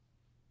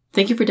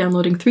Thank you for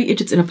downloading 3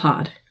 Idiots in a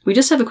Pod. We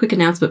just have a quick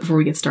announcement before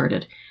we get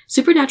started.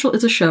 Supernatural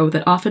is a show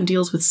that often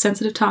deals with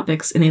sensitive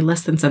topics in a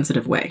less than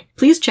sensitive way.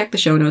 Please check the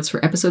show notes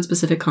for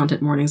episode-specific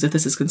content warnings if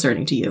this is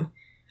concerning to you.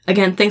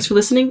 Again, thanks for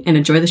listening and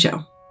enjoy the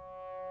show.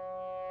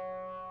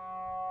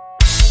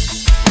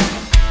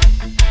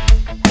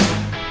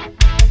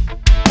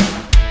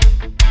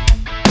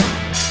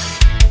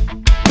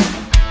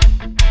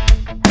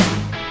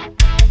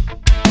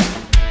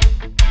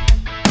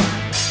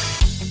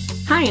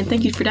 Hi, and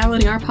thank you for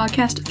downloading our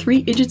podcast,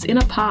 3 Idiots in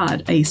a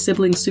Pod, a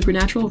sibling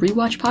supernatural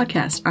rewatch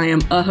podcast. I am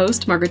a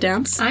host, Margaret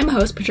Downs. I'm a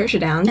host, Patricia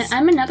Downs. And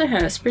I'm another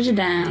host, Bridget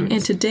Downs.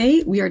 And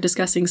today we are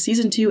discussing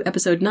Season 2,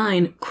 Episode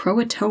 9,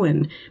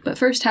 Croatoan. But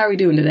first, how are we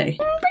doing today?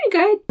 Pretty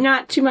good.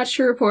 Not too much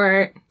to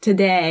report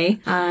today.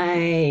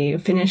 I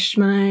finished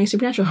my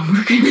supernatural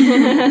homework,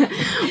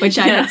 which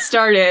I had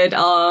started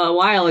a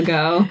while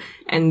ago.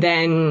 And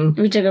then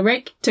we took a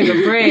break.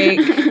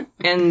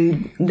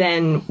 And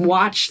then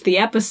watched the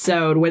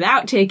episode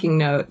without taking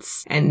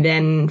notes, and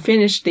then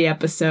finished the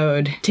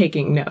episode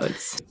taking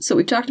notes. So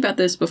we've talked about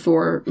this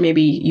before,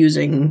 maybe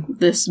using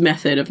this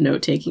method of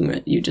note-taking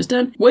that you just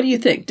done. What do you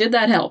think? Did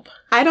that help?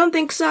 I don't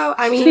think so.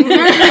 I mean,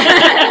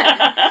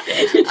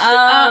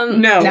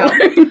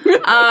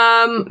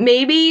 no.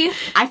 Maybe.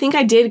 I think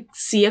I did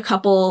see a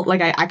couple,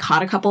 like I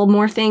caught a couple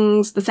more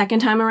things the second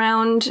time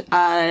around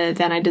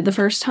than I did the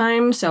first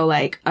time. So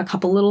like a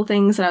couple little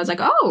things that I was like,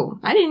 oh,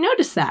 I didn't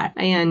notice that.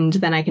 And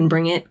then I can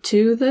bring it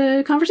to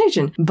the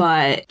conversation.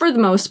 But for the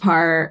most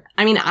part,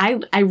 I mean,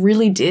 I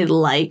really did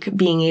like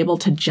being able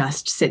to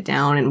just sit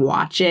down and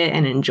watch it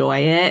and enjoy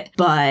it.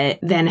 But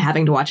then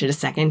having to watch it a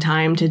second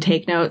time to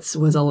take notes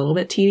was a little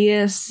bit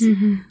tedious.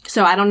 Mm-hmm.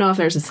 So I don't know if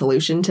there's a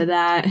solution to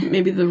that.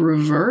 Maybe the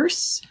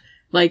reverse?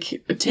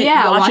 Like,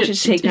 watch it,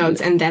 take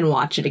notes, and then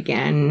watch it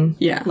again.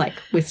 Yeah. Like,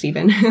 with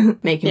Steven.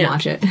 Make him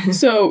watch it.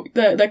 So,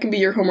 that can be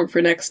your homework for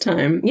next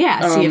time.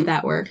 Yeah, see if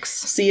that works.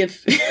 See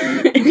if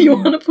you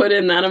want to put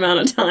in that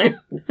amount of time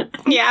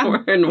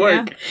and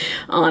work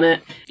on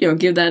it. You know,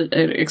 give that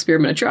an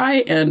experiment a try,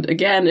 and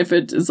again, if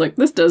it is like,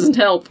 this doesn't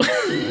help,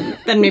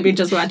 then maybe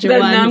just watch it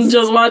once. Then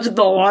just watch it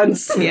the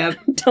once. Yep.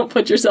 Don't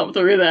put yourself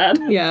through that.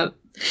 Yep.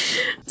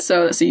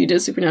 So you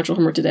did supernatural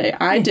homework today.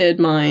 I did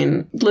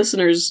mine.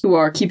 Listeners who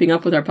are keeping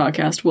up with our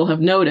podcast will have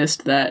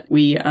noticed that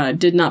we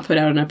did not put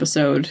out an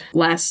episode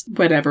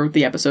whenever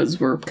the episodes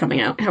were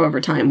coming out, however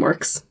time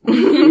works.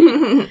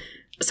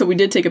 So we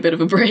did take a bit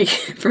of a break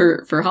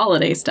for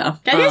holiday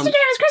stuff.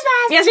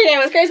 Yesterday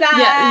was Christmas!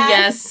 Yeah,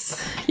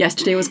 yes.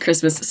 Yesterday was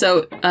Christmas.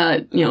 So,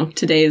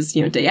 today is,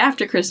 day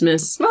after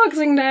Christmas.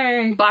 Boxing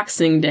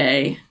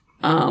Day.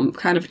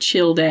 Kind of a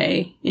chill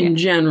day in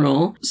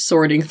general,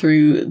 sorting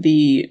through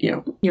the,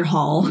 your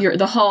haul.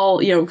 The haul,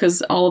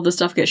 because all of the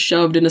stuff gets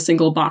shoved in a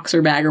single box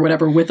or bag or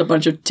whatever with a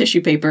bunch of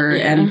tissue paper,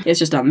 and it's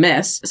just a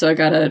mess. So I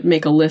gotta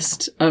make a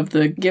list of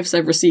the gifts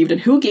I've received and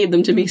who gave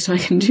them to me so I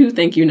can do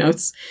thank you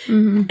notes.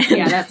 Mm-hmm.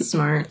 Yeah, that's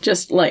smart.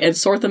 Just and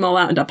sort them all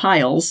out into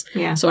piles.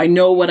 Yeah. So I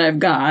know what I've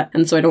got,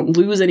 and so I don't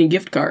lose any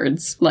gift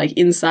cards, like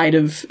inside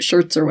of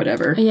shirts or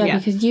whatever. Yeah,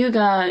 because you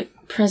got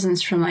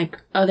presents from, like,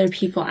 other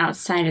people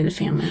outside of the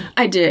family.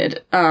 I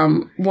did.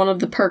 One of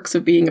the perks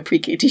of being a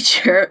pre-K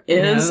teacher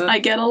is I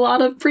get a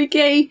lot of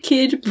pre-K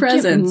kid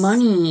presents. You get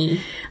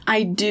money.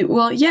 I do.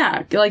 Well,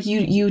 yeah. Like,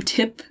 you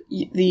tip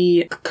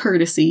the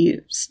courtesy,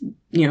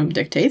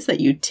 dictates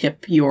that you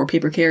tip your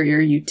paper carrier,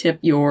 you tip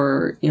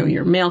your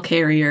mail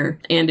carrier,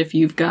 and if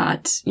you've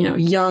got,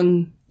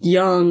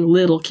 young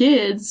little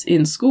kids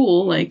in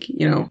school, like,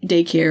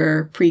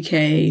 daycare,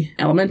 pre-K,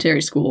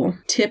 elementary school,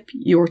 tip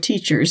your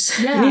teachers.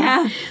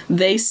 Yeah.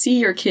 They see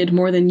your kid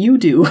more than you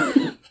do.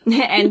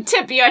 And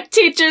tip your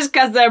teachers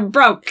because they're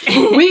broke.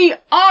 We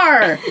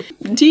are!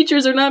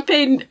 Teachers are not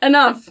paid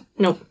enough.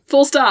 Nope.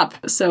 Full stop.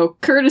 So,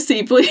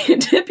 courtesy,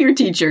 please tip your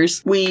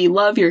teachers. We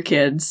love your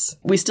kids.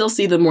 We still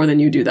see them more than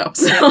you do, though.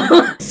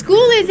 So.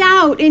 School is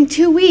out in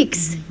 2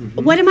 weeks.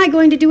 What am I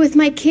going to do with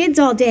my kids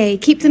all day?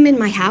 Keep them in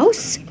my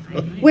house?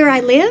 Where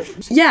I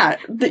live? Yeah,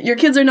 your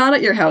kids are not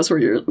at your house where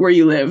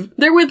you live.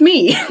 They're with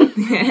me.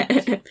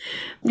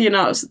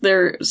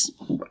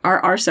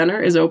 Our center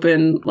is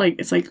open,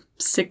 it's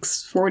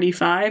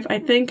 6:45, I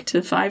think, to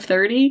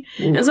 5:30.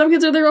 And some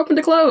kids are there open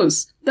to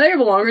close. They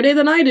have a longer day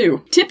than I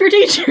do. Tip your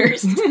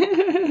teachers.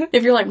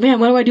 If you're like, man,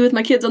 what do I do with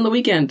my kids on the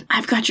weekend?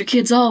 I've got your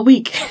kids all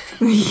week.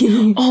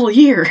 All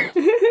year.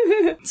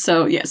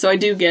 So I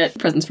do get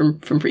presents from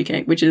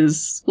pre-K, which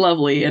is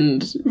lovely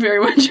and very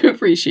much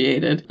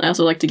appreciated. I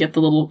also like to get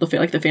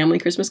the family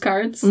Christmas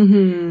cards.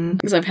 Mm-hmm.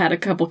 Because I've had a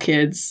couple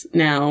kids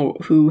now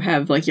who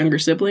have, younger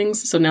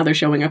siblings, so now they're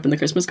showing up in the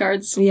Christmas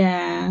cards.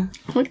 Yeah.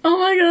 I'm like, oh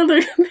my god,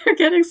 they're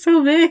getting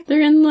so big.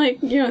 They're in,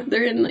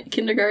 they're in,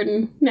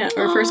 kindergarten now,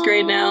 or first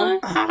grade now.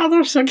 Oh,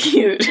 they're so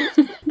cute.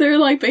 They're,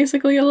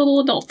 basically a little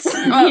adults.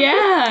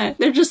 Yeah,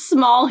 they're just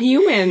small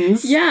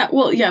humans. Yeah,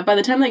 well, yeah, by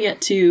the time they get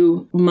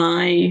to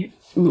my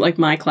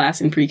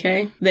class in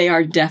pre-K, they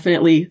are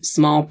definitely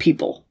small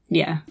people.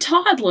 Yeah.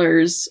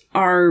 Toddlers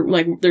are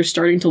like, they're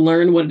starting to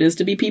learn what it is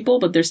to be people,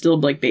 but they're still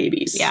like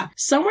babies. Yeah.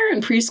 Somewhere in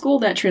preschool,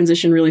 that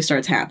transition really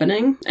starts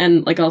happening.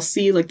 And like, I'll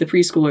see like the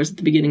preschoolers at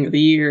the beginning of the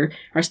year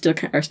are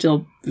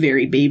still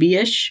very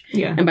babyish.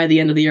 Yeah. And by the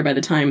end of the year, by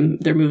the time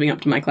they're moving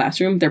up to my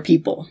classroom, they're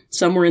people.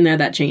 Somewhere in there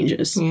that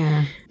changes.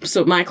 Yeah.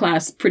 So my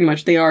class, pretty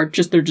much, they're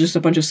just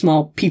a bunch of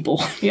small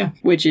people. Yeah.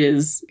 Which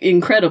is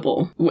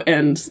incredible.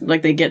 And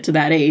like, they get to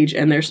that age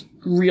and they're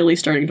really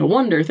starting to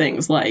wonder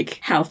things like,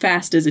 how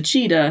fast is a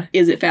cheetah?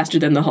 Is it faster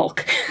than the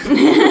Hulk?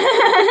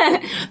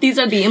 These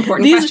are the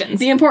important questions.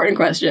 The important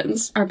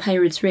questions. Are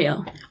pirates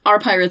real? Are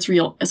pirates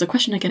real? Is a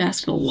question I get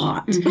asked a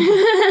lot.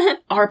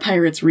 Are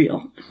pirates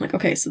real? I'm like,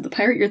 okay, so the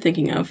pirate you're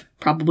thinking of,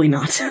 probably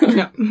not.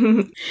 No.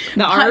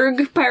 The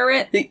Arg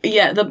pirate?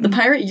 The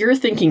pirate you're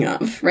thinking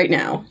of right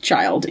now,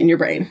 child, in your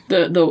brain.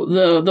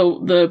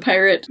 The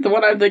pirate, the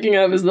one I'm thinking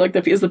of is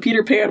the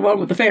Peter Pan one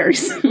with the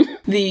fairies.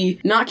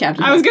 Not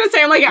Captain Hook. I was gonna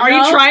say, I'm like, are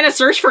you trying to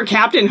search for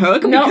Captain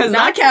Hook? No, Because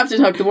not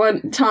Captain Hook, the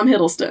one, Tom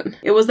Hiddleston.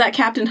 It was that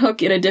Captain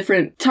Hook in a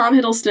different, Tom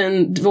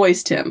Hiddleston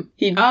voiced him.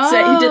 He did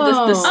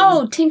this.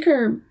 Oh,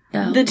 Tinkerbell.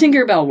 The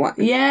Tinkerbell one.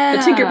 Yeah.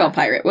 The Tinkerbell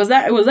pirate. Was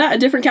that a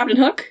different Captain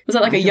Hook? Was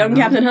that like a young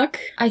Captain Hook?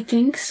 I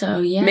think so,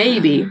 yeah.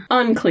 Maybe.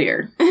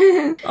 Unclear.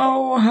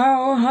 Oh,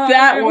 how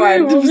That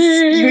one.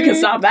 You can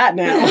stop that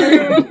now.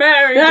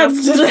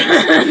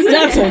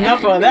 That's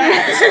enough of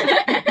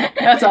that.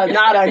 That's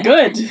not a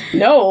good.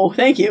 No,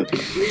 thank you.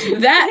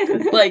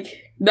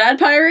 That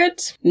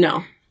pirate?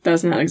 No.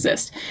 Does not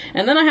exist.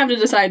 And then I have to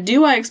decide,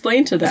 do I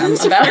explain to them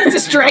about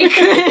Francis Drake?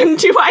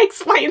 Do I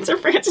explain Sir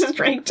Francis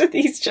Drake to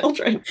these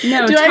children?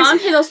 No, Tom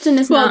Hiddleston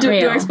is not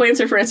real. Do I explain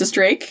Sir Francis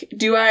Drake?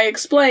 Do I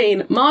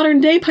explain modern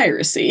day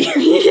piracy? Yeah.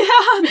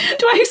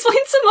 Do I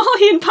explain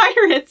Somalian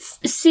pirates?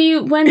 See,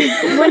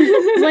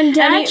 when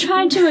Dad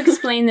tried to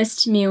explain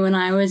this to me when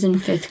I was in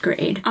 5th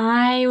grade,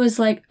 I was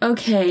like,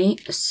 okay,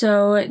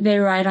 so they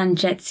ride on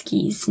jet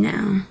skis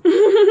now.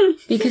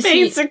 Because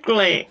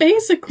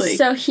Basically.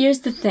 So here's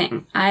the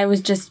thing. I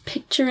was just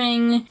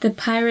picturing the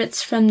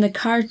pirates from the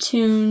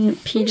cartoon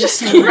Peter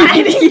Pan.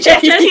 Riding jet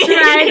skis.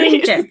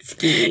 Riding jet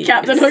skis.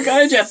 Captain Hook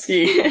on a jet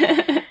ski.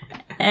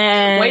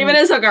 And waving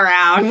his hook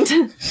around.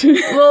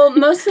 well,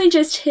 mostly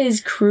just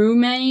his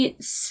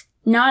crewmates.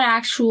 Not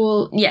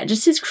actual,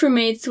 just his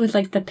crewmates with,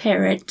 like, the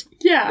parrot.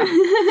 Yeah.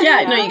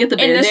 Yeah, no, you get the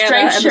bandana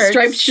and the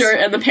striped shirt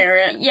and the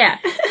parrot. Yeah.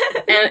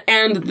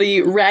 And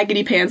the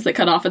raggedy pants that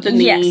cut off at the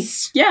knee.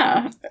 Yes.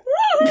 Yeah.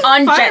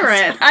 On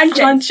pirates.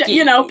 jet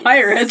skis.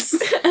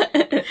 Pirates.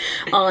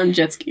 On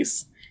jet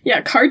skis.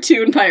 Yeah,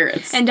 cartoon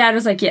pirates. And Dad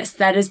was like, yes,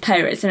 that is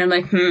pirates. And I'm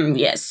like,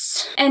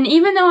 yes. And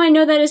even though I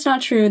know that is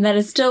not true, that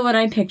is still what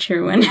I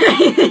picture when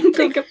I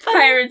think of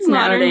pirates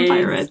nowadays.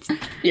 Modern pirates.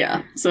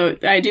 Yeah, so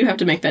I do have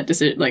to make that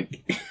decision,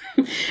 like...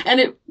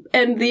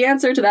 And the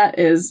answer to that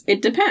is,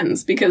 it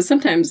depends, because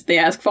sometimes they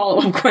ask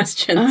follow-up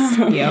questions.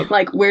 Yep.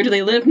 Like, where do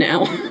they live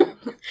now?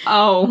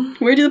 Oh.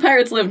 Where do the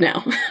pirates live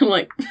now? I'm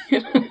like,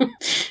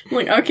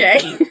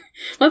 okay,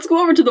 let's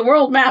go over to the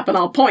world map and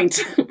I'll point.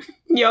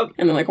 Yep.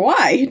 And they're like,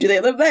 why do they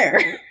live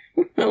there?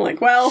 I'm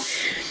like, well...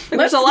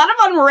 There's a lot of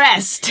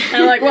unrest.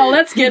 I'm like, well,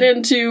 let's get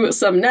into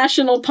some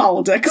national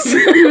politics.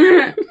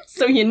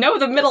 So you know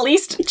the Middle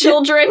East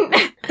children.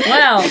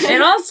 Well,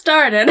 it all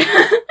started.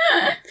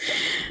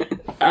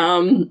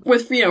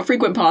 With,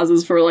 frequent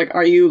pauses for, like,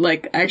 are you,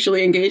 like,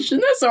 actually engaged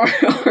in this,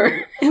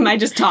 or Am I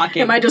just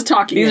talking?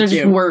 These are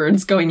just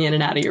words going in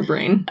and out of your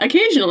brain.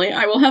 Occasionally,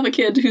 I will have a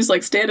kid who's,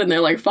 like, standing there,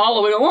 like,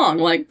 following along.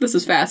 Like, this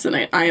is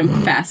fascinating. I am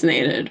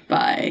fascinated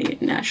by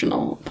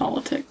national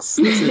politics.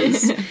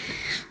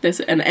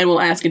 And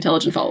will ask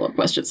intelligent follow-up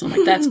questions. I'm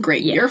like, that's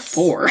great. Yes. You're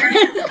 4.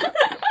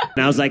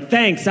 And I was like,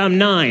 thanks, I'm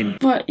 9.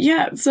 But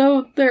yeah,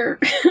 so they're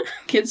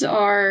kids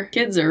are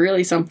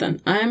really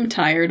something. I'm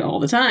tired all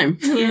the time.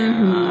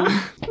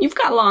 Yeah. You've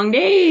got long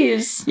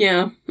days.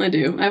 Yeah, I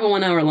do. I have a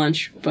 1-hour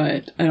lunch,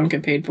 but I don't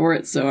get paid for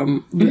it, so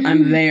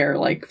I'm there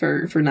like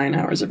for 9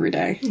 hours every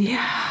day.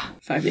 Yeah.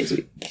 5 days a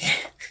week.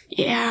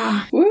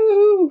 Yeah.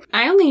 Woo!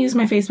 I only use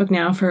my Facebook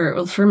now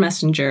for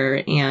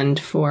Messenger and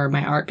for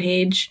my art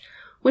page,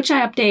 which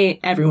I update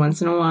every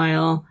once in a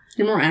while.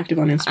 You're more active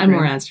on Instagram. I'm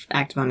more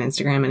active on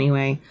Instagram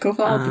anyway. Go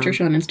follow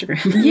Patricia on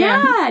Instagram.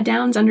 Yeah,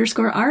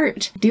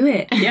 Downs_art. Do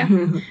it. Yeah.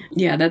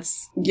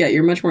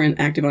 You're much more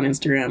active on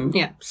Instagram.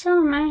 Yeah. So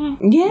am I.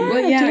 Yeah,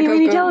 well, yeah, Teeny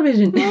Weeny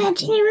Television. Yeah,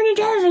 Teeny Weeny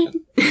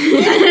Television.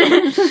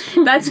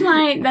 That's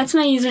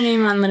my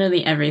username on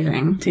literally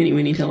everything. Teeny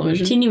Weeny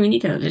Television. Teeny Weeny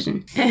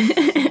Television.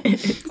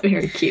 It's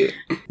very cute.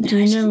 Do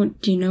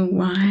you know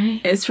why?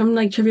 It's from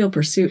like Trivial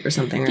Pursuit or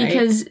something, right?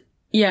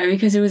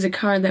 Because it was a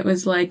card that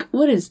was like,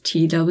 what does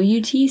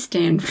TWT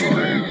stand for?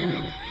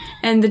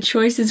 And the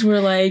choices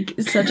were like,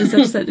 such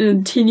and such,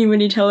 and Teeny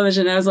Weeny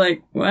Television. I was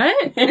like,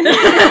 what?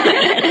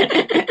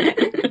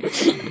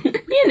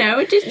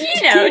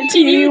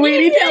 Teeny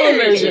Weeny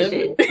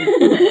Television.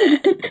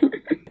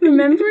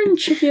 Remember in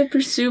Trivial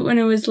Pursuit when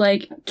it was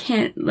like,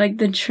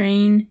 the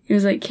train? It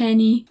was like,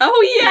 Kenny.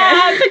 Oh,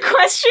 yeah. The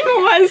question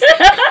was,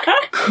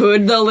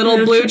 could the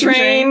little blue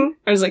train?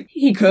 I was like,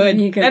 he could.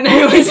 He could. And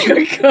then it was,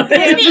 he could.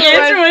 And the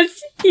answer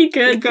was, he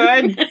could. He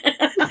could.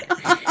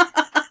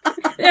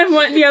 And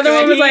the other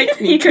one was like,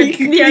 he could.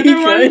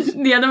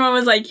 The other one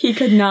was like, he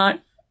could not.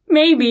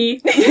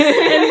 Maybe.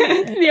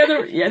 And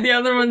the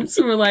other ones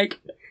were like,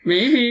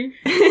 maybe.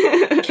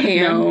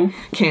 Can.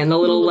 Can the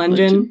little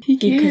legend? He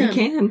can. He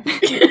can.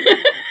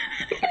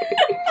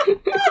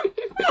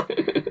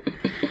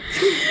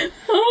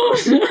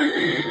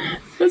 Oh.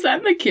 Was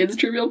that the kids'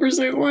 Trivial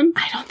Pursuit one?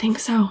 I don't think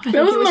so. I think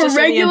was it was the just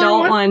the regular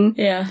adult one.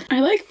 Yeah. I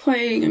like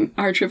playing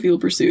our Trivial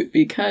Pursuit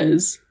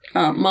because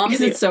Mom's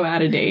Because it's so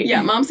out of date.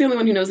 Yeah, Mom's the only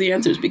one who knows the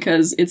answers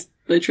because it's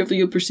the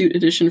Trivial Pursuit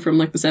edition from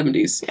like the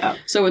 70s. Yeah.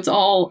 So it's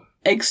all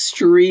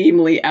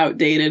extremely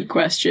outdated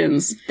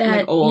questions.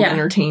 Like old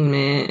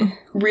entertainment.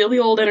 Really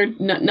old,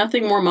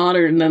 nothing more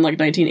modern than like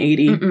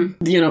 1980.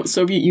 You know,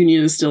 Soviet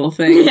Union is still a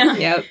thing. Yeah.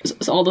 Yep.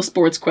 So all the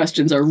sports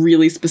questions are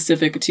really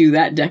specific to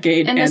that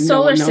decade. And the no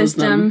solar one knows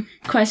system them.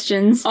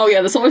 questions. Oh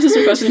yeah, the solar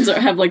system questions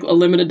have like a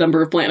limited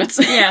number of planets.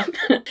 Yeah.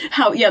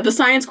 The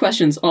science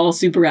questions all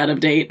super out of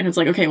date. And it's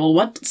like, okay, well,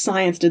 what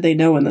science did they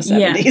know in the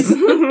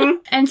 70s?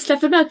 And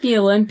stuff about the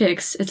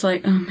Olympics. It's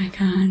like, oh my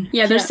god.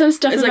 Yeah, there's some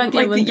stuff It's about the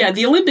Olympics.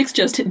 the Olympics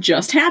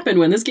just happened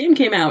when this game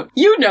came out.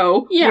 You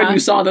know, when you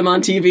saw them on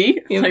TV.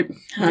 It's like,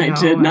 I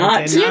did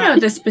not. You know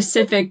the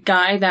specific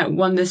guy that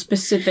won the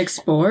specific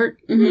sport?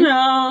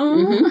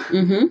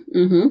 Mm-hmm.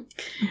 No.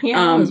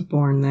 Yeah, I was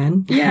born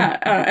then. Yeah,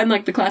 and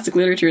like the classic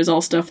literature is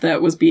all stuff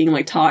that was being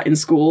like taught in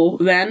school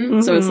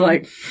then. So it's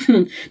like,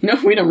 no,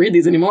 we don't read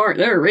these anymore.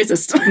 They're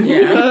racist.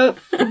 Yeah.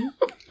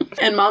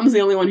 And Mom's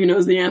the only one who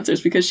knows the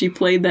answers because she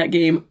played that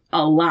game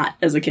a lot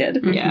as a kid.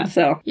 Yeah.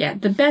 So Yeah,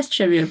 the best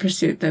Trivial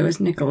Pursuit, though, is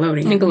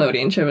Nickelodeon.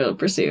 Nickelodeon Trivial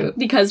Pursuit.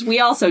 Because we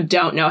also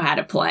don't know how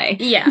to play.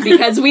 Yeah.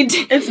 Because we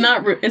it's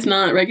not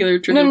regular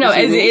Trivial No,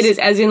 Pursuit it rules. is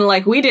as in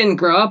like we didn't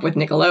grow up with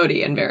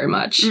Nickelodeon very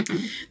much.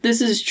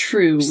 This is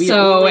true.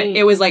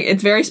 It was like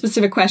it's very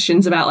specific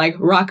questions about like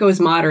Rocco's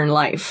modern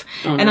life.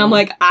 And I'm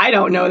like, I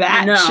don't know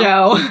that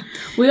show.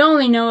 We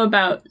only know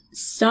about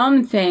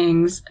some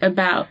things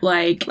about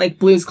like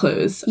Blue's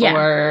Clues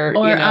or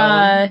you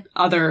know,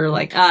 other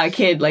like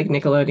kid like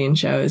Nickelodeon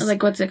shows.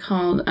 like what's it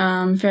called?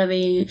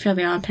 Fairly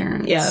Odd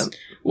Parents. Yeah.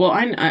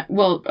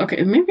 Well,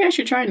 okay, maybe I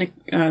should try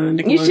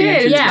Nickelodeon. You should,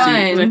 Kids yeah.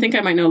 Pursuit, 'cause I think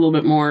I might know a little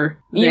bit more.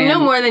 You know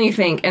more than you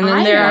think. And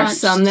then there are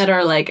some that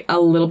are like a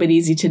little bit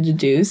easy to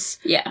deduce.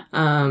 Yeah.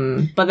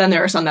 But then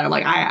there are some that I'm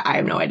like, I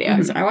have no idea.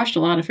 Because I watched a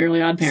lot of Fairly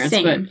Odd Parents,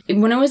 Same. but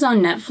When it was on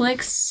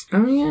Netflix,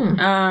 Oh yeah.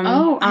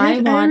 I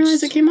didn't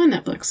realize it came on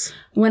Netflix.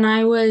 when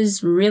I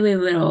was really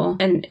little,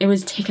 and it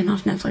was taken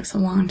off Netflix a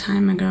long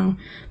time ago,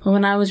 but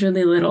when I was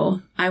really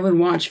little, I would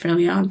watch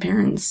Fairly Odd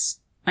Parents.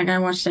 Like, I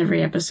watched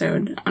every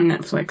episode on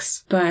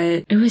Netflix,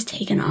 but it was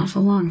taken off a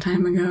long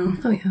time ago.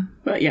 Oh yeah.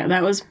 But yeah,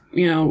 that was,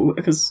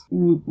 because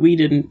we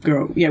didn't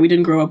grow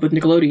up with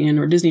Nickelodeon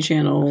or Disney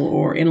Channel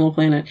or Animal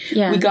Planet.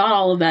 Yeah. We got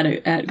all of that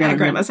at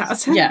Grandma's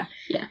house. Yeah.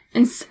 Yeah.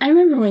 And I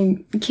remember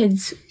when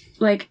kids,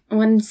 like,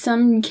 when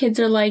some kids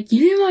are like, you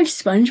didn't watch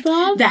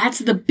SpongeBob? That's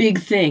the big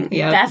thing.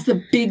 Yep. That's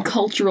the big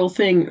cultural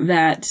thing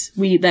that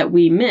we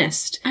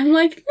missed. I'm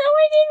like, no,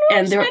 I didn't watch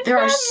And there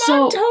are SpongeBob. so-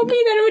 Mom told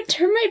me that it would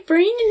turn my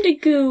brain into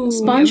goo.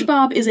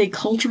 SpongeBob is a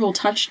cultural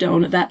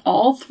touchstone that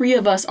all three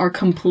of us are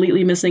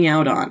completely missing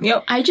out on.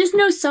 Yep. I just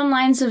know some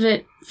lines of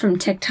it from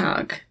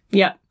TikTok.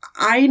 Yep.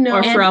 I know.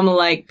 Or from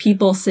like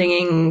people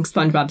singing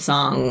SpongeBob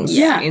songs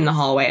in the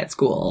hallway at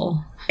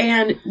school.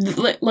 And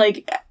that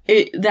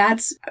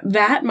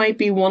might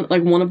be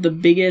one of the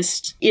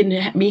biggest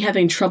in me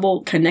having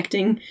trouble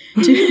connecting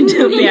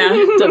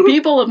to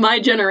people of my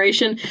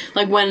generation.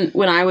 Like when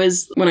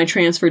I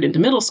transferred into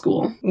middle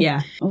school.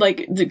 Yeah.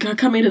 Like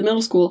coming to the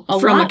middle school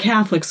a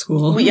Catholic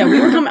school.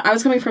 I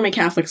was coming from a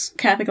Catholic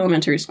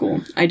elementary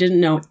school. I didn't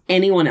know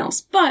anyone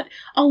else, but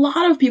a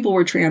lot of people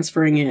were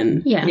transferring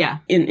in. Yeah. Yeah.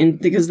 In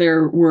because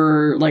there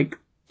were like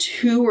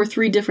 2 or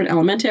 3 different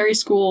elementary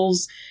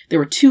schools. There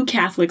were 2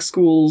 Catholic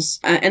schools,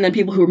 and then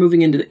people who were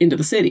moving into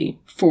the city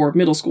for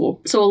middle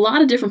school. So a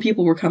lot of different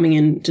people were coming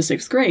into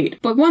 6th grade.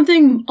 But one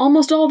thing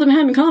almost all of them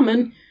had in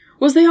common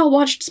was they all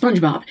watched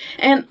SpongeBob,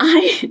 and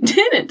I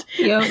didn't.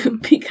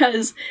 Yep.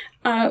 Because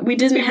we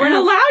weren't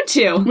allowed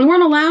to. We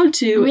weren't allowed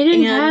to. We didn't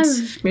We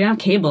didn't have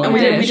cable. And we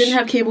didn't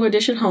have cable or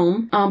dish at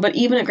home. But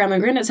even at Grandma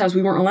and Granddad's house,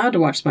 we weren't allowed to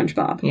watch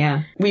SpongeBob.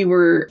 Yeah. We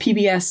were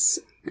PBS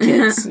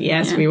kids.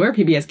 Yes, we were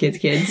PBS kids.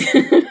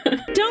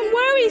 Don't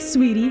worry,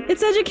 sweetie.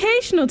 It's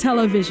educational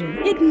television.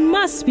 It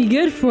must be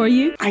good for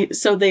you.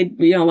 So they,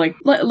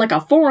 like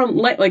a foreign,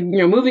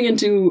 moving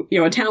into,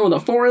 a town with a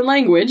foreign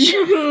language.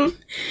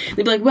 They'd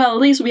be like, well, at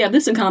least we have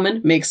this in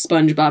common. Make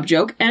SpongeBob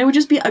joke. And it would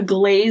just be a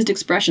glazed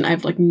expression. I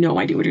have, no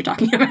idea what you're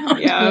talking about.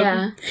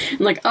 Yeah. I'm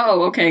like,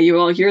 oh, okay,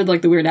 you're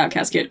like the Weird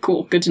Outcast kid.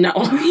 Cool. Good to know.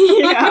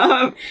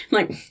 Yeah. I'm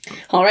like,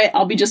 all right,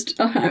 I'll be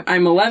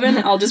I'm 11.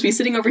 I'll just be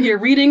sitting over here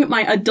reading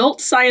my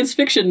adult science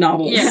fiction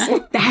novels. Yeah.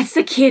 That's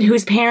the kid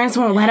whose parents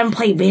won't let him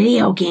play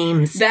video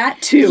games.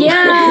 That too.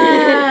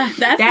 Yeah.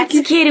 That's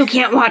the kid who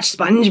can't watch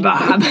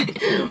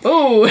SpongeBob.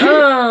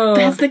 Oh.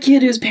 That's the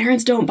kid whose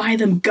parents don't buy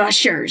them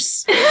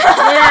Gushers.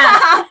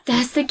 Yeah.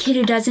 That's the kid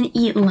who doesn't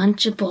eat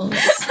Lunchables.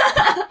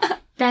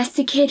 That's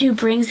the kid who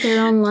brings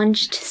their own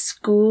lunch to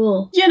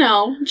school. You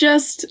know,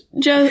 just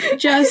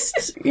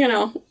you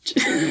know,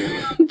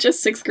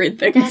 just 6th grade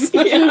things. That's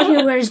the kid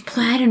who wears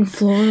plaid and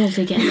floral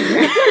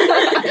together.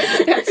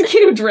 That's a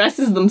kid who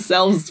dresses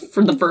themselves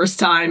for the first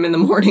time in the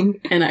morning.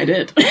 And I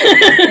did.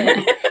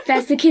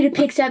 That's the kid who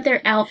picks out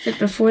their outfit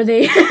before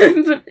they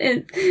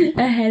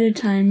ahead of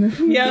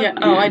time. Yeah.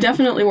 Oh, I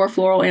definitely wore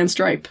floral and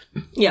stripe.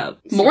 Yeah.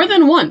 More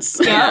than once.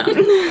 Yeah.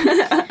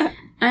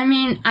 I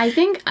mean, I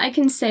think I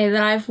can say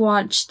that I've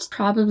watched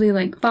probably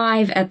like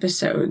 5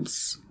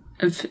 episodes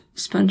of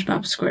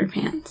SpongeBob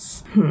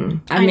SquarePants.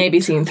 I've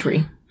maybe seen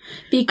 3.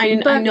 I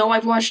know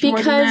I've watched more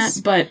than that,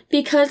 but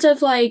because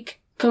of like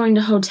going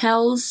to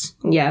hotels.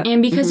 Yeah. And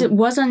because it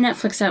was on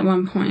Netflix at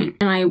one point.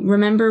 And I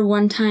remember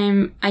one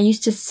time I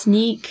used to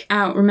sneak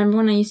out. Remember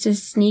when I used to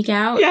sneak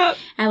out? Yep.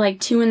 At like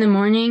 2 a.m.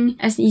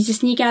 I used to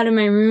sneak out of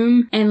my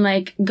room and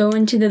like go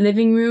into the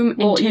living room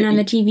and turn on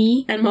the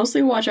TV. And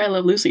mostly watch I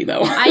Love Lucy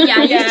though.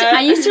 I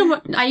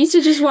used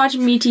to just watch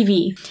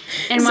MeTV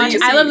and watch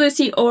I Love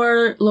Lucy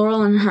or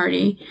Laurel and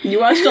Hardy. You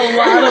watched a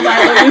lot of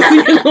I Love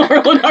Lucy and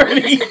Laurel and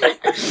Hardy.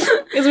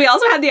 Because we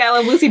also had the I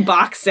Love Lucy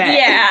box set.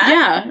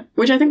 Yeah,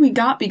 which I think we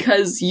got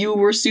because you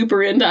were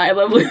super into I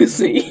Love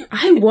Lucy.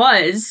 I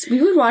was.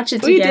 We would watch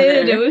it together.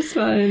 We did. It was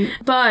fun.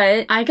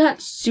 But I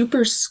got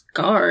super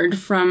scarred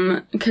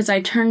because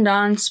I turned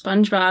on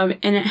SpongeBob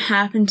and it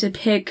happened to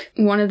pick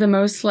one of the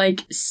most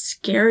like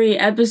scary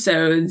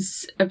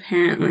episodes,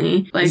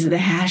 apparently. Like was it the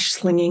hash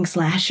slinging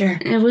slasher?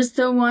 It was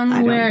the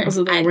one where Was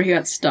it the one where he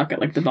got stuck at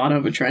like the bottom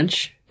of a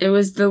trench? It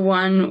was the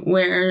one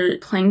where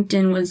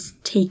Plankton was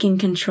taking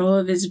control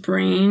of his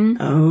brain.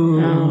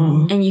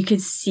 Oh. And you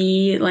could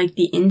see, like,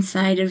 the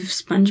inside of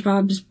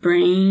SpongeBob's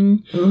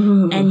brain.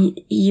 Ooh. And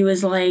he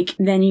was, like,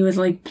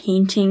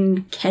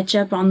 painting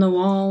ketchup on the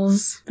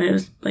walls. But it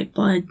was, like,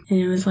 blood. And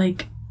it was,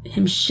 like,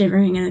 him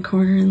shivering in a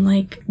corner and,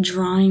 like,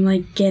 drawing,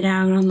 like, Get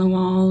Out on the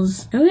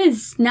walls. It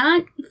was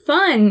not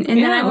fun.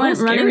 And then I went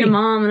running to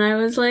Mom and I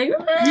was like,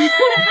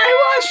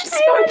 I watched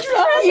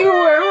SpongeBob. You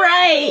were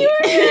right.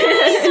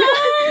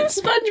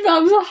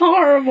 SpongeBob's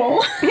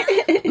horrible.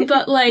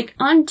 But, like,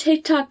 on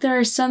TikTok, there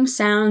are some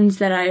sounds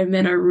that I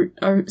admit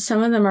are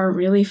some of them are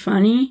really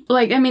funny.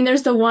 Like, I mean,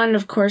 there's the one,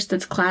 of course,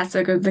 that's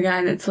classic of the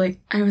guy that's like,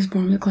 I was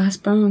born with glass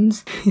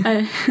bones.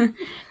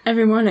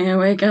 Every morning I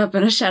wake up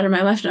and I shatter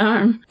my left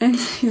arm. And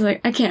he's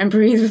like, I can't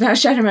breathe without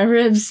shattering my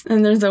ribs.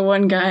 And there's the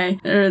one guy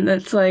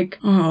that's like,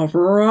 oh,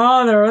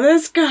 brother,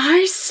 this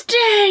guy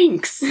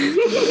stinks.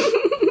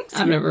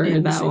 I've never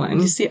heard that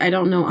one. You see, I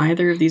don't know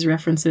either of these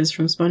references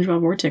from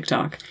SpongeBob or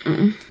TikTok.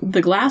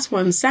 The glass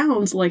one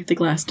sounds like the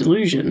glass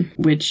delusion,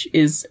 which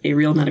is a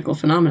real medical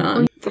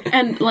phenomenon.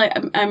 And like,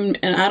 and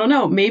I don't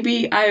know,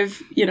 maybe I've,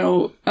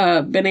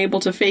 been able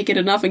to fake it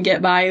enough and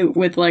get by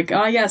with like,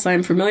 oh yes,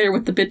 I'm familiar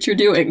with the bit you're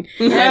doing.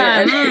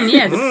 Yes.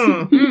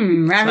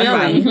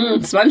 Ravioli.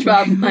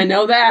 SpongeBob. I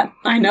know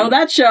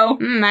that show.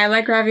 I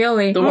like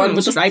ravioli. The one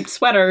with the striped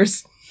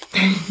sweaters.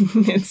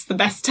 It's the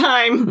best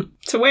time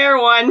to wear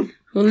one.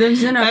 Who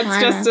lives in a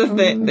That's just a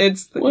thing.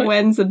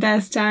 When's the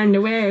best time to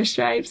wear a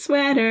striped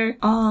sweater?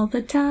 All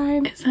the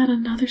time. Is that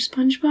another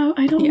SpongeBob?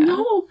 I don't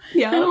know.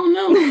 Yeah. I don't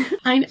know.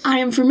 I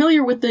am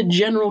familiar with the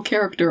general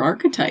character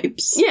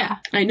archetypes. Yeah.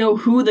 I know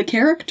who the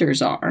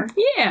characters are.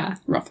 Yeah.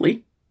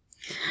 Roughly.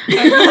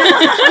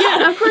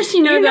 Yeah, of course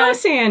you know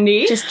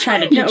Sandy. Just try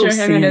to picture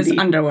him in his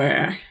Sandy.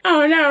 underwear.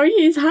 Oh no,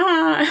 he's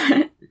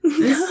hot.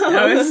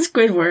 It's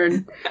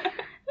Squidward.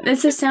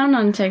 It's a sound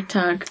on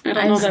TikTok. I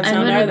don't know that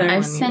sound either.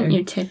 I've sent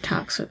you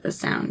TikToks with the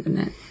sound in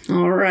it.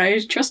 All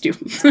right, trust you.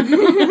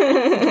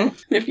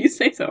 If you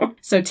say so.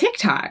 So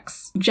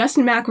TikToks.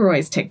 Justin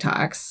McElroy's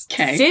TikToks.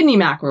 'Kay. Sydney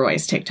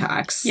McElroy's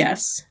TikToks.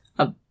 Yes.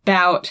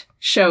 About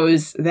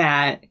shows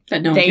that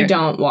they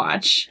don't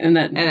watch. And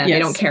that they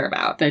don't care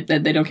about. That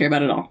they don't care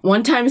about at all.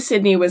 One time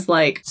Sydney was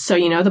like, so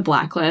you know The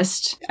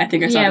Blacklist? I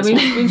think I saw this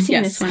one. we've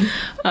seen Yes. this one.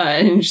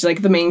 And she's like,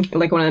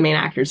 one of the main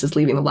actors is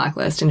leaving The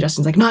Blacklist. And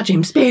Justin's like, not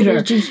James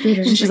Spader. James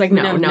Spader. And she's like,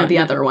 no, the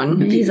other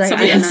one. He's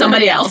like,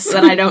 somebody else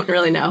that I don't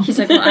really know. He's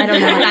like, well, I don't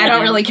know. And I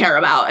don't really care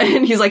about.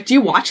 And he's like, do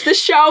you watch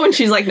this show? And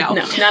she's like, no.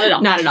 No, not at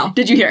all. Not at all.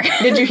 Did you hear?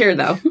 Did you hear,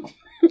 though?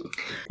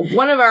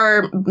 One of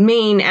our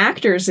main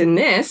actors in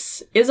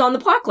this is on The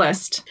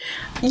Blacklist.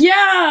 Yeah,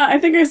 I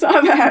think I saw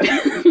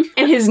that.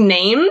 And his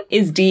name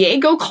is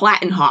Diego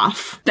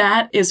Klattenhoff.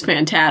 That is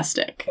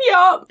fantastic.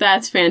 Yup.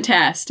 That's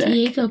fantastic.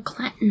 Diego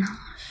Klattenhoff.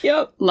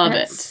 Yep. Love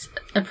That's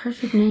a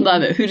perfect name. it.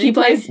 Love it. Who did He he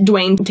play? plays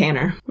Dwayne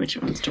Tanner. Which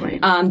one's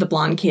Dwayne? The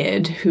blonde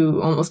kid who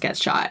almost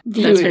gets shot.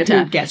 That's Who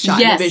fantastic. gets shot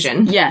yes, in the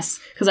vision. Yes,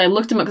 because I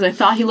looked him up because I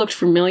thought he looked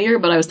familiar,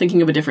 but I was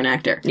thinking of a different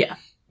actor. Yeah.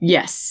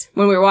 Yes.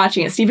 When we were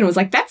watching it, Stephen was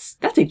like, that's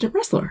Agent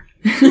Wrestler.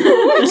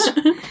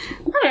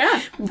 Oh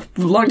yeah.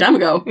 A long time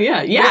ago.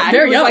 Yeah. Very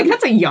Very young. like,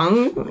 that's a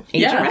young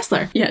Agent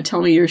Wrestler. Yeah,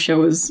 tell me your show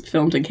was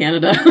filmed in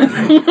Canada.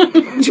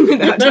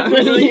 without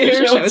telling you,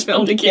 Your show is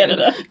filmed in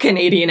Canada.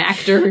 Canadian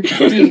actor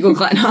Diego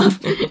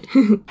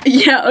Klettenhoff.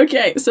 Yeah,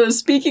 okay. So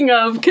speaking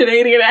of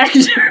Canadian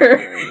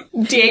actor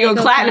Diego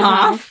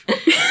Klettenhoff.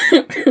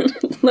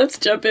 let's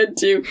jump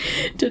into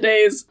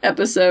today's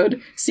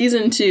episode,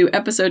 Season 2,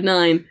 Episode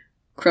 9,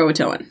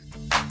 Croatoan.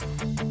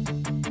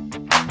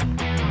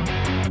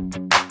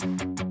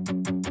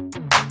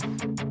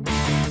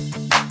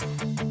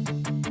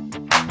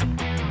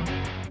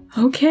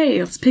 Okay,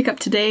 let's pick up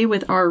today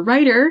with our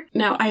writer.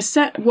 Now,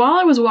 while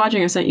I was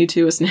watching, I sent you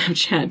to a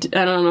Snapchat.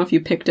 I don't know if you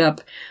picked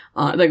up,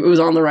 like it was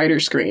on the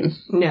writer's screen.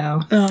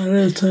 No. Oh,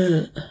 that's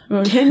it.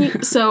 Can you,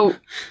 so,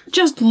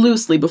 just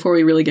loosely before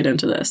we really get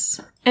into this,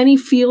 any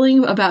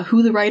feeling about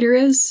who the writer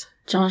is?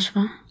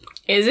 Joshua.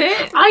 Is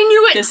it? I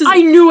knew it! This is-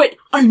 I knew it!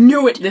 I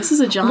knew it! This is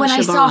a John When Chabon.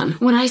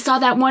 I saw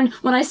that one and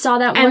clip. it's When I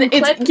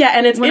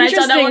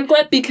saw that one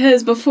clip.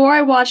 because before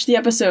I watched the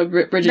episode,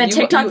 Bridget, That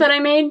TikTok that I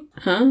made?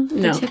 huh?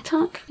 No.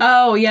 TikTok?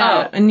 Oh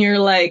yeah, and you're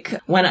like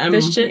when I'm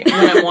This shit.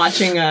 when I'm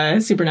watching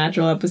a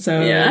Supernatural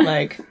episode, Yeah.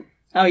 like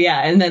oh yeah,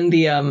 and then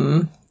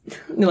the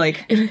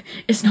like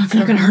It's not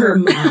gonna hurt,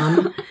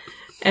 Mom.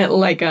 and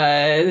like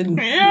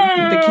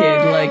the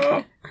kid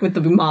like with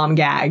the mom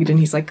gagged, and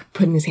he's like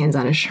putting his hands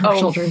on his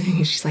shoulder, and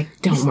she's like,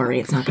 "Don't worry,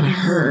 it's not gonna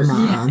hurt,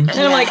 Mom." And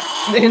I'm like,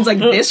 and it's like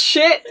this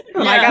shit.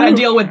 I gotta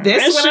deal with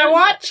this when I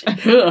watch.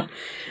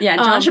 Yeah,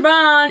 John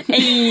Chabon.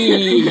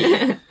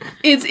 Hey.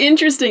 It's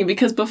interesting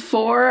because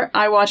before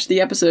I watched the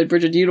episode,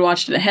 Bridget, you'd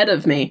watched it ahead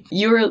of me.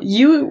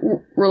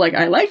 You were like,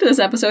 I liked this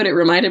episode. It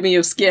reminded me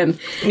of Skin.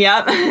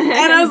 Yep,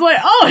 And I was like,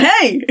 oh,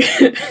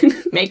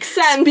 hey! makes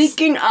sense.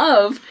 Speaking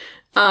of,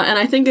 and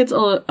I think it's,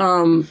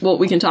 well,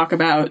 we can talk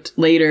about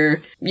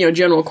later,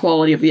 general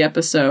quality of the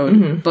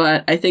episode,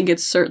 but I think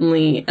it's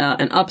certainly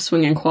an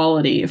upswing in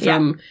quality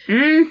from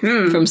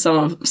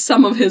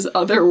some of his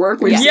other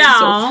work we've seen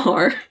so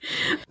far.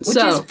 Which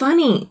is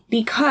funny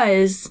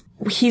because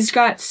he's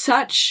got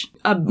such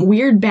a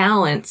weird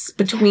balance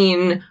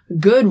between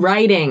good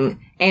writing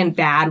and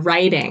bad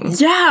writing.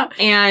 Yeah!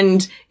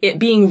 And it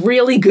being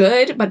really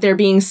good, but there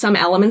being some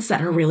elements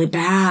that are really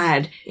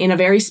bad in a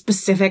very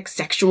specific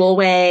sexual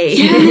way.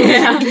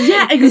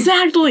 Yeah,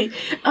 exactly.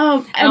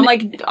 And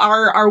like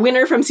our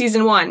winner from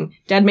season 1,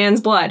 Dead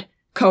Man's Blood,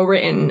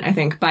 co-written, I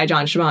think, by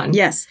John Chabon.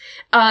 Yes.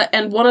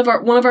 And one of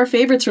our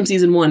favorites from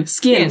season 1,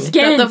 Skin.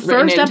 Skin. The Written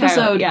first entirely,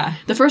 episode. yeah.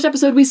 The first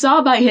episode we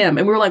saw by him,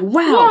 and we were like,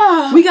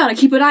 wow, we gotta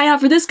keep an eye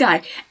out for this guy.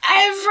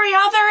 Every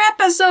other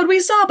episode we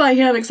saw by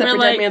him, except We're for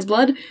like- Dead Man's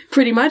Blood,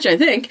 pretty much, I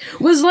think,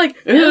 was like,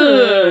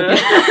 ugh.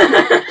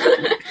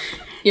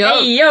 Yo.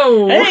 Hey,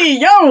 yo! Hey,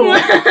 yo!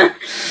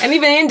 And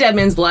even in Dead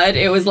Man's Blood,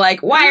 it was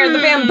like, why are the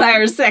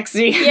vampires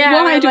sexy? Yeah,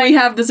 Why do like, we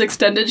have this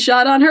extended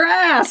shot on her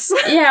ass?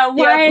 Yeah,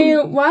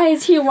 why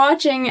is he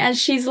watching as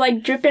she's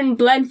like dripping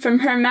blood from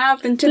her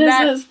mouth into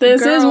This that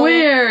is girl?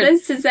 weird.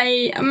 This is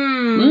a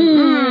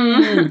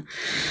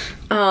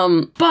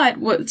But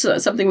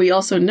what's something we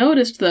also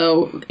noticed,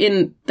 though,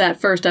 in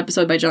that first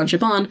episode by John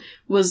Chabon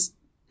was,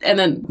 and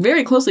then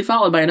very closely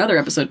followed by another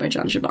episode by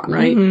John Chabon,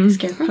 right?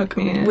 Hook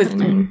me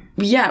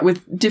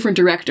With different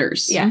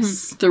directors.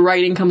 Yes. The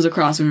writing comes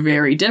across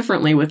very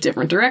differently with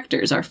different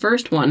directors. Our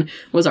first one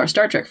was our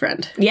Star Trek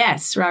friend.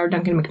 Yes, Robert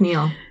Duncan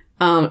McNeil.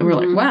 And we're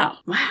like, wow,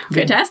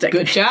 fantastic.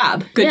 Good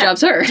job. Good job,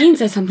 sir. Dean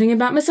says something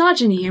about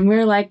misogyny, and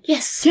we're like,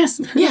 yes.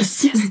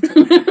 Yes.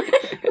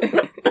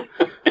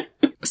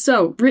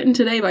 So, written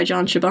today by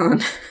John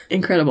Chabon.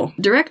 Incredible.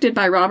 Directed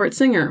by Robert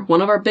Singer,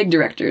 one of our big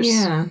directors.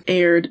 Yeah.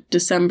 Aired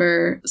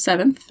December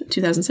 7th,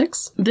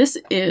 2006. This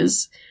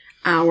is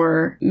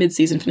our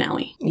mid-season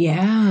finale.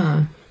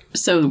 Yeah.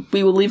 So,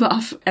 we will leave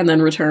off and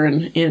then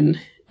return in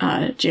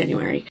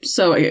January.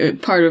 So,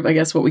 part of, I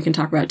guess, what we can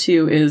talk about,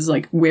 too, is,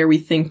 like, where we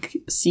think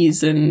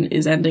season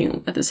is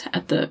ending at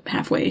the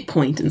halfway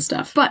point and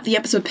stuff. But the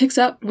episode picks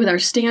up with our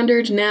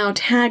standard now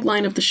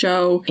tagline of the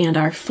show and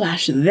our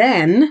flash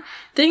then.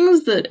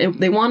 Things that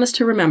they want us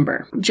to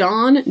remember.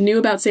 John knew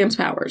about Sam's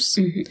powers.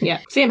 Yeah.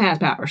 Sam has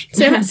powers.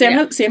 Sam has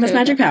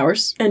magic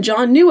powers, and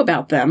John knew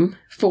about them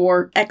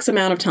for X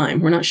amount of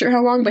time. We're not sure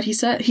how long, but he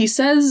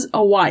says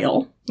a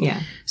while.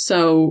 Yeah.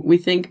 So we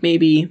think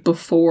maybe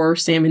before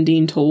Sam and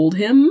Dean told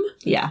him.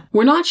 Yeah.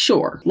 We're not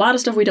sure. A lot of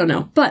stuff we don't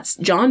know. But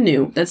John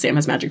knew that Sam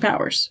has magic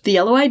powers. The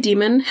Yellow-Eyed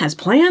Demon has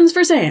plans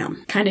for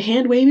Sam. Kind of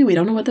hand-wavy, we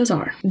don't know what those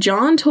are.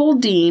 John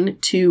told Dean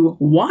to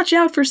watch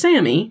out for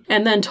Sammy,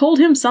 and then told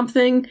him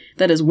something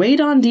that has weighed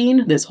on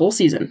Dean this whole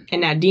season.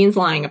 And now Dean's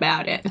lying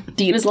about it.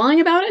 Dean is lying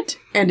about it,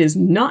 and is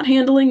not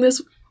handling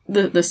this,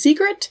 the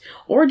secret,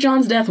 or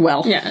John's death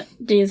well. Yeah,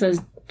 Dean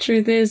says,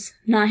 truth is,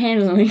 not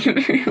handling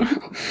it very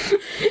well.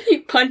 He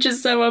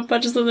punches someone,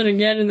 punches something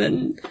again, and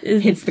then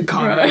Hits the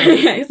car.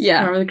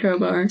 Yeah. Car with a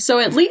crowbar. So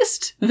at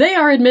least they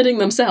are admitting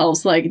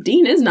themselves, like,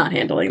 Dean is not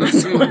handling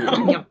this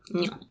well.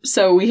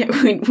 So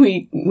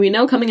we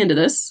know coming into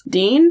this,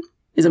 Dean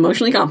is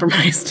emotionally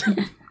compromised.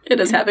 It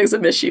is having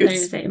some I was gonna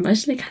issues. say,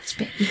 mostly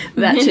constipated.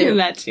 That too.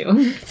 That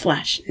too.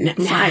 Flash,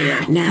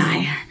 fire,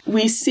 now.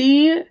 We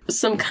see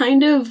some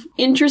kind of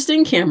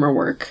interesting camera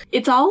work,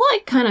 It's all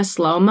like kind of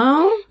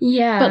slow-mo.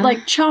 Yeah. but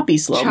like choppy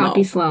slow-mo.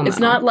 Choppy slow-mo. It's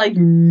not like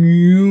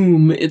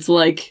zoom. It's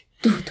like,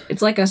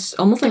 It's like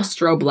almost like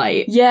strobe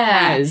light.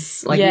 yeah.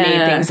 Has like Yeah.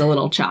 made things a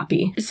little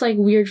choppy. it's like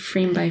weird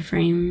frame by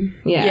frame.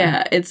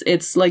 Yeah,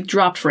 it's like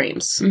dropped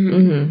frames.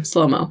 Mm-hmm.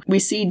 Slow-mo. We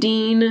see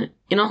Dean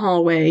in a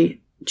hallway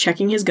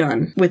checking his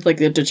gun with like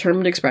a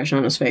determined expression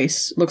on his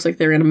face. Looks like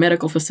they're in a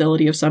medical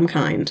facility of some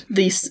kind.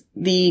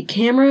 The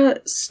camera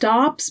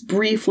stops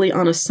briefly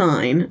on a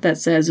sign that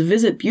says,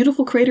 "Visit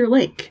Beautiful Crater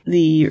Lake,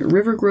 the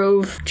River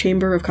Grove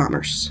Chamber of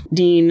Commerce."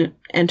 Dean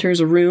enters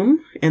a room,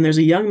 and there's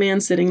a young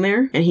man sitting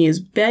there, and he is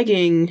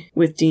begging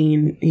with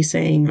Dean. He's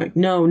saying, like,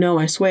 no,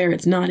 I swear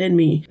it's not in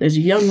me. There's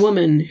a young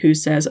woman who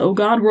says, "Oh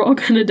God, we're all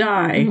gonna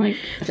die." I'm like,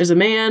 There's a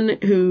man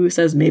who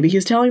says maybe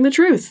he's telling the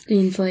truth.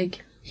 Dean's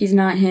like, he's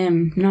not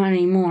him. Not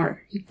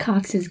anymore. He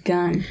cocks his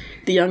gun.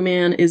 The young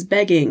man is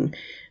begging.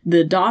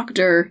 The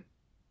doctor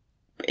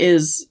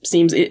is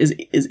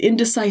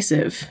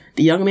indecisive.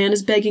 The young man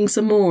is begging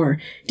some more.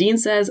 Dean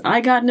says,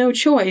 "I got no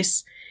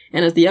choice."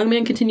 And as the young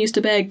man continues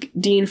to beg,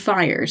 Dean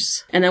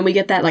fires. And then we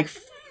get that like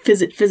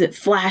fizz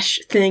flash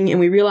thing, and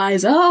we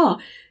realize, oh,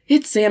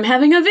 it's Sam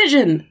having a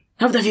vision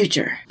of the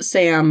future.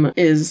 Sam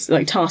is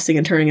like tossing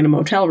and turning in a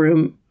motel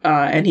room,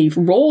 and he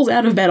rolls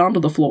out of bed onto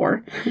the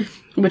floor,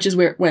 which is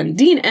when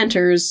Dean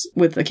enters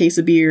with a case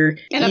of beer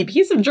And a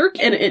piece of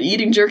jerky. and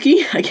eating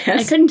jerky, I I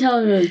guess. couldn't tell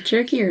if it was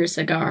jerky or a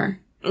cigar.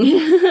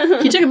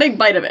 He took a big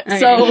bite of it, Okay.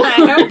 so I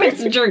hope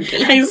it's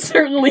jerky. I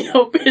certainly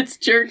hope it's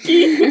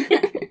jerky.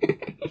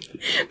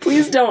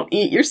 Please don't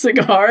eat your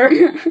cigar.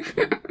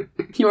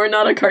 You are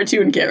not a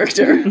cartoon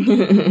character.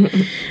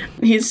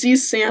 He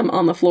sees Sam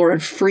on the floor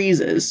and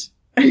freezes.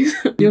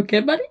 You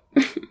okay, buddy?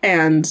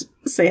 And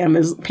Sam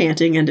is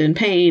panting and in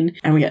pain.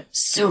 And we get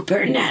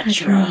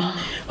supernatural.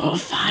 Oh,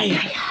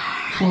 fire.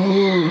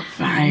 Oh,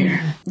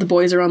 fire. The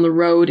boys are on the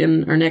road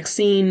in our next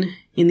scene.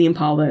 In the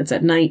Impala, it's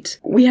at night.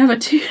 We have a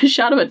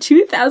shot of a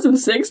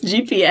 2006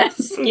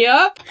 GPS.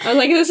 Yep. I was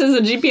like, this is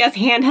a GPS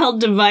handheld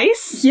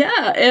device.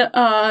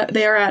 Yeah,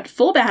 they are at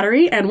full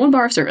battery and 1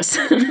 bar of service.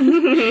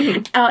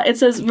 It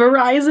says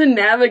Verizon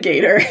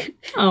Navigator.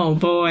 Oh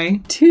boy.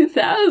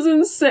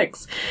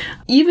 2006.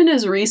 Even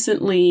as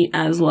recently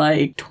as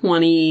like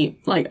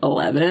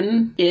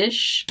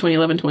 2011-ish,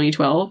 2011,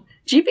 2012,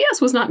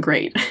 GPS was not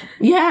great.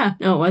 Yeah.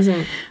 No, it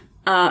wasn't.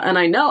 And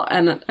I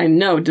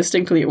know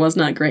distinctly it was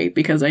not great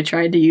because I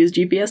tried to use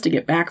GPS to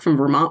get back from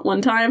Vermont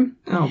one time,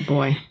 Oh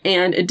boy.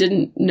 and it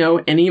didn't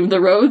know any of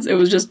the roads. It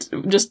was just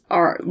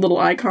our little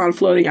icon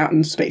floating out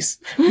in space.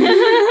 And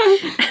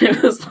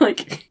it was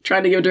like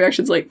trying to give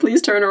directions like, please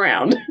turn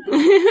around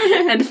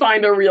and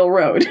find a real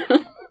road.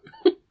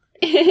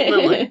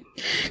 I'm like,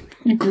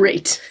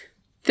 great.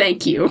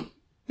 Thank you.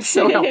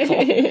 So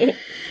helpful.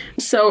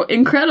 So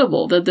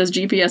incredible that this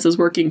GPS is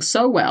working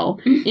so well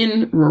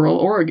in rural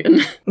Oregon.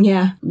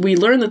 Yeah. We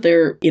learn that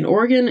they're in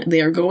Oregon.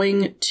 They are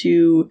going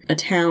to a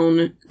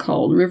town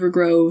called River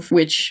Grove,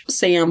 which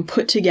Sam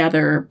put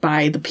together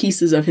by the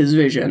pieces of his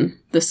vision,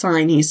 the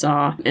sign he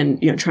saw,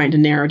 and trying to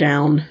narrow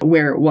down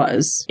where it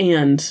was.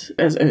 And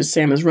as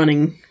Sam is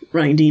running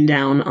Dean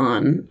down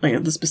on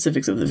the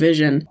specifics of the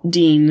vision,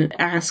 Dean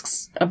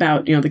asks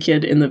about the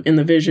kid in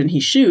the vision he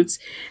shoots,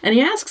 and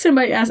he asks him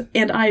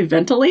and I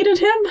ventilated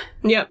him.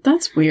 Yep.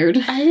 That's weird.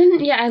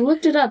 I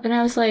looked it up and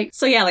I was like,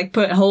 So yeah, like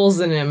put holes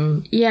in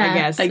him. yeah, I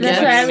guess.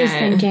 that's what I was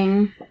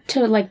thinking.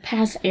 To like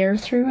pass air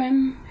through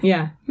him,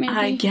 Yeah. maybe.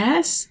 I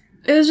guess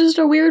it was just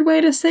a weird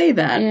way to say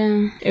that.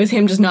 Yeah. It was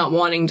him just not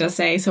wanting to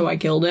say, so I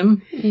killed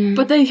him.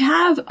 But they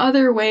have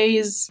other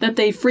ways that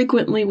they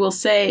frequently will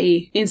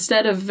say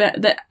instead of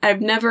that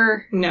I've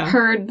never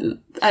heard.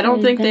 I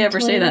don't think they ever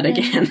say that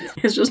again.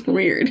 It's just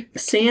weird.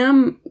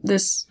 Sam,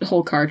 this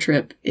whole car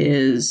trip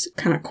is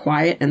kind of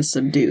quiet and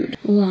subdued.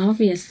 Well,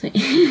 obviously.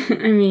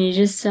 I mean, you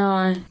just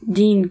saw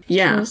Dean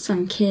kill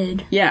some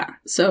kid. Yeah,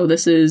 so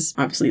this is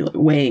obviously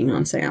weighing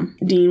on Sam.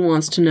 Dean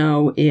wants to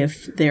know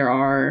if there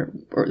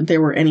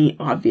were any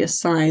obvious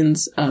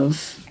signs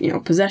of,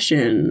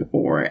 possession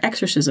or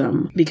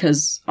exorcism,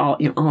 because all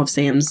of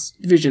Sam's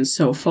visions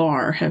so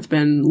far have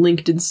been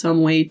linked in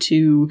some way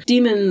to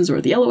demons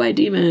or the yellow-eyed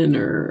demon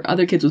or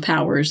other kids with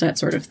powers, that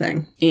sort of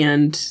thing.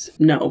 And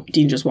no,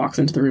 Dean just walks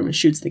into the room and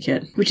shoots the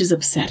kid, which is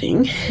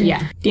upsetting.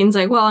 Yeah. Dean's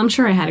like, well, I'm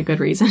sure I had a good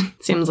reason.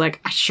 Sam's like,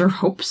 I sure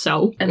hope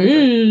so. And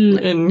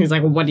he's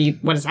like, what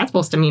is that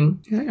supposed to mean?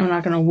 I'm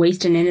not going to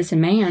waste an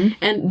innocent man.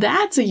 And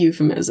that's a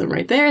euphemism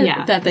right there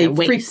that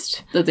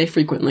they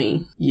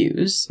frequently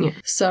use. Yeah.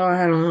 So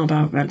I don't know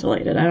about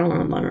ventilated. I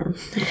don't know.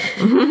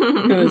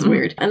 It was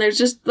weird. And there's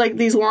just like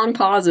these long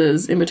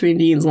pauses in between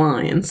Dean's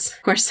lines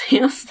where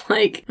Sam's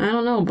like, I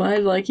don't know,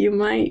 bud, like you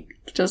might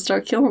just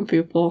start killing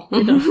people.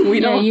 We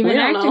don't You've been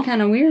know. acting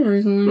kind of weird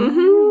recently.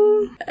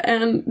 Mm-hmm.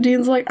 And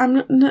Dean's like,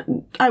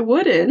 I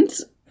wouldn't.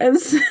 And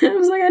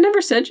Sam's like, I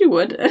never said you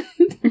would.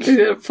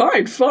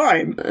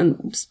 Fine.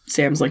 And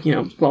Sam's like,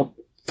 well,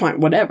 fine,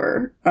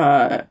 whatever.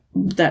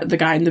 That the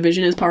guy in the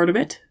vision is part of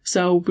it,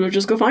 so we'll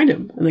just go find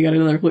him. And they got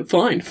another like,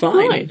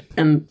 fine,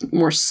 and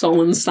more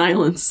sullen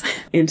silence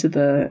into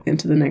the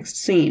next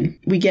scene.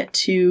 We get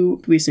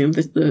to, we assume,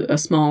 a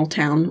small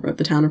town,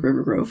 the town of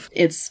River Grove.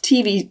 It's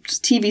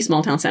TV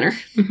small town center.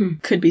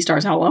 Could be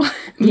Stars Hollow.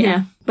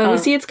 Yeah. But we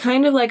see it's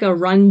kind of like a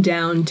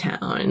rundown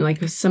town.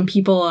 Like some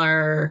people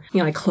are,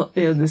 like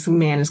this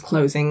man is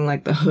closing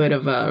like the hood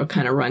of a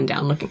kind of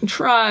rundown looking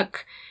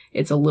truck.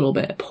 It's a little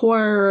bit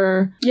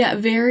poorer. Yeah,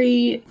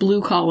 very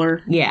blue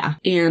collar. Yeah.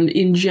 And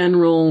in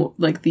general,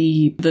 like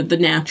the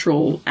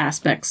natural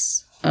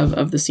aspects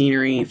of the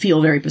scenery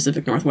feel very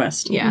Pacific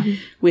Northwest. Yeah.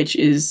 Which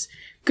is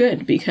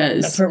good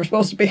because... That's where we're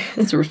supposed to be.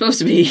 That's where we're supposed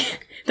to be.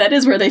 That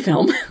is where they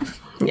film.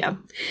 Yeah.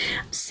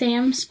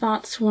 Sam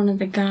spots one of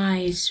the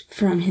guys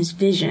from his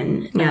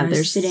vision. Yeah,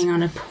 they're sitting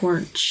on a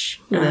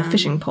porch with a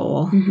fishing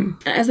pole.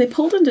 As they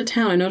pulled into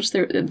town, I noticed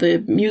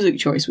the music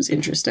choice was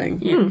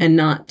interesting and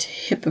not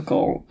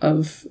typical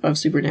of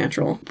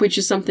Supernatural, which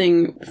is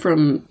something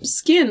from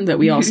Skin that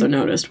we also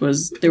noticed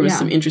was there was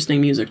some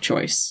interesting music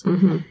choice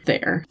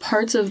there.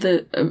 Parts of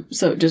the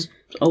so just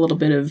a little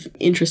bit of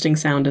interesting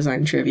sound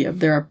design trivia.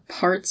 There are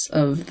parts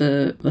of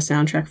the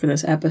soundtrack for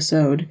this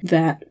episode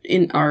that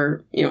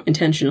are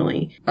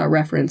intentionally a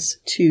reference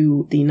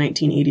to the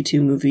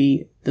 1982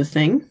 movie The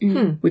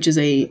Thing, which is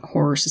a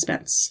horror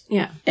suspense.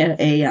 Yeah.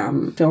 A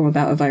film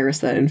about a virus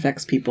that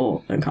infects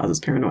people and causes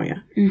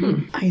paranoia.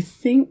 I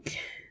think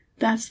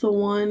that's the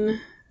one.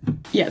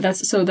 Yeah,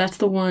 that's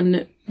the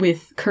one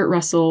with Kurt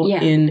Russell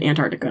in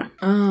Antarctica.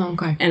 Oh,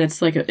 okay. And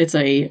it's like it's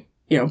a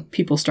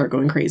people start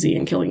going crazy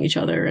and killing each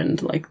other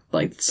and like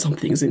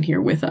something's in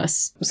here with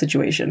us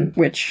situation,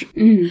 which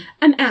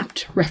an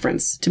apt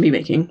reference to be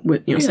making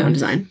with, sound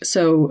design.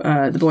 So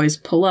the boys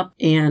pull up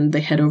and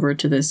they head over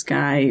to this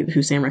guy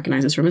who Sam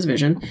recognizes from his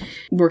vision,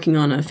 working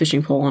on a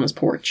fishing pole on his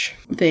porch.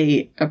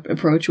 They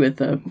approach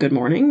with a good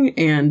morning,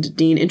 and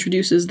Dean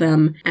introduces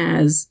them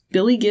as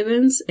Billy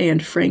Gibbons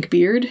and Frank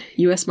Beard,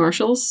 U.S.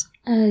 Marshals.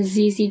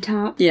 ZZ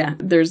Top. Yeah,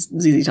 there's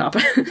ZZ Top.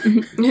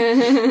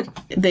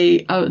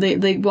 They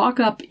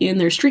walk up in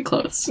their street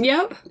clothes.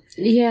 Yep.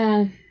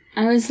 Yeah.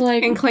 I was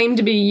like... And claim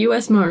to be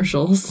U.S.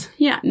 Marshals.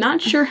 Yeah,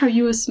 not sure how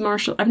U.S.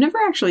 Marshal... I've never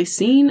actually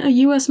seen a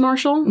U.S.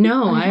 Marshal.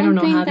 No, I don't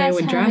know think how they that's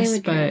would how dress, they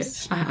would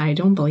dress. but I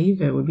don't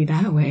believe it would be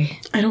that way.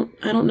 I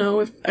don't know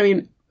if... I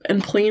mean,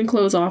 and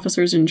plainclothes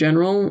officers in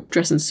general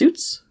dress in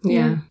suits.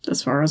 Yeah.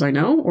 As far as I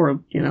know.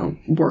 Or,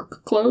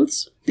 work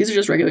clothes. These are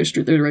just regular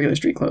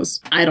street clothes.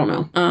 I don't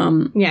know.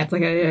 Yeah, it's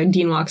like a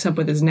Dean walks up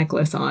with his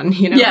necklace on,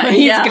 Yeah,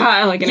 he's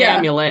got like an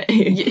amulet.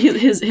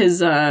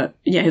 his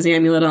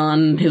amulet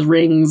on, his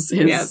rings,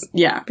 very I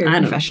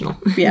don't professional.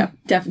 Yeah,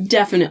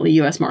 definitely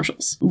U.S.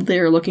 Marshals.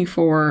 They're looking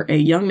for a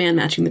young man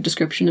matching the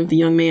description of the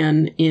young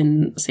man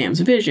in Sam's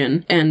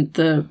vision, and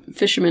the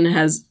fisherman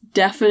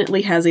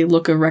definitely has a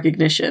look of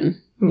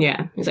recognition.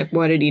 Yeah. He's like,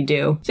 what did he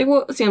do?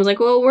 Sam's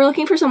like, well, we're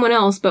looking for someone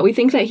else, but we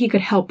think that he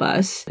could help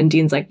us. And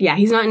Dean's like, yeah,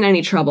 he's not in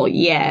any trouble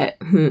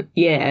yet.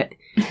 Yet.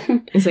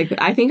 It's like,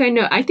 I think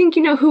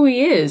you know who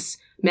he is,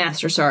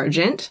 Master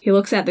Sergeant. He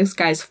looks at this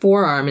guy's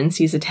forearm and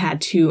sees a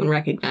tattoo and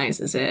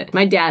recognizes it.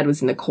 My dad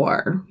was in the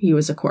Corps. He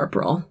was a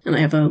corporal. And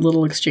they have a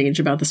little exchange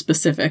about the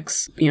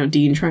specifics.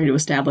 Dean trying to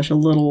establish a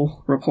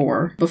little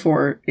rapport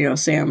before,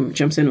 Sam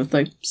jumps in with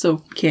like, so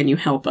can you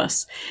help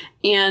us?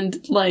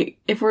 And like,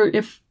 if we're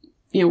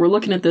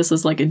looking at this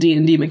as like a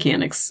D&D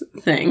mechanics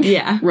thing.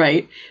 Yeah.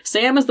 Right?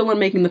 Sam is the one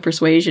making the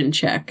persuasion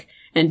check,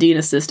 and Dean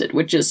assisted,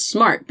 which is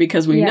smart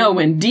because we know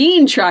when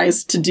Dean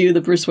tries to do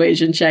the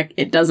persuasion check,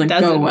 it doesn't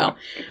go well.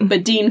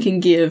 But Dean can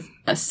give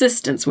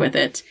assistance with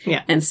it,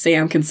 and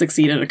Sam can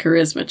succeed at a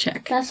charisma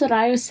check. That's what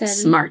I said.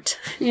 Smart.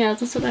 Yeah,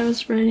 that's what I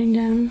was writing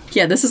down.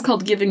 Yeah, this is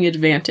called giving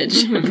advantage.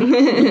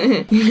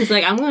 He's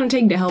like, I'm going to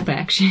take the help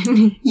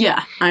action.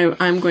 Yeah,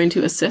 I'm going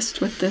to assist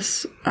with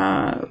this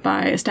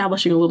by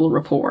establishing a little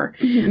rapport.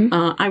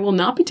 I will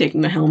not be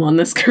taking the helm on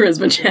this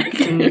charisma check.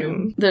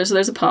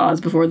 There's a pause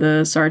before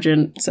the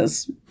sergeant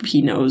says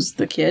he knows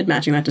the kid,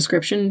 matching that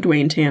description,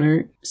 Dwayne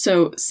Tanner.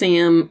 So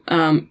Sam,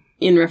 talking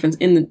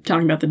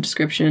about the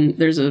description,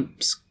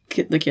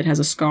 the kid has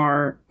a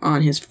scar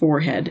on his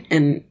forehead,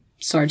 and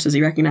Sarge says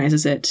he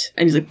recognizes it,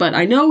 and he's like, but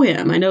I know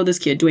him. I know this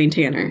kid, Dwayne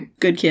Tanner.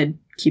 Good kid,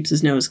 keeps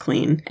his nose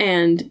clean.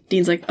 And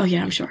Dean's like, oh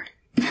yeah, I'm sure.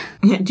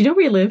 Yeah, do you know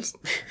where he lives?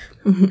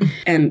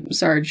 And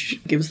Sarge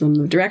gives them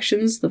the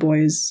directions. The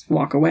boys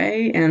walk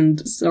away,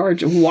 and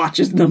Sarge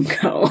watches them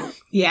go.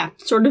 Yeah,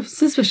 sort of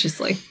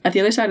suspiciously. At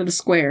the other side of the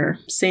square,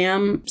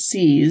 Sam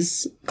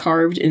sees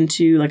carved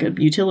into like a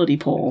utility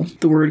pole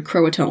the word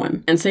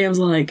Croatoan. And Sam's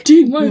like,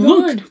 Dean,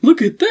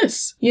 look at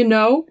this.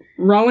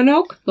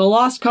 Roanoke, the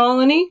lost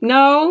colony?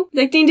 No.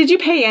 Like, Dean, did you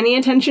pay any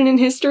attention in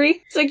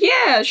history? It's like,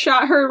 yeah,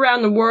 shot heard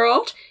around the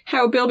world.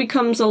 How a bill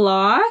becomes a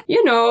law.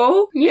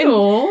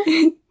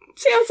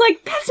 Sam's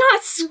like, that's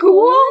not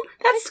school.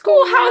 That's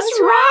Schoolhouse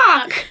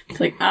Rock. It's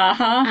like,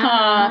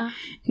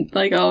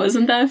 Like, oh,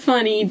 isn't that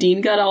funny?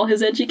 Dean got all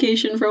his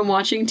education from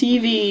watching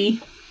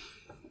TV.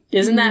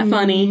 Isn't that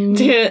funny?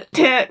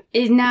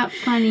 Isn't that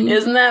funny?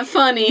 Isn't that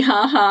funny?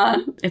 Haha.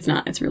 It's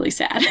not. It's really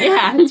sad.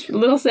 Yeah, it's a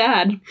little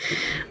sad.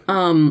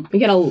 We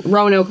get a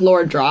Roanoke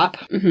lore drop.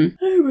 I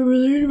remember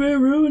learning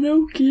about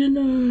Roanoke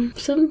in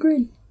 7th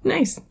grade.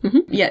 Nice.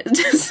 Yeah.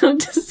 So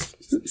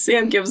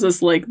Sam gives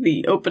us like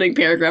the opening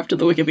paragraph to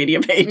the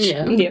Wikipedia page.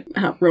 Yeah.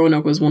 Yep.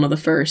 Roanoke was one of the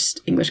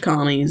first English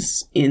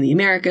colonies in the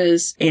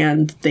Americas,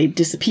 and they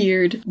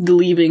disappeared,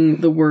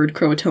 leaving the word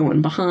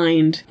Croatoan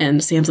behind.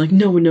 And Sam's like,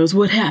 no one knows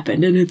what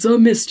happened, and it's a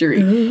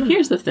mystery.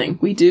 Here's the thing.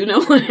 We do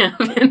know what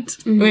happened.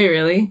 Wait,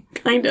 really?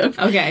 Kind of.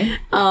 Okay.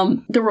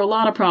 There were a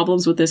lot of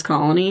problems with this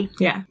colony.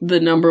 Yeah.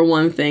 The number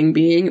one thing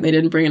being they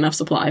didn't bring enough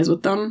supplies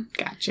with them.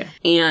 Gotcha.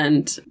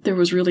 And there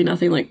was really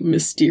nothing like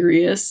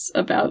mysterious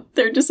about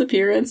their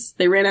disappearance.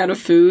 They ran out of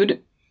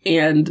food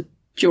and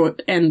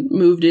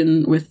moved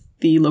in with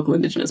the local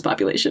indigenous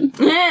population.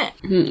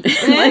 Like,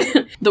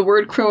 the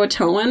word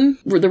Croatoan,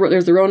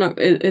 there's the Roanoke,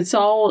 it's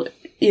all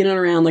in and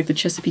around like the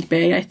Chesapeake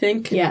Bay, I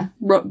think. Yeah.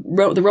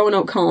 The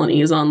Roanoke colony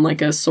is on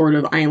like a sort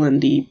of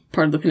islandy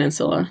part of the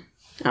peninsula.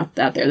 Out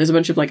there. There's a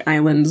bunch of like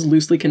islands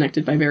loosely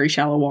connected by very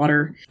shallow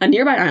water. A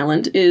nearby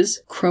island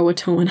is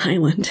Croatoan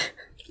Island.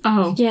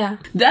 Oh. Yeah.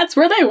 That's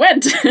where they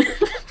went.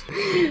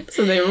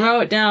 So they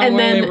wrote down And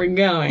where then- they were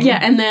going. Yeah,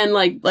 and then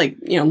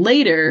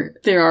later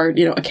there are,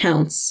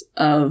 accounts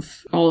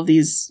of all of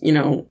these,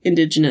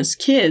 indigenous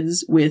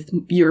kids with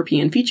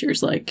European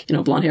features like,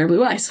 blonde hair,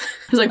 blue eyes.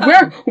 It's like,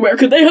 where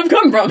could they have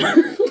come from?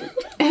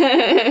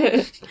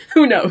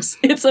 Who knows?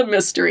 It's a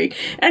mystery.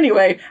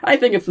 Anyway, I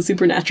think it's the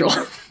supernatural.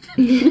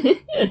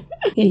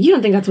 Yeah, you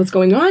don't think that's what's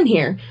going on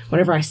here.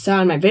 Whatever I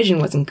saw in my vision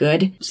wasn't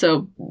good.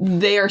 So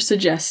they are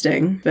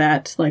suggesting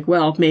that,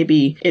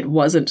 maybe it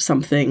wasn't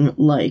something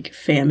like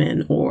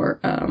famine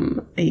or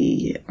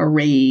a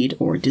raid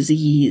or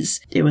disease.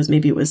 It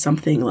was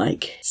something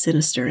like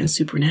sinister and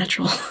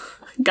supernatural.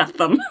 Got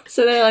them.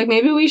 So they're like,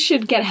 maybe we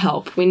should get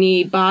help. We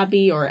need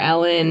Bobby or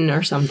Ellen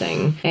or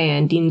something.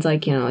 And Dean's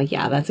like,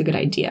 yeah, that's a good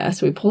idea.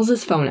 So he pulls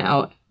his phone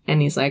out. And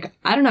he's like,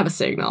 I don't have a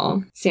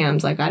signal.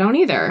 Sam's like, I don't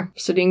either.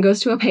 So Dean goes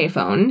to a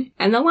payphone,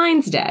 and the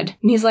line's dead.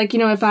 And he's like,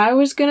 if I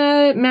was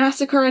gonna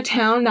massacre a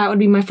town, that would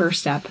be my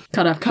first step.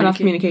 Cut off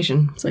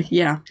communication. It's like,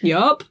 yeah.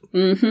 Yup.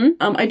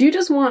 I do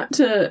just want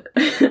to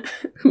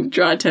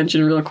draw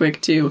attention real quick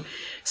to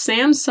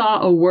Sam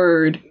saw a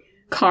word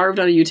carved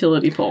on a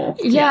utility pole.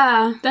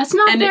 Yeah. That's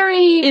not And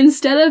very...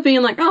 Instead of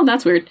being like, oh,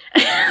 that's weird.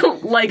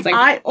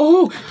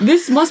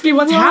 This must be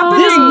what's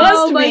happening. This must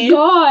oh my be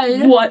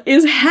God. what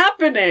is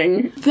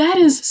happening. That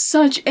is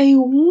such a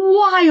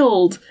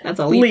wild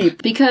That's a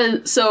leap.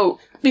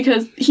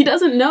 Because he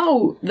doesn't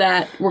know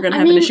that we're going to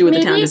have an issue with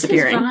the town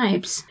disappearing.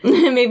 His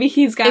vibes. Maybe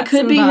he's got It could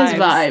some be vibes. his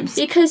vibes.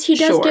 Because he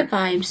does Sure. get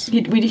vibes.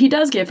 He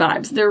does get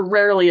vibes. They're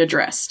rarely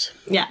addressed.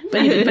 Yeah.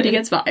 But he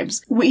gets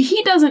vibes.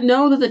 He doesn't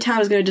know that the town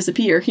is going to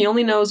disappear. He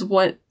only knows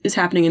what is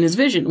happening in his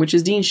vision, which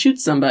is Dean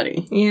shoots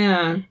somebody.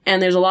 Yeah.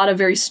 And there's a lot of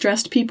very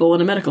stressed people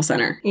in a medical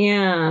center.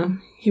 Yeah.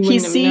 He He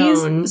wouldn't have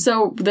sees, known.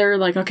 so they're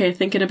like, okay,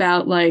 thinking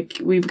about,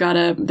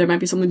 there might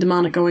be something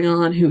demonic going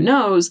on, who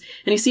knows?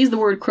 And he sees the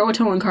word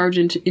Croatoan carved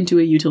into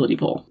a utility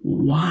pole.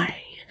 Why?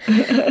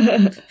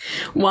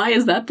 Why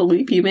is that the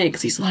leap he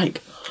makes? He's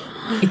like,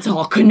 It's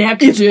all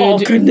connected. it's all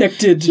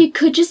connected. He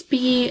could just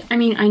be... I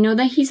mean, I know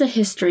that he's a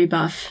history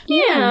buff.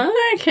 Yeah.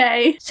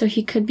 Okay. So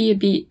he could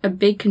be a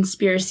big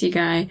conspiracy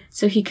guy.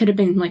 So he could have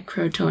been like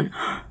Croatoan.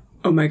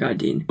 Oh my God,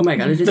 Dean. Oh my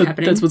God, is this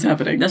happening? That's what's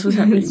happening. That's what's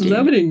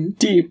happening,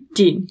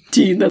 Dean.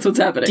 Dean, that's what's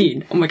happening.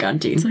 Dean. Oh my God,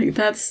 Dean. It's like,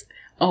 that's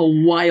a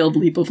wild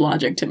leap of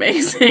logic to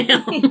make,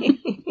 Sam.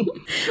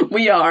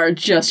 We are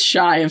just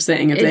shy of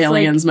saying it's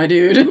aliens, my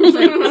dude.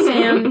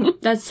 Sam,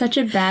 that's such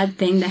a bad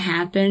thing to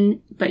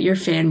happen, but you're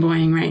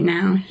fanboying right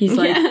now. He's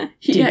like...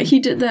 He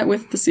did that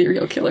with the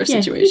serial killer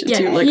situation,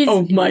 too. Like,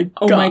 oh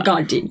my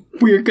God, Dean.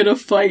 we're gonna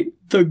fight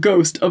the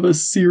ghost of a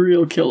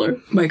serial killer.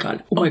 Oh my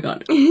God.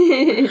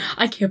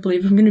 I can't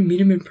believe I'm gonna meet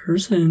him in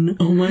person.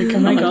 Oh my God. Oh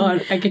my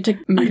God.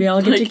 Maybe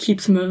I'll get to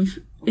keep some of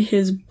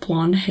his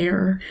blonde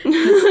hair.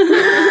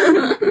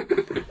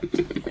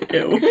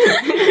 Ew.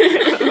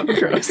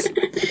 Gross.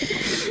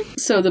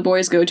 So the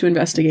boys go to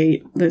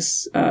investigate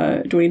this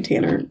Dwayne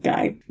Tanner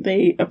guy.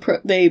 They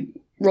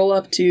roll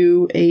up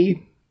to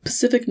a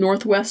Pacific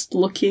Northwest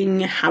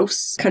looking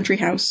country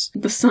house.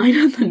 The sign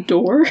on the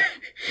door.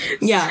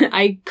 Yeah,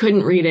 I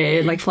couldn't read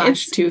it. It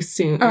flashed too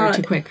soon or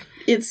too quick.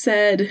 It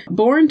said,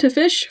 "Born to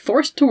fish,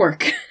 forced to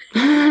work."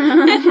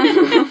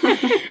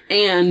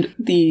 And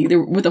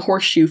with a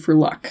horseshoe for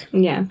luck.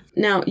 Yeah.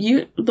 Now,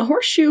 the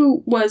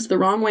horseshoe was the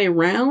wrong way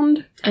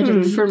around.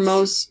 For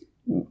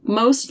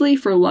mostly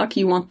for luck,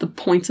 you want the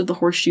points of the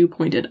horseshoe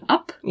pointed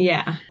up.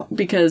 Yeah.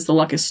 Because the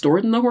luck is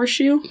stored in the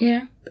horseshoe.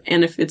 Yeah.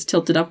 And if it's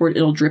tilted upward,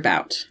 it'll drip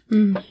out.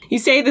 You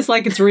say this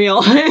like it's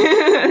real.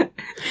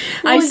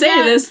 I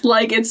say this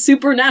like it's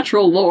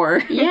supernatural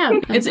lore. Yeah.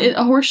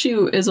 A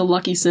horseshoe is a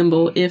lucky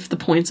symbol if the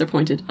points are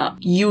pointed up.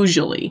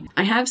 Usually.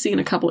 I have seen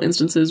a couple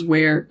instances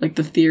where, like,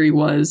 the theory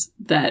was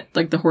that,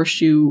 like, the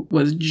horseshoe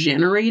was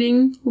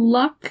generating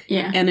luck.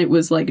 Yeah. And it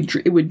was, like,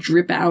 it would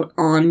drip out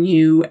on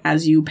you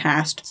as you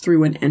passed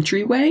through an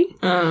entryway.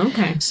 Oh,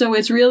 okay. So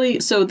it's really,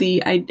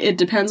 it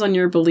depends on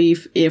your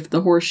belief if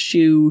the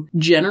horseshoe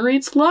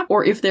generates luck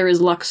or if there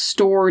is luck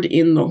stored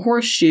in the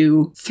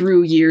horseshoe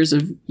through years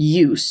of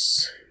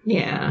use.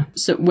 Yeah.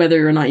 So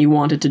whether or not you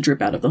want it to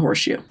drip out of the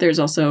horseshoe. There's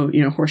also,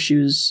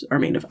 horseshoes are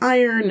made of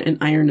iron, and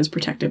iron is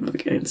protective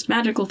against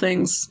magical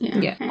things.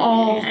 Yeah.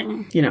 All,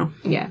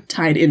 Yeah.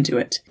 tied into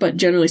it. But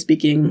generally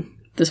speaking,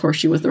 this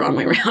horseshoe was the wrong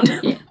way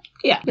around.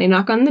 Yeah. They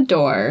knock on the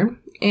door,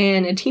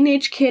 and a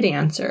teenage kid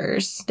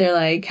answers. They're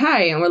like,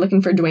 "Hi, and we're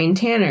looking for Dwayne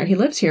Tanner. He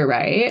lives here,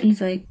 right?" He's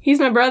like, "He's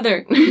my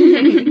brother."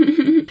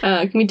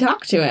 Can we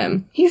talk to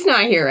him? "He's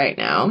not here right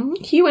now.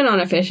 He went on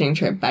a fishing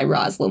trip by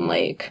Roslyn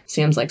Lake."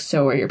 Sam's like,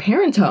 "So are your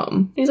parents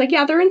home?" He's like,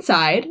 "Yeah, they're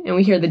inside." And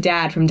we hear the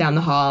dad from down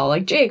the hall,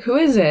 like, "Jake, who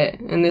is it?"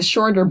 And this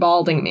shorter,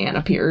 balding man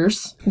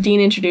appears. Dean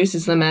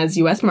introduces them as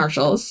U.S.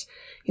 Marshals.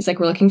 He's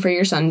like, "We're looking for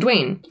your son,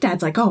 Dwayne."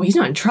 Dad's like, "Oh, he's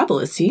not in trouble,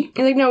 is he?"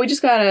 He's like, "No, we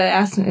just gotta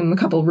ask him a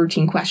couple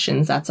routine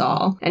questions, that's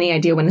all. Any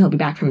idea when he'll be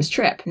back from his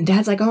trip?" And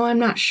Dad's like, "Oh, I'm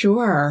not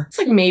sure." It's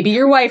like, maybe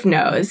your wife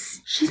knows.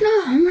 she's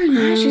not home right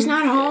now. She's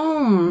not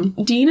home.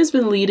 Dean has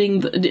been leading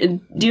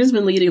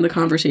the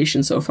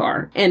conversation so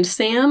far. And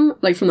Sam,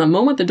 like, from the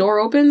moment the door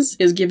opens,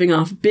 is giving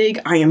off big,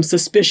 "I am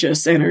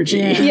suspicious" energy.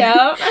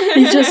 Yeah. Yep.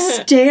 He's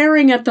just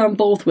staring at them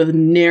both with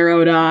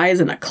narrowed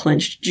eyes and a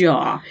clenched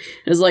jaw.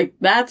 It's like,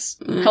 that's...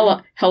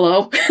 Hello?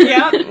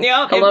 Yep.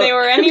 Hello? If they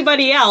were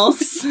anybody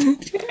else,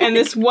 and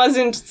this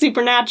wasn't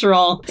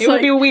supernatural, it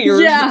would be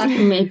weird. Yeah.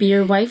 Maybe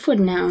your wife would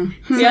know.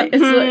 Yeah,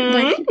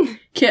 it's like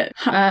Kit,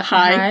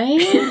 hi.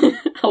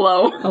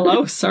 Hello.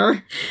 Hello,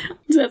 sir.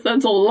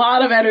 That's a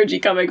lot of energy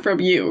coming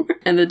from you.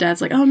 And the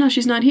dad's like, "Oh, no,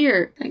 she's not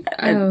here."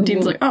 And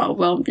Dean's like, "Oh,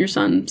 well, your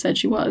son said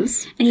she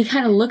was." And he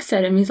kind of looks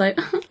at him. He's like,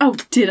 "Oh,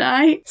 did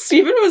I?"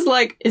 Steven was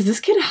like, "Is this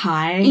kid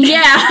high?"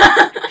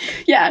 yeah.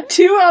 Yeah,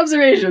 2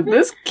 observations.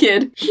 This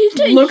kid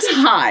looks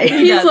high.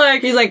 He's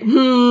like,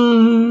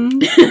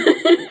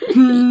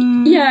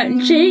 Yeah,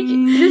 Jake,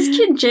 this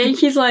kid Jake,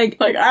 he's like,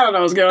 I don't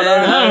know what's going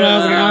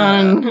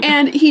on.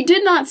 And he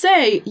did not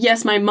say,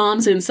 "Yes, my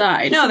mom's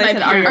inside." No, they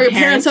said, "Are your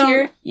parents home?"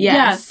 here?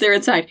 Yes, they're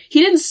inside.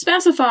 He didn't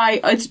specify,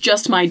 "It's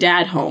just my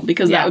dad home,"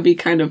 because that would be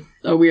kind of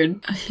a weird...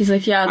 he's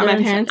like, yeah, Are my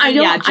they're parents? I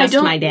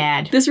don't... my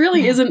dad. This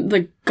really isn't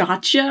the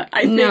gotcha,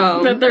 I think,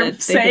 that they're they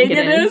saying think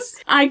it is.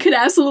 I could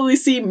absolutely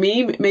see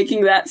me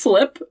making that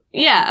slip.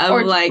 Yeah,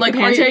 Or, like like,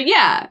 parents are are, you-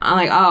 yeah. I'm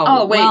like,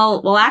 Oh, wait.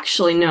 well,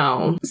 actually,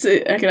 no. So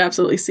I could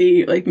absolutely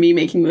see, me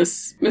making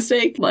this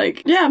mistake.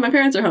 Like, yeah, my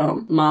parents are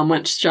home. Mom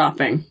went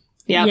shopping.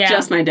 Yep. Yeah.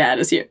 Just my dad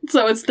is here.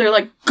 So they're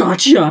like,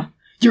 "Gotcha!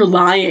 You're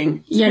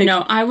lying." Yeah, Like,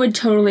 no, I would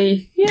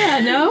totally... Yeah,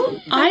 no.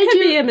 I That could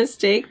do- be a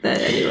mistake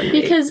that anyone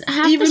makes. Because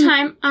half the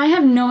time, I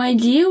have no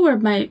idea where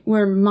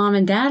mom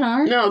and dad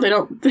are. No, they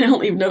don't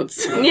leave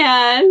notes.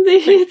 Yeah,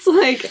 it's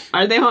like,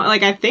 are they home?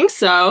 Like, I think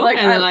so. Like,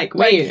 and then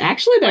wait,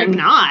 actually, they're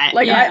not.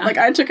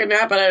 I took a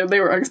nap and they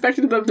were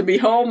expecting them to be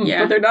home, Yeah.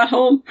 but they're not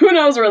home. Who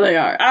knows where they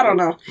are? I don't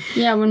know.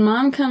 Yeah, when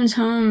mom comes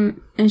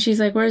home and she's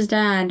like, "Where's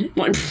dad?"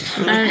 Like,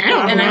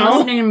 And I'm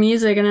listening to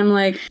music and I'm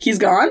like, he's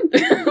gone?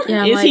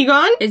 yeah, I'm Is like, he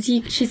gone? Is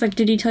he? She's like,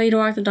 "Did he tell you to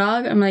walk the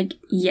dog?" I'm like,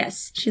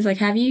 "Yes." She's like,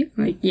 "Have you?"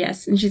 I'm like,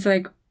 "Yes." And she's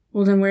like,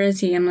 "Well, then where is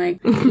he?" I'm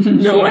like,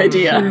 No He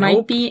idea.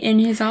 might be in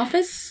his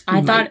office.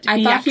 I thought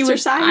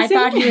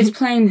he was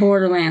playing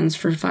Borderlands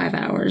for 5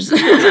 hours.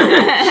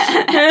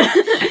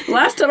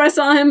 Last time I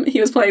saw him,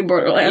 he was playing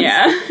Borderlands.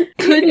 Yeah.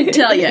 Couldn't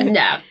tell you.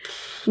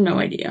 No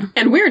idea.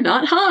 And we're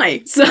not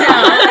high. So,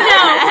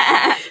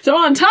 so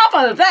on top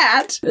of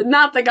that,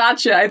 not the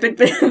gotcha. I think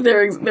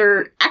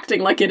they're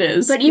acting like it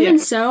is. But even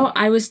so,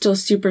 I was still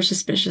super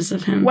suspicious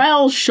of him.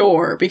 Well,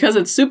 sure, because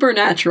it's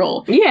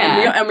supernatural.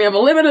 Yeah. And we have a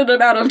limited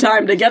amount of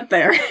time to get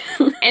there.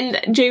 And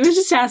Jay was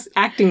just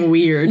acting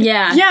weird.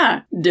 Yeah.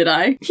 Yeah. Did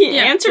I? He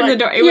answered the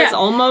door. It was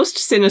almost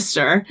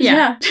sinister.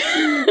 Yeah.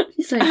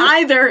 He's like,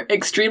 Either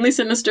extremely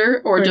sinister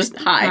or just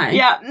high. high.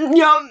 Yeah.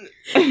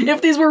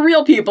 If these were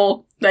real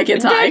people, that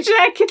kid's high.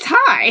 That kid's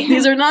high.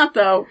 These are not,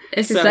 though.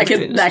 It's So That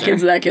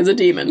kid's a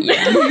demon.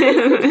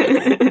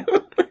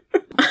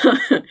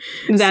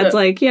 Dad's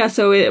like, yeah,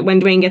 so when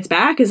Dwayne gets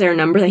back, is there a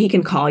number that he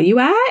can call you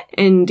at?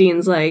 And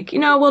Dean's like,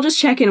 we'll just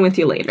check in with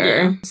you later.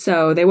 Yeah.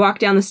 So they walk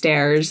down the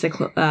stairs, they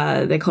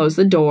close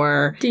the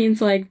door.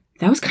 Dean's like,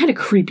 That was kind of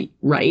creepy,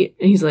 right?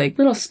 And he's like,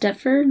 little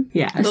Stepford.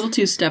 yeah. Little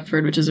 2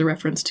 Stepford, which is a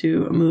reference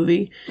to a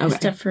movie, Okay.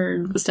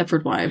 Stepford. The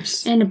Stepford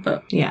Wives. And a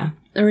book. Yeah.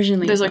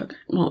 Originally There's a like,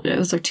 book.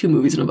 there's like 2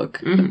 movies in a book.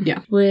 But yeah.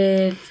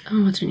 With,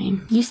 what's her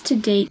name? Used to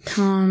date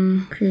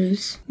Tom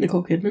Cruise.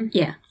 Nicole Kidman.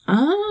 Yeah.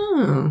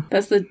 Oh.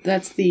 That's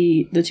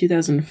the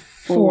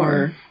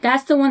 2004.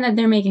 That's the one that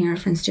they're making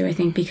reference to, I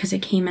think, because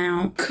it came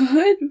out.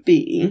 Could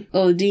be.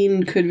 Well,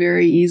 Dean could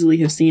very easily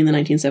have seen the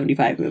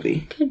 1975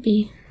 movie. Could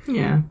be.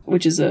 Yeah.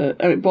 which is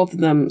both of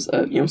them,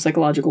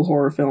 psychological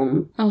horror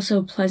film.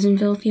 Also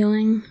Pleasantville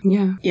feeling.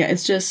 Yeah. Yeah,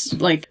 it's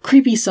just like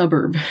creepy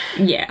suburb,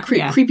 Yeah.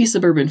 creepy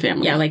suburban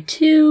family. Yeah, like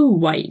too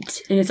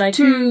white. And it's like,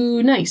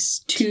 Too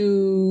nice,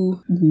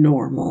 too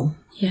normal.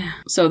 yeah.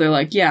 So they're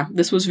like, yeah,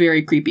 this was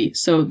very creepy.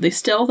 So they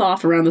stealth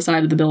off around the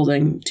side of the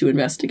building to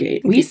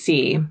investigate. We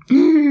see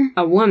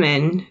a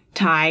woman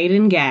tied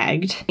and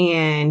gagged,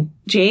 and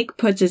Jake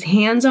puts his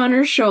hands on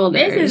her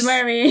shoulders This is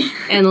where we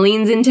and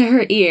leans into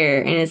her ear,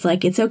 and it's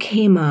like, it's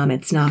okay, Mom,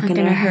 it's not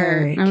gonna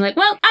hurt. I'm like,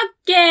 well,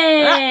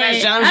 okay.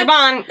 That's John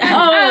Shaban.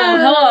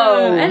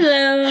 hello.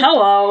 Hello.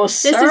 Hello,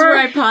 sir. This is where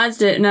I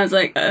paused it and I was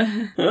like,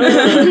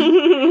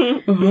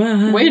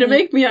 Way to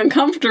make me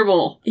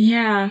uncomfortable.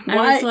 yeah. Why?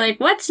 I was like,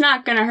 what's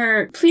not gonna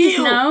hurt? Please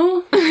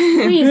no.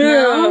 Please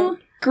no.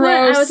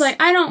 Gross. I was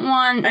like, I don't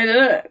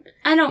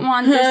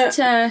want this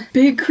to.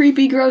 Big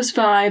creepy gross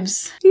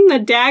vibes. The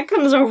dad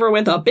comes over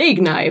with a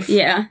big knife,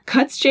 Yeah.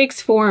 cuts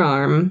Jake's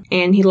forearm,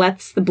 and he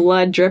lets the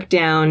blood drip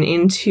down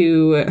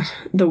into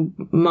the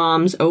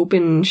mom's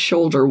open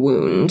shoulder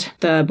wound.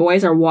 The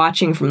boys are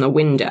watching from the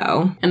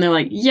window. And they're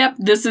like, yep,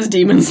 this is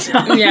demon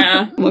stuff.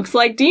 Yeah. Looks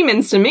like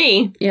demons to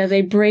me. Yeah,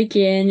 they break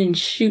in and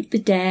shoot the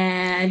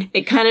dad.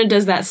 It kind of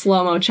does that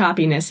slow-mo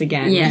choppiness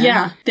again. Yeah.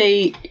 Yeah,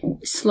 they,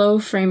 Slow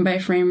frame by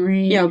frame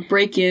read.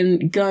 break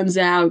in, guns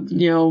out,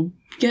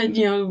 get,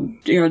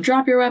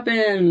 drop your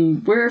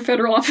weapon. We're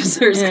federal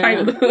officers, Yeah.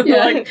 kind of. Yeah.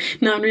 Like,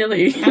 not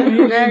really.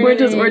 Not we're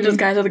just really.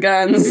 guys with the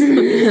guns.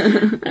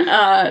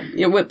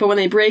 But when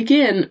they break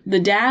in, the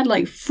dad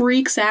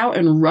freaks out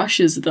and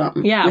rushes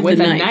them. Yeah, with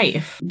the a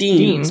knife.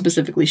 Dean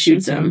specifically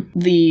shoots him.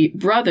 The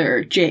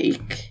brother,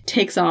 Jake,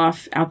 takes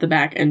off out the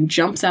back and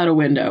jumps out a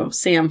window.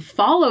 Sam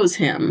follows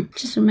him.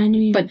 Just reminded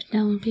me But- of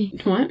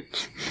Penelope. What? It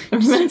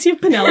reminds you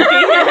of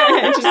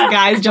Penelope. Just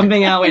guys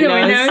jumping out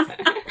windows.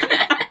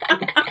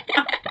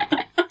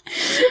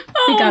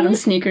 We got him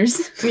sneakers.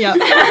 Yep.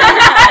 We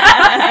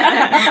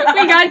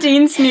got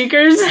Dean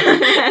sneakers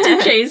to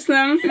chase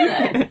them.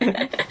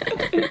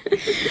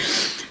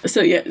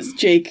 So yeah,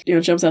 Jake,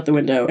 jumps out the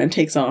window and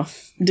takes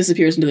off,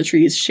 disappears into the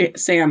trees.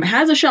 Sam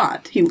has a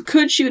shot. He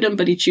could shoot him,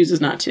 but he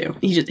chooses not to.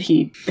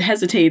 He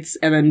hesitates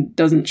and then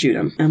doesn't shoot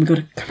him. And we go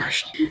to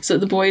commercial. So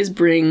the boys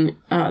bring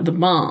the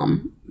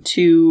mom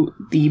to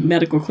the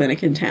medical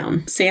clinic in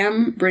town.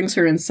 Sam brings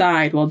her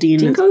inside while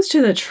Dean goes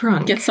to the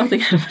trunk, gets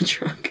something out of a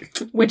trunk.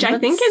 which I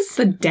think is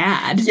the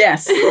dad.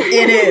 Yes, it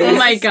is. Oh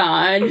my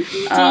god.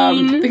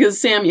 Dean. Because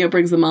Sam,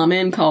 brings the mom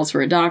in, calls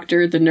for a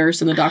doctor. The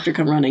nurse and the doctor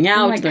come running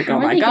out. I'm like, They're how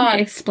like, oh are my they gonna god.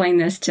 explain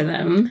this to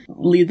them?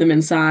 Lead them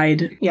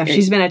inside. Yeah,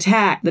 she's been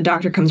attacked. The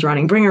doctor comes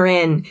running, bring her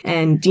in,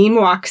 and Dean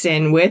walks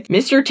in with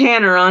Mr.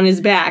 Tanner on his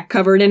back,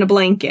 covered in a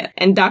blanket.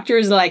 And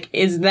doctor's like,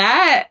 is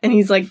that? And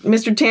he's like,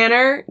 Mr.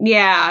 Tanner?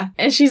 Yeah.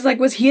 And she's like,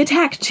 was he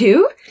attacked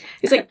too?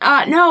 He's like,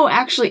 no,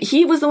 actually,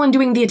 he was the one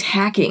doing the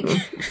attacking.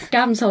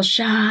 Got himself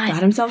shot.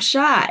 Got himself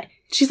shot.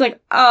 She's like,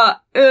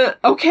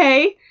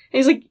 okay.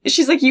 And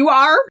she's like, you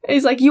are? And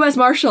he's like, U.S.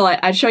 Marshal,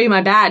 I'd show you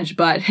my badge,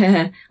 but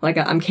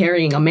I'm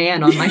carrying a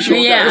man on my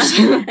shoulders.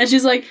 Yeah. And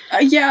she's like,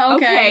 yeah,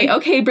 okay.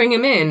 Okay, bring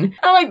him in.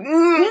 I'm like,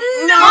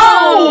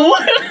 no!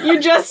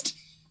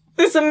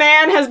 This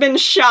man has been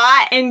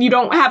shot and you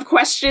don't have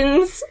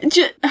questions?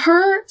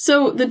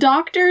 So the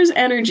doctor's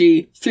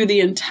energy through the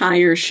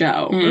entire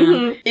show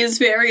is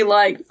very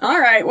all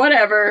right,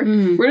 whatever.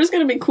 We're just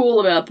going to be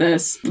cool about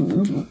this.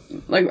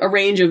 Like a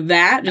range of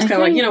that, just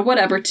kind of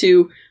whatever,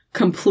 to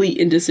complete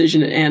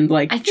indecision and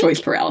choice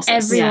paralysis.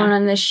 Everyone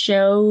on this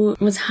show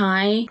was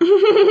high,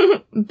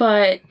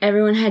 but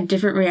everyone had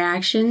different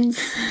reactions.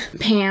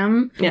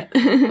 Pam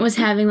was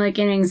having an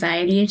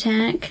anxiety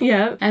attack.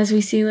 Yeah. As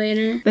we see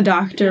later. The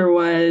doctor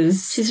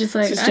was... She's just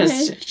like,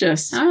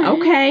 just all right.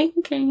 Okay.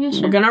 Okay, yeah,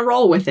 sure. We're gonna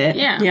roll with it.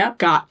 Yeah. Yep.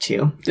 Got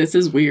to. This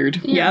is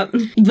weird. Yeah. Yep.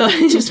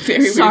 The Just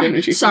very weird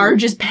energy.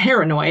 Sarge is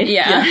paranoid.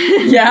 Yeah.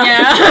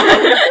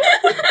 Yeah.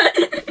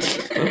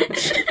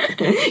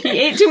 He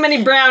ate too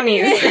many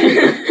brownies.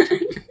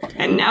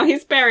 And now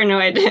he's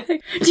paranoid. Do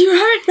you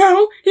have it?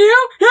 No.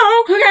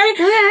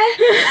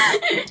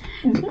 Okay.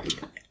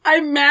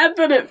 I'm mad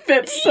that it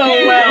fits so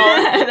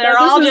well. They're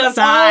all This is just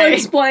all high.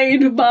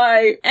 explained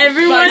by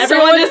Everyone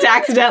just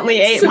accidentally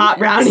ate hot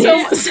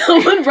brownies.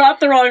 someone brought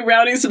the wrong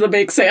brownies to the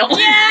bake sale.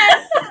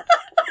 Yes!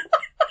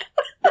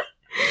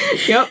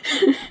 Yep.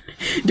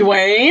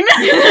 Dwayne. Oh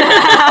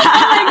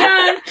my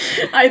god.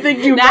 I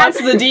think you That's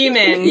brought the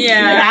demon.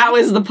 Yeah. That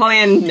was the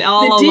plan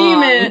all the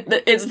along.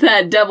 demon. It's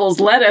that devil's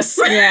lettuce.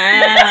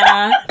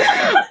 Yeah.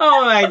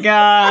 Oh my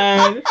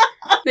god.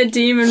 The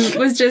demon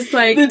was just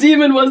like, The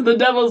demon was the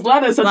devil's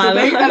lettuce at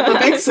the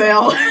bake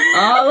sale.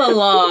 All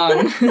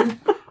along.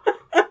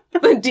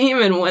 The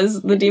demon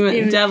was the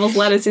devil's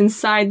lettuce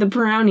inside the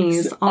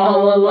brownies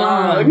all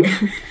along.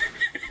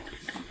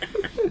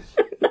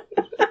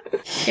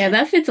 yeah,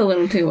 that fits a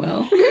little too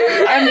well.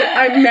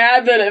 I'm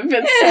mad that it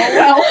fits so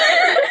well.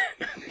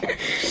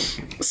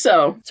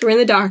 So we're in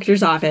the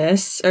doctor's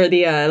office, or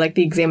the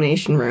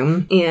examination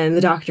room, and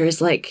the doctor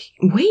is like,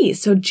 wait,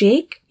 so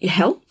Jake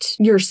helped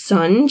your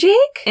son,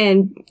 Jake?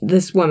 And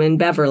this woman,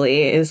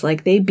 Beverly, is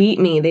like, they beat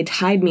me, they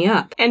tied me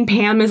up. And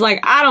Pam is like,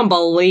 I don't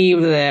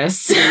believe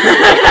this.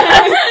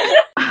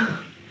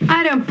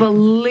 I don't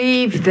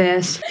believe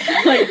this.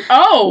 like,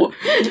 oh,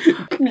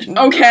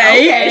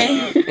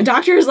 okay. The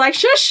doctor is like,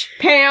 shush,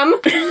 Pam.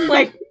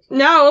 Like,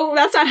 no,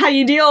 that's not how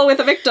you deal with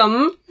a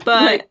victim.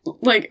 But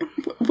like,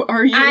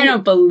 are you? I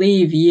don't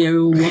believe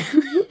you.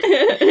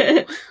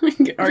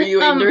 Are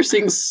you a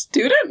nursing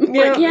student?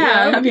 Like,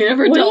 yeah. Have you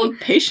ever dealt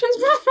with patients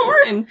before?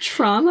 and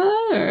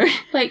trauma, or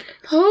Like,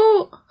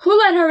 who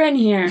let her in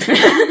here?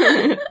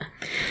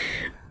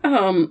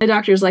 the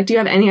doctor's like, do you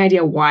have any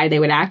idea why they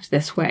would act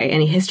this way?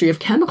 Any history of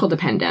chemical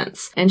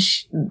dependence? And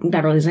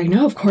Beverly's like,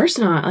 no, of course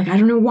not. Like, I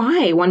don't know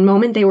why. One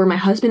moment they were my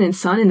husband and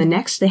son, and the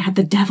next they had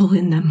the devil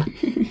in them.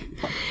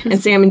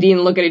 And Sam and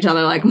Dean look at each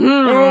other like,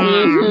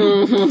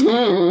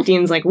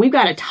 Dean's like, we've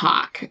got to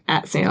talk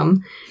at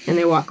Sam. And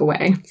they walk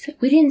away.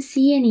 We didn't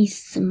see any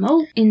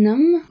smoke in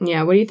them.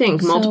 Yeah, what do you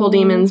think? Multiple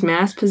demons,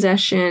 mass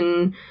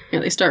possession.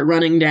 Yeah, they start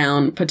running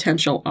down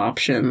potential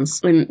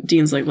options. And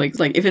Dean's like,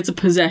 if it's a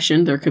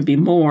possession, there could be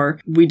more.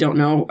 We don't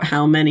know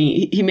how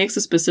many. He makes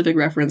a specific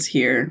reference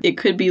here. It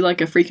could be like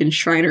a freaking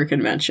Shriner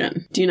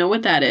convention. Do you know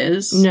what that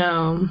is?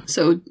 No.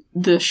 So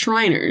the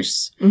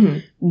Shriners,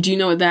 do you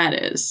know what that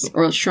is?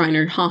 Or a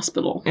Shriner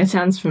Hospital? It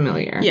sounds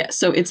familiar. Yeah,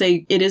 so it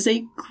is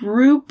a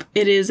group.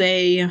 It is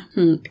a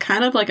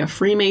kind of like a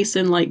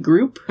Freemason-like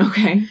group.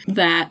 Okay.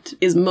 That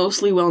is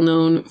mostly well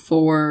known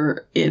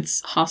for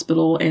its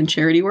hospital and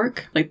charity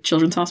work, like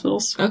children's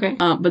hospitals. Okay.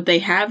 But they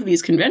have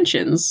these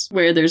conventions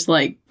where there's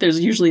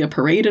usually a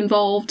parade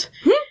involved.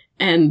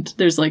 And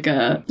there's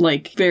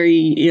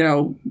very,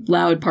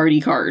 loud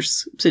party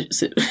cars.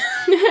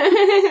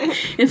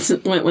 It's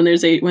when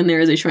there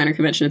is a Shriner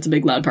convention, it's a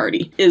big loud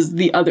party, is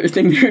the other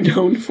thing they're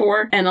known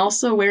for. And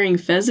also wearing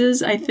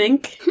fezzes, I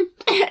think.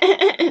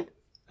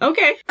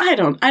 Okay. I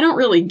don't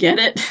really get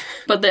it.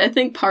 But I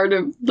think part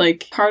of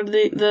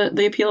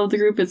the appeal of the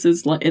group is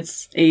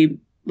it's a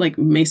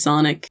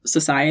Masonic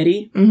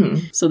society.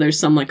 Mm-hmm. So there's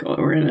some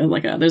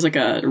there's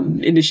a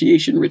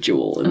initiation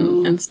ritual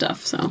and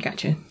stuff. So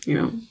Gotcha.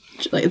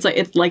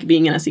 It's like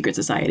being in a secret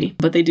society,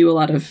 but they do a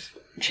lot of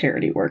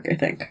charity work, I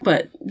think.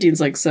 But Dean's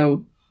like,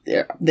 so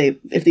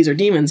if these are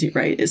demons,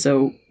 right?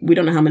 So we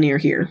don't know how many are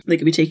here. They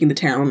could be taking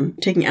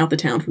out the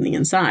town from the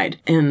inside.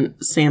 And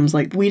Sam's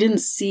like, we didn't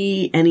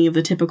see any of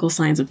the typical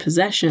signs of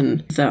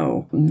possession,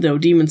 though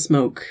demon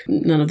smoke,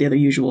 none of the other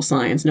usual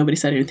signs. Nobody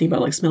said anything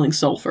about smelling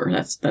sulfur,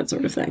 that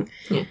sort of thing.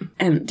 Yeah.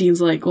 And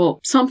Dean's like, well,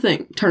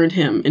 something turned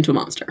him into a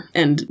monster.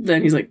 And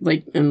then he's like,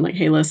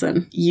 hey,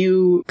 listen,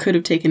 you could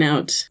have taken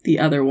out the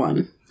other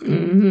one.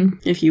 Mm-hmm.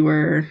 If you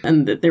were,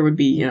 and that there would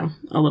be, a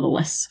little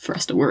less for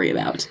us to worry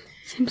about.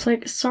 Seems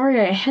like, sorry,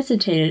 I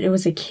hesitated. It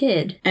was a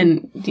kid.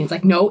 And Dean's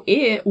like, no,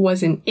 it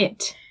wasn't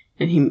it.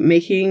 And he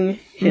making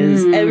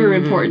his ever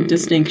important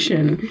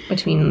distinction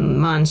between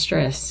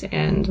monstrous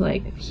and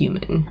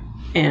human.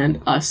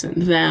 And us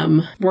and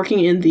them,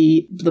 working in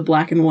the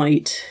black and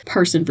white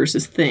person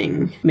versus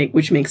thing,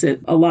 which makes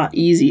it a lot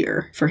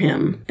easier for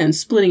him, and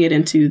splitting it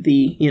into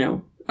the,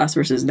 us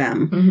versus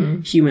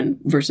them, human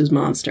versus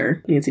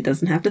monster, means he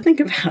doesn't have to think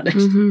about it.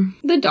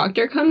 Mm-hmm. The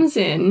doctor comes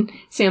in.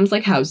 Sam's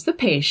like, how's the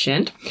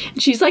patient? And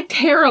she's like,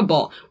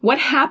 terrible. What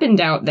happened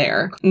out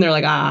there? And they're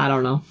like, I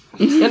don't know.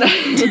 And I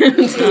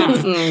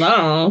don't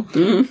know.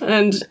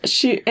 And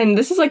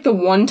this is the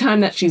one time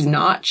that she's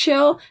not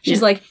chill.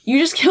 She's like, you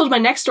just killed my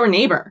next door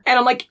neighbor. And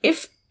I'm like,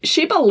 if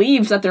she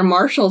believes that they're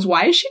marshals,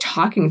 why is she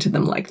talking to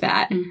them like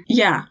that?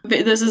 Yeah.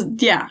 It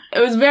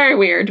was very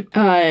weird.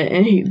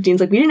 And Dean's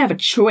like, we didn't have a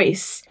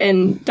choice.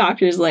 And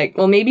doctor's like,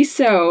 well, maybe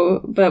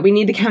so, but we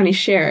need the county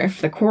sheriff,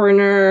 the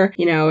coroner,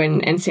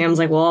 and Sam's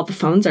like, well, all the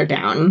phones are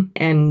down.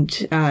 And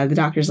the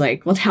doctor's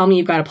like, well, tell me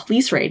you've got a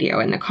police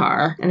radio in the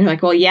car. And they're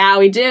like, well, yeah,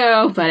 we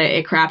do, but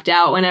it crapped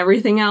out when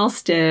everything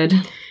else did.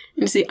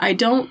 You see, I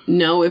don't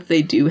know if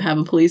they do have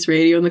a police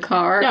radio in the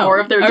car, or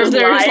if they're just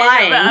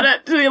lying about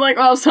it. To be like,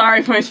 oh,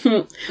 sorry,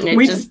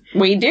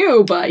 we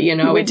do, but we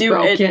it's do.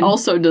 broken. It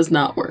also does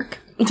not work.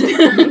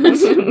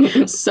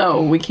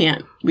 So we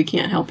can't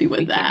help you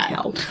with that.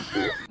 Can't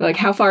help.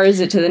 How far is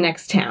it to the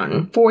next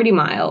town? 40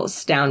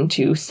 miles down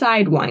to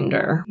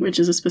Sidewinder, which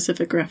is a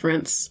specific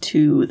reference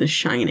to The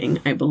Shining,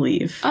 I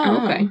believe.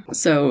 Oh, okay.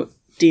 So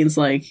Dean's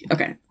like,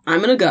 okay, I'm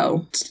gonna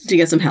go to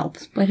get some help.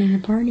 Splitting the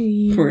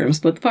party. We're gonna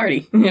split the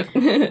party. Yep.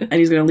 And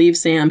he's gonna leave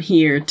Sam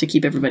here to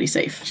keep everybody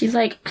safe. She's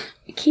like,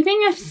 keeping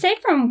us safe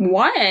from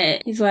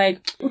what? He's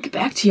like, we'll get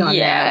back to you on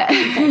that.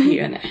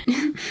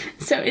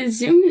 So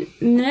the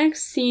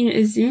next scene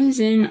zooms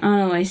in on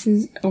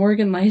a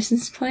Oregon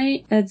license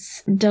plate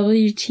that's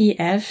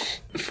WTF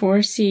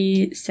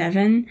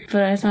 4C7,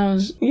 but I thought it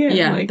was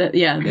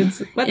it's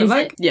what the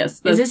fuck?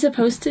 Yes, is it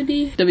supposed to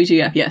be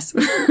WTF? Yes,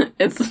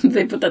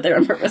 They put that there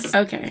on purpose.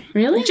 Okay.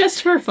 Really?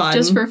 Just for fun.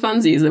 Just for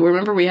funsies.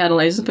 Remember we had a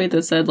license plate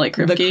that said like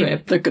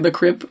Kripke? The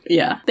Crip.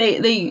 Yeah.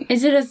 They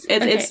Is it as...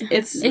 it's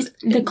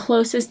the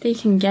closest they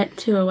can get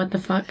to a what the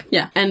fuck?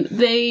 yeah, and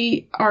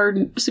they are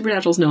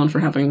Supernatural's known for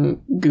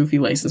having goofy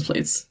license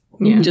plates.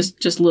 Yeah.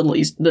 Just little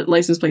the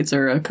license plates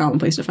are a common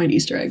place to find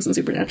Easter eggs in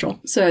Supernatural.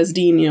 So as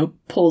Dean,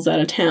 pulls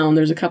out of town,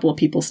 there's a couple of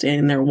people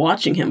standing there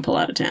watching him pull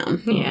out of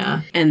town.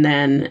 Yeah. And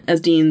then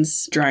as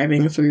Dean's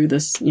driving through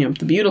this, the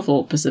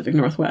beautiful Pacific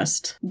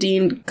Northwest,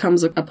 Dean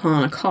comes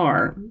upon a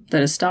car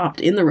that is stopped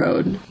in the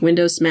road,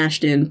 windows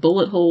smashed in,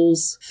 bullet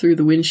holes through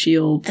the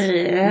windshield, blood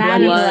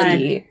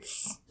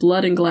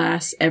and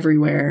glass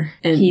everywhere.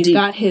 And he's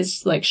got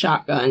his,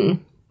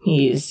 shotgun.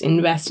 He's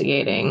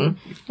investigating,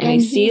 and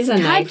he sees a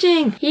knife.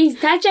 He's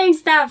touching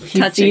stuff.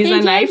 He sees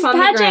a knife on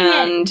the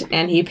ground,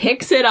 and he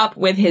picks it up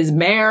with his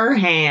bare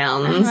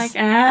hands. I'm like,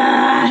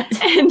 ah.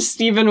 And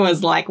Stephen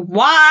was like,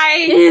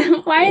 "Why?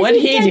 Why would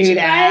he do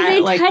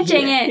that? Why is he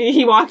touching it?"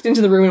 He walked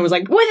into the room and was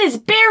like, "With his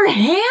bare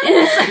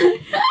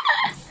hands."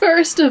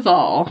 First of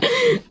all,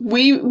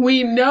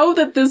 we know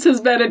that this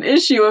has been an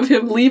issue of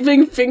him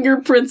leaving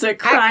fingerprints at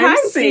crime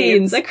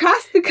scenes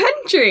across the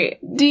country.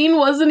 Dean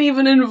wasn't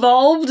even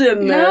involved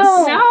in this.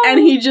 No. And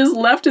he just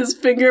left his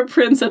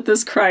fingerprints at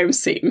this crime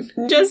scene.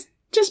 Just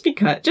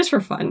for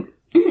fun.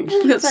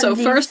 So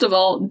first of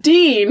all,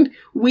 Dean,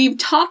 we've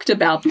talked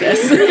about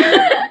this.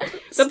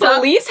 The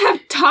police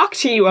have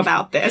talked to you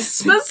about this.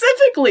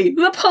 Specifically,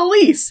 the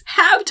police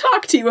have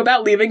talked to you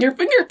about leaving your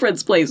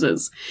fingerprints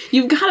places.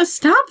 You've got to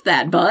stop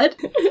that, bud.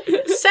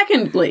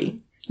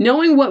 Secondly,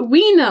 knowing what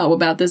we know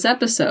about this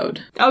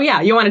episode. Oh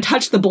yeah, you want to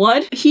touch the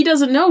blood? He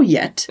doesn't know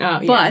yet.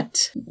 Oh, yeah.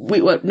 But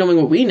knowing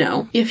what we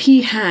know, if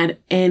he had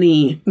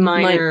any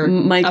minor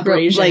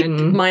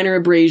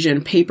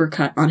abrasion, paper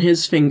cut on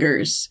his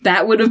fingers,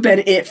 that would have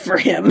been it for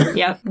him.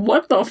 Yep.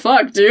 What the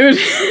fuck, dude?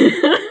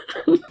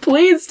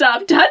 Please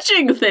stop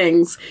touching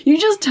things. You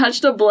just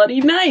touched a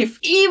bloody knife.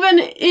 Even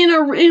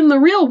in the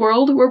real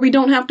world, where we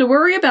don't have to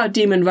worry about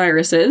demon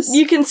viruses,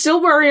 you can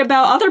still worry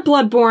about other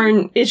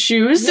bloodborne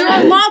issues. There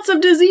are lots of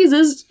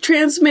diseases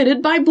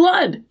transmitted by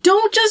blood.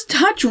 Don't just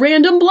touch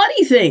random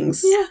bloody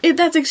things. Yeah.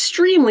 That's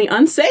extremely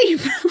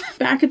unsafe.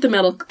 Back at the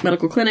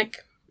medical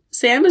clinic,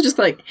 Sam is just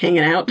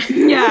hanging out.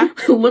 Yeah.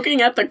 Looking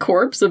at the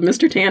corpse of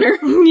Mr. Tanner.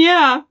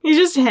 Yeah. He's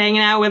just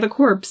hanging out with a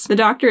corpse. The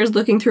doctor is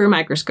looking through a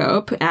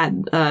microscope at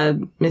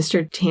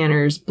Mr.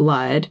 Tanner's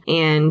blood,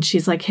 and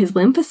she's like, his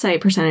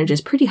lymphocyte percentage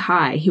is pretty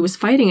high. He was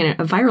fighting a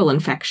viral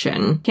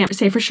infection. Can't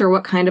say for sure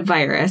what kind of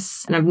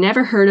virus, and I've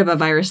never heard of a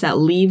virus that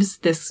leaves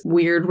this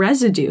weird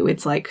residue.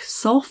 It's like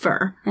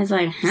sulfur. It's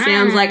like,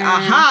 Sam's like,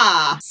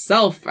 aha!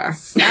 Sulfur.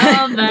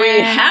 We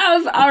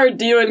have our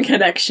demon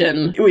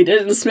connection. We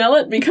didn't smell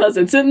it because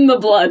it's in the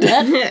blood.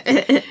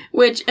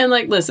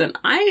 Listen,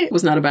 I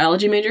was not a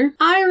biology major.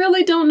 I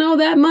really don't know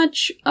that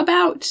much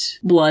about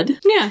blood.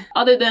 Yeah.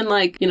 Other than,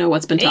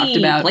 what's been talked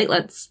about.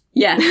 Platelets.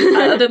 Yeah.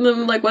 Other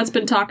than, what's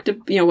been talked,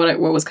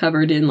 what was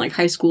covered in,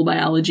 high school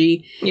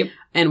biology. Yep.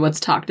 And what's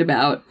talked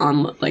about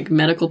on,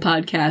 medical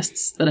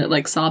podcasts that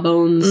are,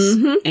 Sawbones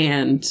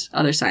and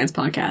other science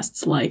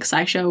podcasts like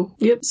SciShow.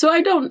 Yep. So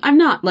I'm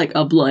not,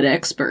 a blood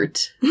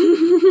expert.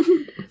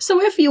 So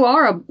if you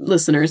are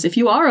listeners, if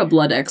you are a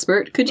blood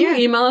expert, could you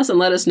email us and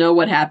let us know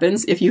what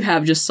happens if you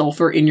have just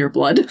sulfur in your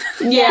blood?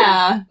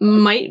 Yeah.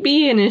 Might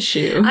be an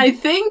issue. I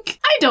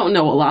don't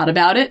know a lot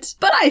about it,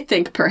 but I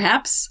think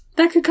perhaps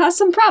that could cause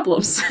some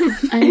problems.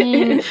 I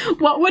mean,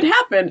 what would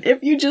happen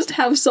if you just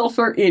have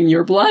sulfur in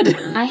your blood?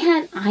 I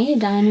had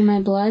iodine in my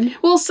blood.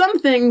 Well, some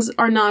things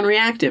are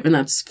non-reactive, and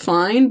that's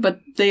fine, but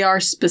they are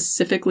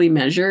specifically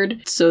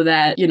measured so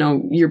that,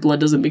 your blood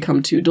doesn't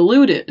become too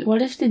diluted.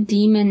 What if the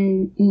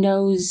demon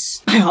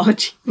knows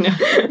biology? No.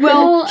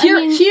 Well,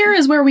 here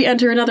is where we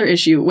enter another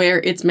issue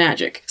where it's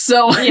magic.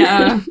 So,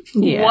 yeah.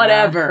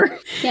 Whatever.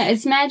 Yeah,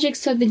 it's magic,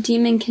 so the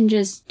demon can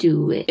just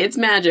do it. It's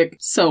magic,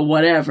 so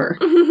whatever.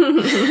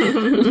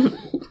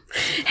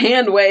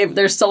 Hand wave,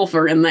 there's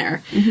sulfur in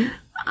there. Mm-hmm.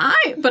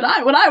 What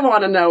I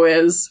want to know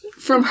is,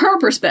 from her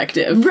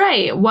perspective.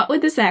 Right, what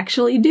would this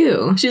actually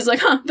do? She's like,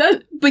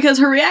 because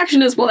her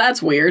reaction is, well,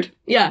 that's weird.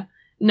 Yeah.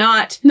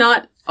 Not,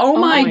 oh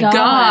my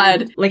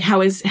god. How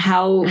was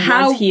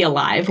he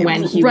alive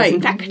when he was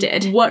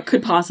infected? What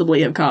could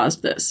possibly have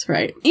caused this,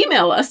 right?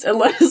 Email us and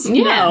let us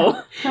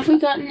know. Have we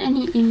gotten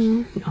any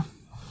email? No,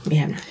 we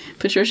have not.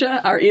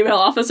 Patricia, our email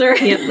officer.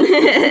 Yep.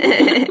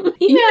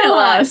 Email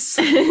us.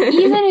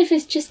 Even if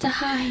it's just a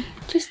hi.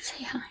 Just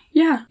say hi.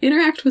 Yeah,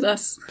 interact with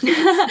us.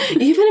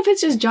 Even if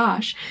it's just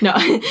Josh. No.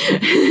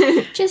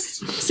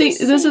 Just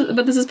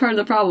this is part of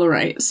the problem,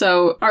 right?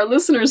 So our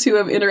listeners who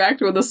have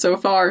interacted with us so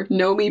far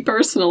know me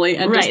personally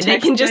and they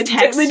can just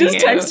text They just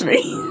text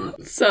me.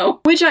 So,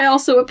 which I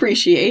also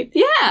appreciate.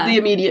 Yeah. The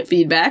immediate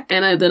feedback.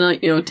 And then I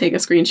take a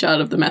screenshot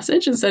of the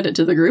message and send it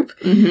to the group.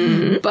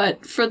 Mm-hmm.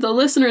 But for the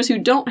listeners who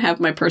don't have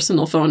my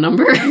personal phone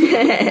number,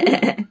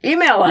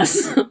 email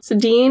us. So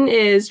Dean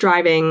is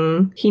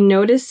driving. He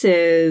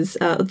notices,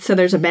 so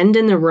there's a bend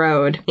in the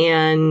road,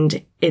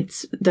 and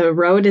the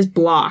road is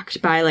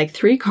blocked by like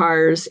 3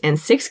 cars and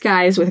 6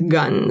 guys with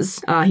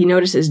guns. He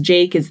notices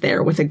Jake is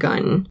there with a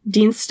gun.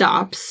 Dean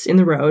stops in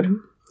the road,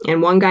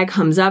 and one guy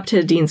comes up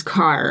to Dean's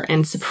car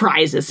and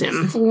surprises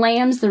him.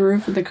 Slams the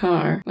roof of the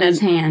car with his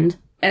hand.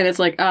 And it's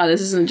like,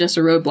 this isn't just a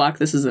roadblock,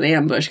 this is an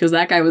ambush. Because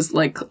that guy was,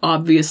 like,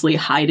 obviously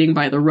hiding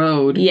by the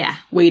road. Yeah.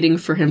 Waiting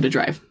for him to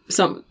drive.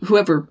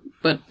 Whoever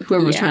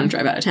was trying to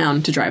drive out of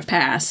town to drive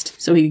past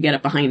so he could get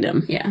up behind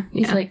him. Yeah.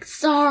 He's like,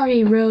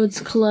 sorry, road's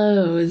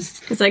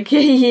closed. It's like,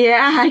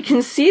 yeah, I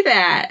can see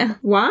that.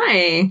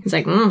 Why? He's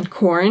like,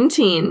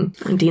 quarantine.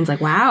 And Dean's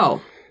like,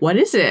 wow. What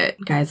is it?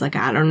 Guy's like,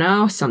 I don't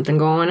know. Something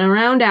going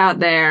around out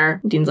there.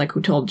 Dean's like, who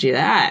told you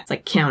that? It's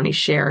like, county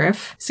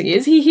sheriff. It's like,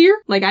 is he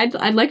here? Like,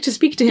 I'd like to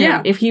speak to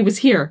him if he was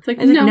here. It's like,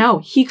 no,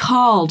 he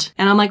called.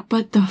 And I'm like,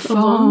 but the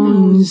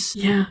phones.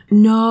 Yeah.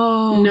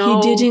 No,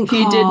 he didn't call.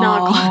 He did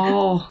not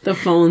call. The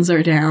phones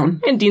are down.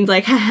 And Dean's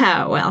like,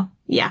 haha, well.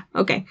 Yeah,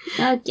 okay.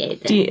 Okay,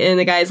 then. And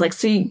the guy's like,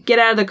 so you get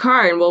out of the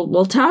car and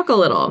we'll talk a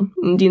little.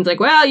 And Dean's like,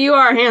 well, you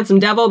are a handsome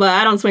devil, but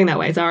I don't swing that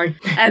way, sorry.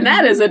 And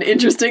that is an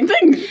interesting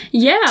thing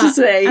Yeah. to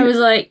say. I was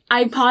like,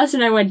 I paused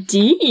and I went,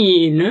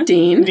 Dean.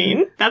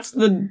 Dean? That's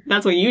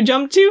what you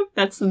jumped to?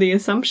 That's the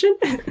assumption?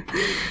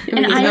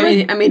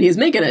 I mean, he's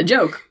making a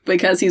joke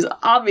because he's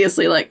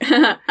obviously like,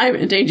 I'm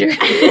in danger.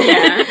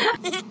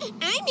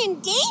 I'm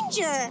in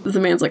danger. The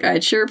man's like,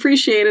 I'd sure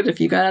appreciate it if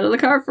you got out of the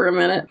car for a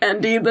minute.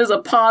 And Dean, there's a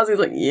pause. He's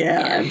like,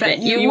 yeah, I bet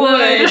you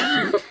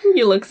would.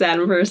 He looks at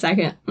him for a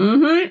second.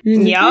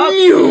 Mm-hmm.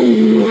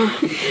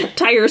 Yup.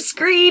 Tire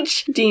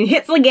screech. Dean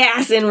hits the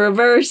gas in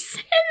reverse.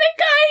 And the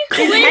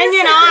guy is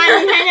hanging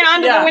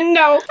on to the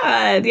window.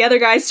 The other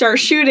guy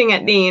starts shooting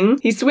at Dean.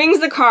 He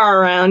swings the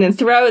car around and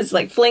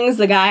flings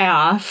the guy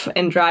off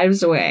and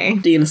drives away.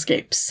 Dean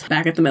escapes.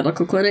 Back at the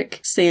medical clinic,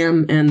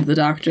 Sam and the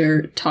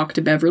doctor talk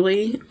to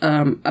Beverly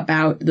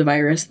about the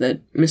virus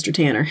that Mr.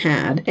 Tanner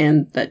had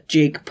and that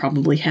Jake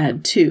probably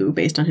had too,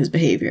 based on his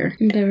behavior.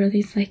 And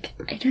Beverly's like,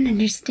 I don't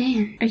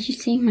understand. Are you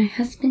saying my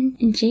husband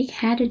and Jake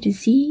had a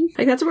disease?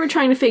 Like, that's what we're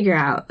trying to figure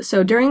out.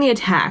 So during the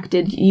attack,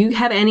 did you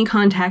have any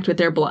contact with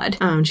their blood?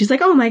 She's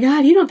like, oh my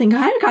god, you don't think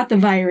I got the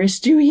virus,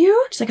 do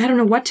you? She's like, I don't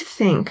know what to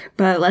think,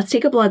 but let's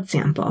take a blood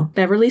sample.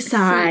 Beverly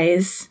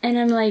sighs. And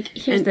I'm like,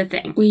 here's the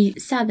thing. We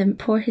saw them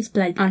pour his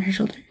blood on her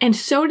shoulder. And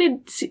so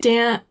did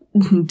Dan.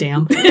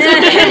 Dan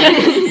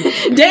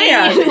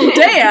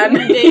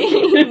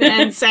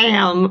and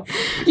Sam.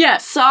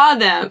 Yes. Saw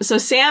them. So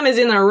Sam is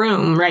in their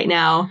room right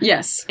now.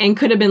 Yes. And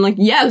could have been like,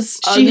 yes,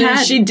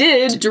 she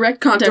did. Direct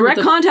contact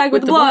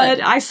with the blood.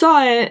 I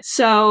saw it.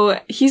 So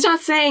he's not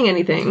saying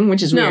anything,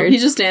 which is weird. No,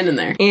 he's just standing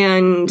there.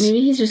 And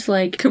maybe he's just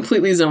like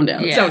completely zoned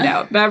out. Yeah. Zoned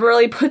out.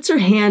 Beverly puts her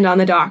hand on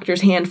the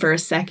doctor's hand for a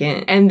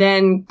second and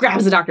then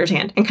grabs the doctor's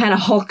hand and kind of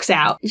hulks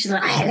out. She's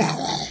like,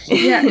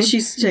 yeah,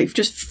 she's like,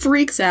 just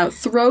freaks out,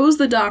 throws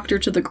the doctor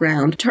to the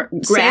ground,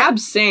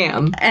 grabs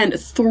Sam and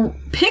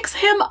picks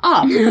him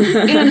up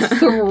and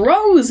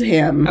throws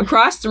him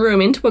across the room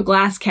into a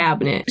glass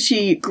cabinet.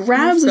 She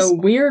grabs a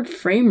weird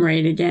frame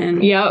rate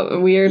again. Yeah,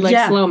 weird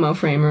slow-mo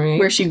frame rate.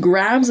 Where she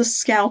grabs a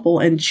scalpel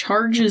and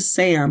charges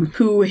Sam,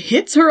 who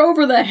hits her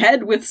over the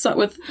head with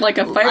like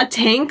a fire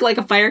tank, like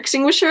a fire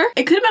extinguisher.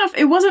 It could have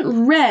been. It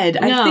wasn't red.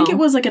 No. I think it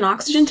was like an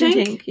oxygen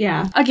tank.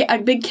 Yeah. Okay, a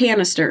big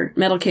canister,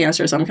 metal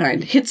canister of some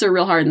kind, hits her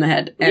real hard in the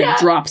head and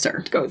drops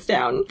her. Goes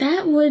down.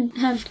 That would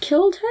have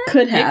killed her?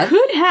 Could have. It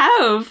could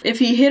have. If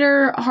he hit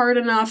her hard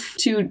enough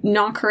to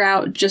knock her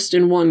out just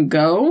in one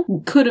go,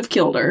 could have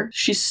killed her.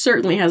 She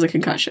certainly has a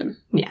concussion.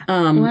 Yeah.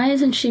 Why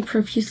isn't she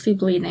profusely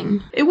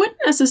bleeding? It wouldn't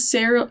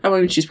necessarily... I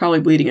mean, she's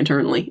probably bleeding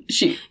internally.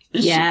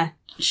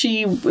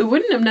 It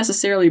wouldn't have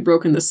necessarily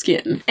broken the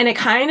skin. And it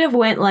kind of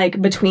went like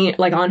between,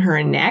 like on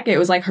her neck. It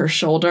was like her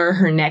shoulder,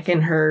 her neck,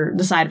 and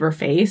the side of her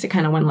face. It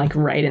kind of went like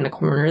right in the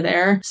corner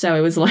there. So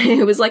it was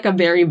like a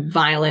very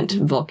violent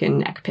Vulcan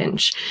neck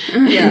pinch.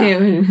 Yeah.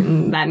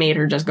 That made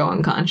her just go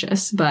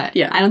unconscious. But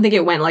I don't think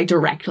it went like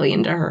directly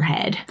into her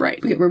head. Right.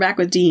 We're back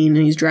with Dean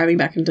and he's driving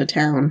back into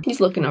town. He's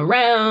looking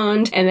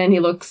around and then he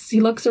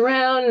looks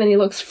around and then he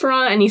looks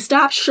front and he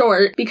stops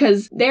short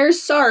because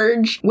there's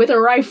Sarge with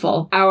a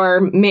rifle, our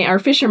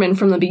fisherman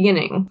from the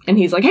beginning, and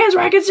he's like, hands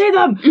where I can see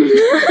them.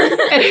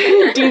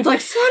 And Dean's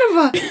like, son of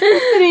a,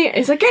 and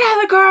he's like, get out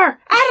of the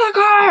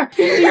car.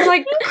 He's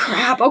like,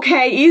 crap,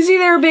 okay, easy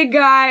there, big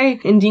guy.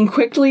 And Dean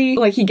quickly,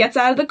 like, he gets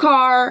out of the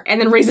car and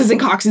then raises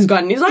and cocks his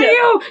gun and he's like,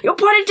 you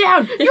put it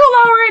down,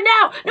 you lower it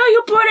now, no,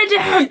 you put it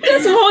down.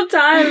 This whole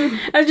time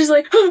I was just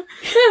like,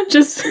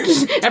 just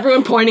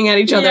everyone pointing at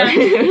each other.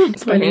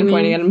 Spider-Man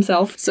pointing at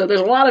himself. So there's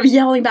a lot of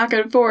yelling back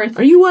and forth.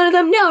 Are you one of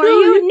them? No, are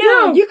you?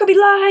 No, you could be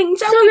lying.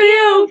 So could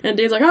you. And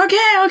Dave's like,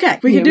 okay,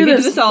 we can do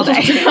this all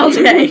day. all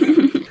day.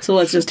 So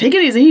let's just take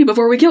it easy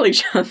before we kill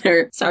each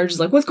other. Sarge is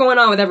like, what's going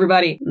on with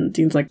everybody? And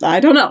Dean's like, I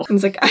don't know.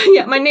 He's like,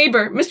 yeah, my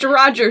neighbor, Mr.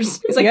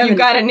 Rogers. He's like, Yeah, you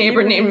got a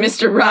neighbor named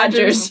Mr.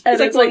 Rogers. And He's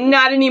like, it's well, like-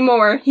 not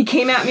anymore. He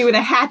came at me with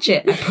a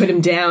hatchet. I put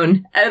him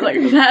down. And it's like,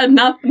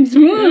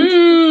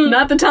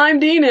 not the time,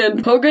 Dean,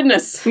 and oh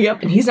goodness.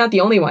 Yep. And he's not the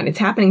only one. It's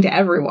happening to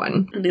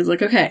everyone. And he's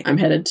like, okay, I'm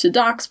headed to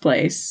Doc's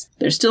place.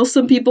 There's still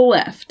some people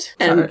left.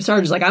 And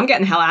Sarge is like, I'm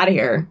getting the hell out of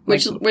here.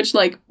 which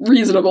like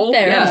reasonable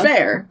Fair and enough.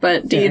 fair.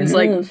 But Dean's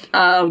enough.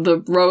 like,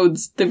 the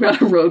roads, they've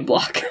got a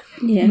roadblock.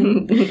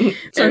 Yeah.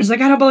 Sarge's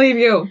like, I don't believe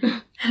you.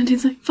 And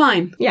Dean's like,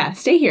 fine. Yeah,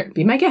 stay here.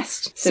 Be my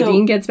guest. So So-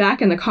 Dean gets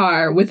back in the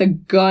car with a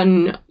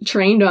gun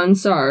trained on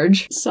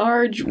Sarge.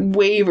 Sarge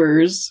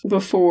wavers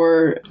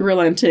before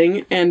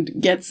relenting and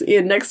gets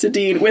in next to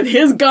Dean with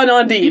his gun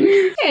on Dean.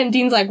 And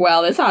Dean's like,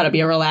 well, this ought to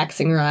be a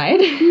relaxing ride.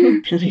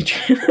 And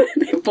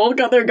they both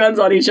got their guns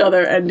on each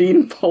other, and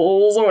Dean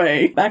pulls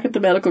away. Back at the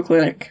medical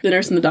clinic, the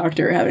nurse and the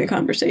doctor are having a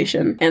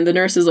conversation, and the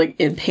nurse is like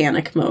in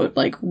panic mode,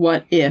 like,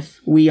 what if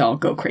we all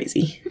go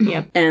crazy?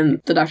 Yep.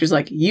 And the doctor's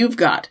like, you've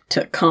got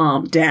to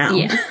calm down.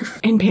 Yeah.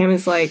 And Pam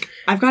is like,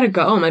 I've got to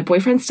go. My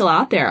boyfriend's still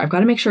out there. I've got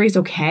to make sure he's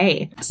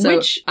okay. So-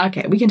 Which,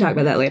 okay, we can talk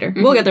about that later.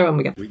 We'll get there when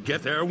we get there. We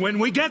get there when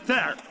we get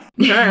there.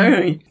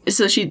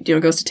 So she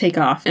goes to take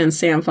off, and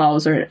Sam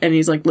follows her, and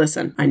he's like,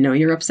 listen, I know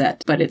you're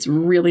upset, but it's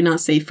really not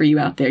safe for you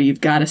out there.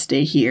 You've got to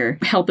stay here.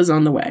 Help is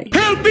on the way.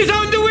 Help is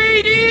on the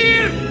way,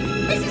 dear!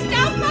 Mrs.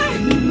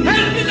 Doubtfire!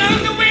 Help is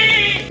on the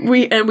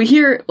way! We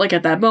hear, like,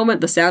 at that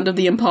moment, the sound of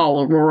the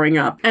Impala roaring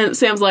up. And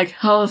Sam's like,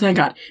 oh, thank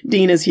God,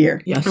 Dean is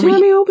here. Yes, And let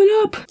me open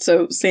up.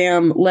 So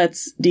Sam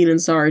lets Dean and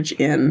Sarge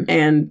in,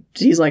 and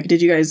he's like,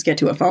 did you guys get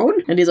to a phone?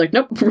 And he's like,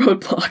 nope,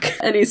 roadblock.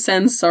 And he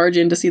sends Sarge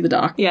in to see the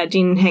doc. Yeah,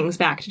 Dean hangs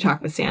back to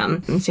talk with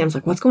Sam. And Sam's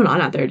like, what's going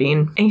on out there, Dean?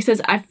 And he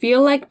says, I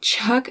feel like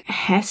Chuck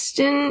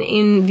Heston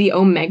in the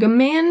Omega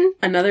Man.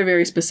 Another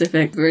very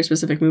specific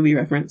movie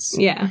reference.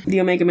 Yeah. The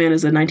Omega Man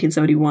is a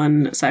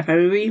 1971 sci-fi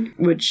movie,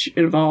 which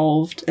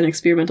involved an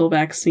experimental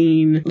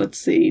vaccine. Let's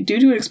see. Due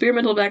to an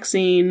experimental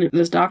vaccine,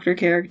 this doctor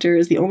character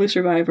is the only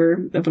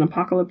survivor of an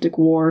apocalyptic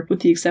war,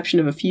 with the exception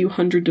of a few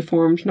hundred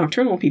deformed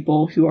nocturnal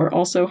people who are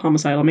also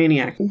homicidal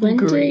maniacs. When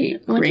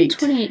Great. did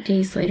 28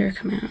 Days Later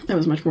come out? That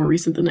was much more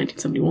recent than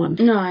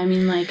 1971. No, I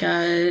mean like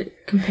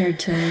compared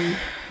to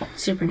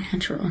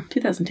Supernatural.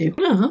 2002.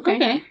 Oh, okay.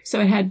 Okay. So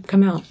it had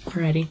come out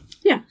already.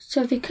 Yeah.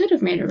 So they could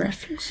have made a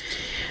reference.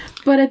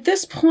 But at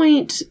this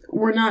point,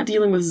 we're not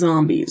dealing with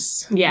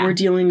zombies. Yeah. We're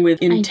dealing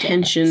with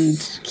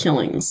intentioned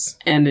killings.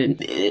 And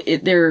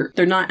they're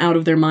not out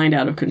of their mind,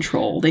 out of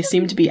control. They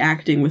seem to be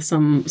acting with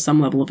some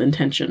level of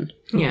intention.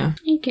 Yeah.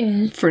 I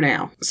guess. For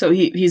now. So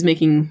he's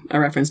making a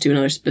reference to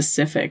another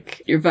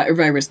specific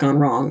virus gone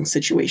wrong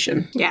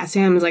situation. Yeah,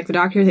 Sam is like, the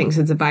doctor thinks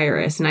it's a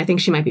virus, and I think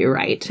she might be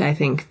right. I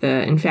think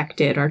the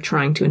infected are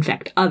trying to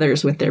infect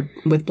others with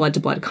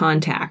blood-to-blood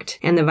contact,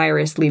 and the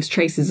virus leaves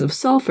traces of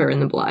sulfur in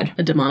the blood.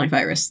 A demonic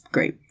virus.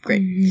 Great.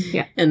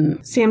 Yeah.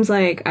 And Sam's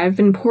like, I've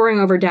been poring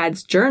over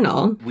Dad's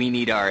journal. We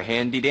need our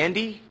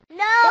handy-dandy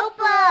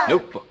Notebook!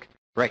 notebook.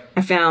 Right.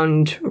 I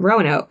found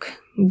Roanoke.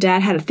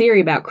 Dad had a theory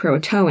about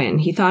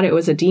Croatoan. He thought it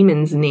was a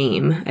demon's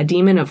name, a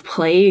demon of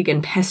plague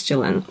and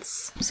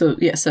pestilence. so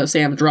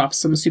Sam drops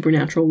some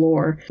supernatural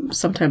lore,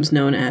 sometimes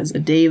known as a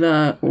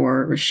Deva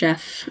or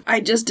Reshef.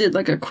 I just did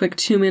like a quick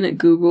 2-minute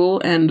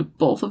Google, and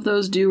both of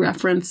those do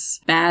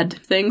reference bad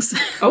things.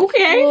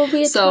 Okay. Well, we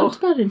had So- talked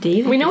about a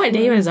David. We know what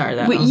Devas are,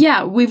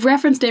 though. We've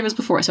referenced Devas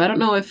before, so I don't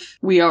know if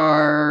we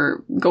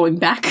are going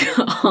back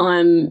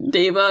on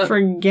Deva.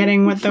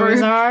 Forgetting what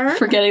those are?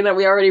 Forgetting that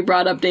we already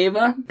brought up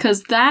Deva,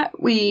 because that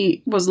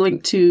was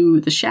linked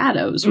to the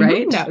shadows,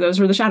 right? No, those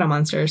were the shadow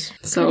monsters.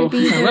 So It's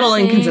a little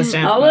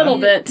inconsistent. a little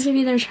bit.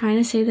 Maybe they're trying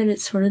to say that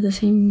it's sort of the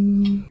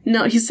same.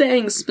 No, he's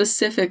saying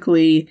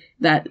specifically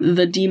that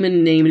the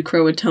demon named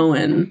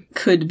Croatoan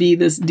could be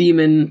this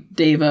demon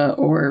Deva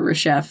or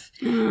Reshef,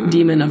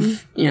 demon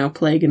of,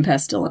 plague and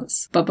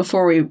pestilence. But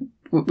before we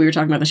were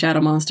talking about the shadow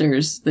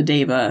monsters, the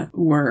Deva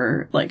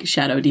were like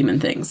shadow demon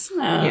things.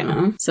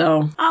 Yeah.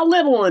 So a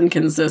little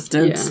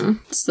inconsistent. Yeah.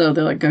 So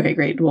they're like, okay,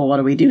 great. Well, what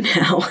do we do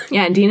now?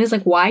 Yeah, and Dean is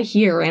like, why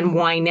here and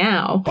why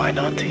now? Why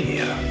not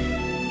here?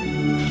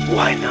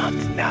 Why not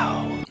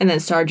now? And then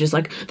Sarge is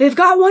like, they've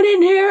got one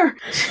in here!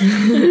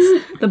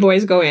 The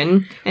boys go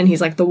in, and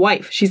he's like, the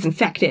wife, she's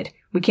infected.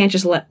 We can't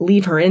just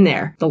leave her in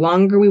there. The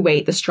longer we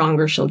wait, the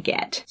stronger she'll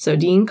get. So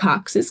Dean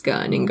cocks his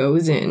gun and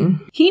goes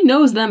in. He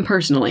knows them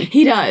personally.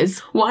 He does.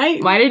 Why?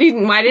 Why did he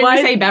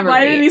say Beverly?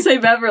 Why did he say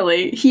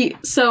Beverly?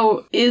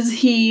 Is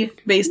he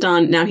based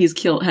on now he's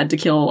had to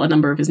kill a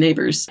number of his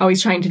neighbors? Oh,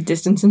 he's trying to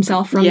distance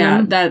himself from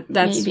Yeah, them?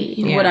 that's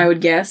Maybe. what Yeah. I would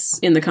guess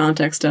in the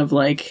context of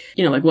like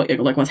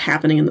what's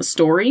happening in the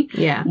story.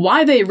 Yeah.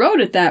 Why they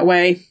wrote it that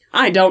way,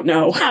 I don't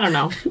know. I don't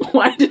know.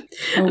 Why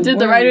did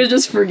the writers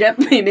just forget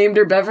they named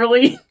her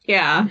Beverly?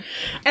 Yeah.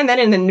 And then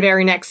in the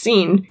very next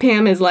scene,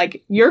 Pam is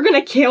like, "You're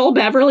gonna kill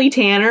Beverly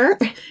Tanner?"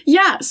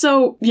 Yeah,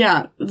 so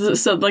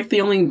like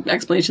the only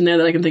explanation there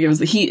that I can think of is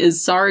that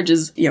Sarge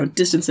is,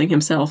 distancing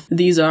himself.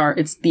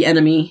 It's the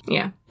enemy.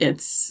 Yeah.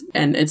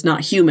 It's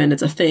not human,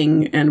 it's a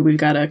thing, and we've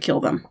got to kill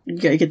them. You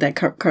gotta get that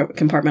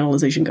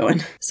compartmentalization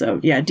going. So,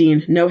 yeah,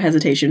 Dean, no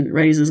hesitation,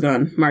 readies his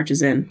gun,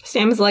 marches in.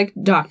 Sam is like,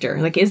 "Doctor,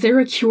 like, is there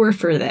a cure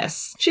for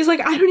this?" She's like,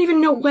 "I don't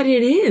even know what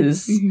it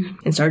is." Mm-hmm.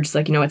 And Sarge is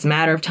like, "It's a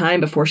matter of time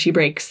before she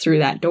breaks through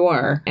that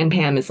door." And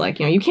Pam is like,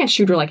 "You can't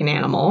shoot her like an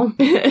animal."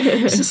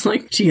 It's just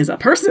like, she is a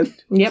person.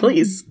 Yep.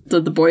 Please.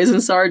 So the boys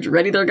and Sarge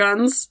ready their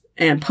guns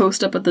and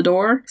post up at the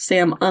door.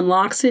 Sam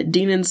unlocks it.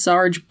 Dean and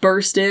Sarge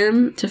burst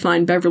in to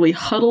find Beverly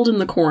huddled in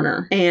the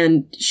corner.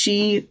 And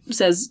she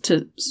says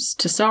to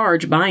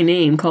Sarge by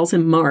name, calls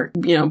him Mark,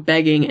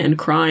 begging and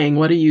crying,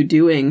 "What are you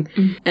doing?"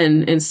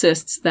 And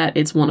insists that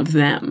it's one of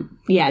them.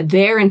 Yeah,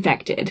 they're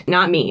infected,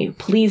 not me.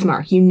 Please,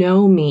 Mark, you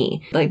know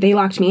me. Like, they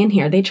locked me in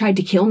here. They tried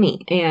to kill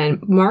me.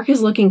 And Mark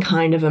is looking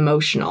kind of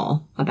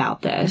emotional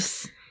about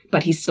this.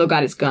 But he's still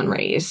got his gun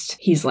raised.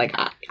 He's like,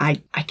 I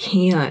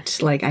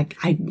can't. Like,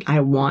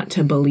 I want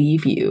to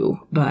believe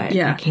you, but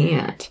I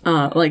can't.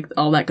 Like,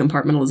 all that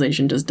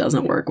compartmentalization just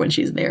doesn't work when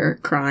she's there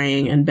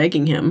crying and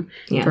begging him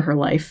for her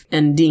life.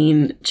 And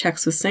Dean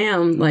checks with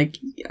Sam, like,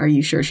 "Are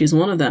you sure she's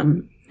one of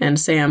them?" And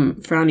Sam,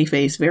 frowny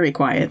face, very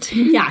quiet.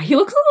 Yeah, he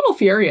looks a little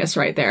furious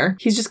right there.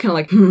 He's just kind of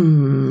like,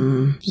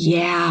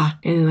 yeah.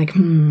 And like,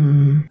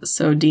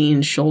 So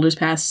Dean shoulders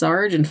past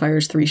Sarge and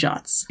fires 3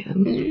 shots.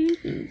 He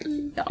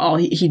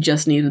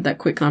just needed that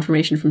quick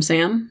confirmation from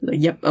Sam.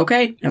 Like, yep,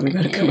 okay. And we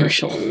got a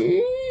commercial.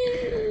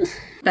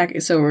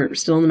 So we're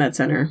still in the med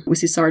center. We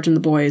see Sarge and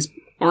the boys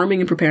arming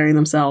and preparing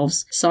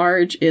themselves.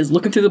 Sarge is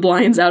looking through the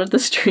blinds out at the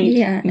street.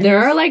 Yeah. There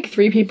are like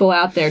 3 people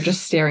out there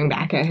just staring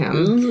back at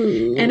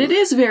him. And it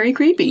is very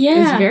creepy.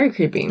 Yeah. It's very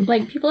creepy.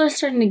 Like, people are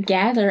starting to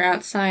gather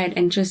outside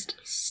and just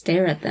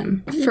stare at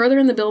them. Further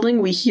in the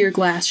building, we hear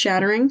glass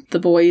shattering. The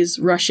boys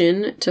rush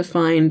in to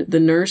find the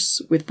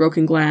nurse with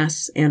broken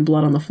glass and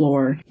blood on the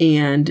floor,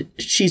 and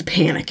she's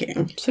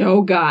panicking. So,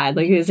 oh God,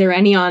 like, is there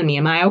any on me?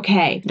 Am I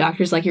okay? The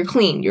doctor's like, "You're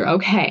clean. You're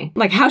okay."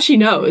 Like, how she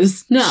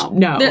knows? No.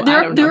 I don't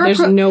know. There's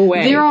no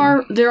way.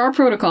 There are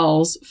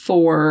protocols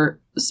for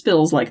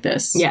spills like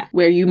this. Yeah.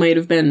 Where you might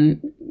have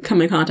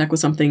come in contact with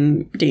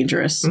something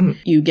dangerous. Mm-hmm.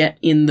 You get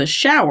in the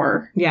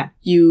shower. Yeah.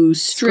 You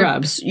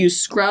scrub, you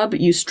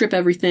strip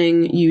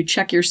everything, you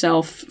check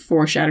yourself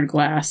for shattered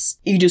glass.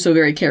 You do so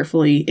very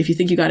carefully. If you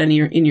think you got any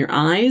in your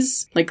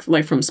eyes, like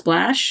from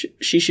Splash,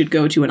 she should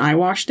go to an eye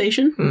wash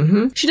station.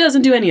 Mm-hmm. She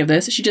doesn't do any of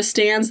this. She just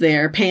stands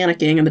there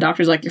panicking, and the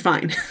doctor's like, "You're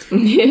fine."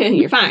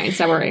 You're fine.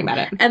 Stop worrying about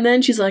it. And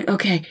then she's like,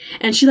 "Okay."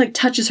 And she like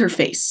touches her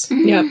face.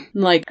 Yep.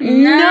 Like,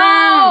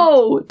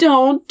 no,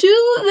 don't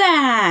do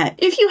that.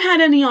 If you had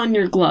any on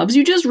your gloves,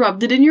 you just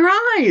rubbed it in your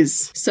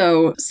eyes.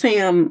 So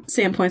Sam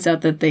points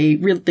out that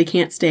they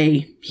can't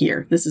stay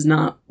here. This is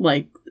not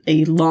like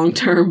a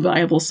long-term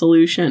viable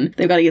solution.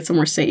 They've got to get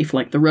somewhere safe,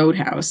 like the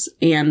Roadhouse,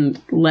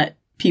 and let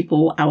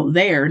people out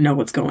there know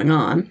what's going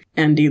on.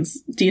 And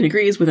Dean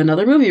agrees with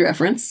another movie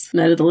reference.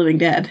 Night of the Living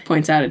Dead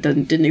points out it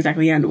didn't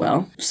exactly end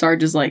well.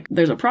 Sarge is like,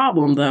 "There's a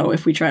problem though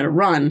if we try to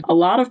run. A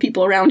lot of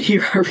people around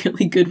here are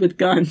really good with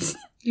guns."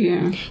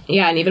 Yeah.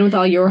 Yeah, and even with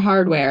all your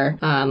hardware,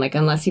 like,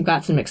 unless you've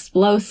got some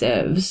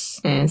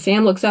explosives. And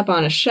Sam looks up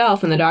on a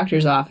shelf in the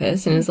doctor's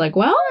office and is like,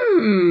 "Well,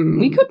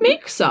 we could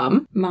make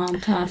some."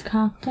 Molotov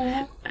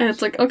cocktail. And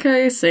it's like,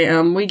 "Okay,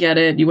 Sam, we get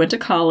it. You went to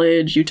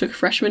college. You took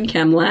freshman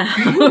chem lab."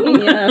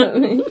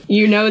 Yeah.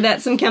 You know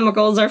that some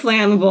chemicals are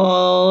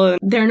flammable.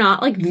 They're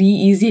not, like, the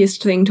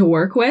easiest thing to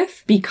work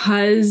with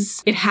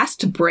because it has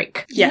to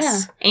break.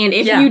 Yes. Yeah. And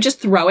if you just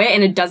throw it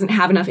and it doesn't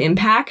have enough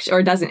impact,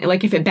 or doesn't,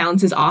 like, if it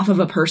bounces off of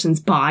a person's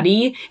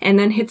body and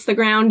then hits the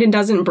ground and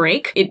doesn't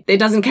break, it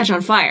doesn't catch on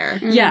fire.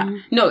 Yeah.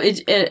 No,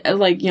 it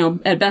like,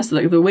 at best,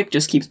 the wick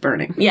just keeps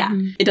burning. Yeah.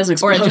 It doesn't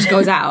explode. Or it just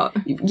goes out.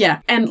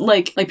 Yeah. And,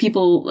 like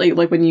people,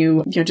 like when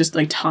you just,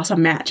 like, toss a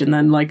match and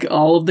then, like,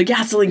 all of the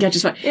gasoline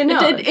catches fire.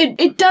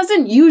 It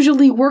doesn't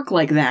usually work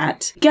like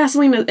that.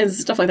 Gasoline and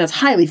stuff like that's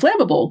highly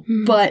flammable,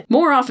 but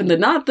more often than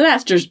not, the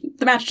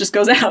match just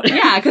goes out.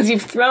 Yeah, because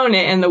you've thrown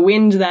it and the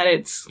wind that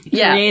it's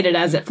created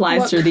as it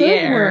flies through the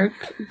air.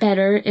 What could work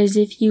better is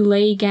if you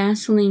lay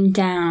gasoline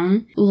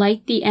down,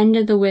 light the end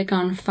of the wick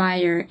on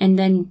fire, and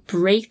then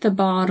break the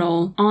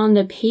bottle on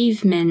the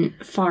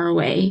pavement far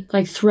away.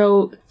 Like,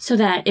 throw so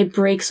that it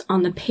breaks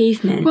on the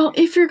pavement. Well,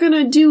 if you're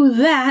gonna do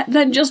that,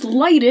 then just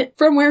light it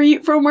from where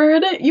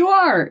you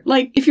are.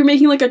 Like, if you're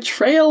making, like, a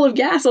trail of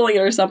gasoline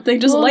or something,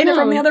 just light it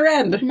from the other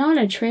end. Not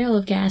a trail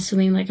of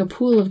gasoline, like a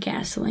pool of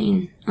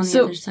gasoline on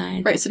the other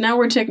side. Right, so now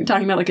we're talking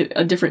about, like,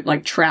 a different,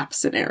 like, trap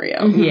scenario.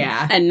 Mm-hmm.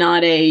 Yeah. And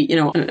not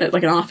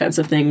like an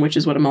offensive thing, which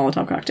is what a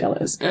Molotov cocktail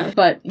is.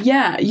 But,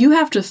 yeah, you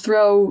have to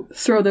throw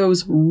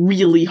those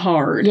really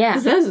hard. Yeah.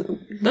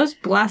 those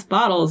glass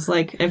bottles,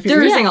 like, if They're-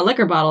 you're using a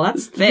liquor bottle,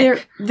 that's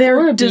thick. They're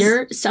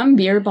Or some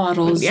beer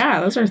bottles. Yeah,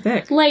 those are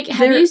thick. Like, have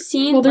They're- you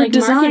seen well, they're like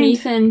Mark and designed-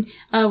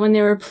 Ethan when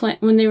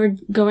they were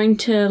going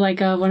to like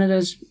one of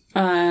those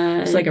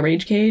It's like a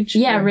rage cage?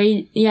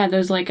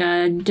 those like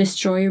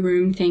destroy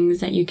room things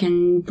that you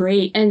can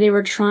break, and they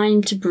were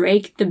trying to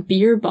break the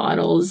beer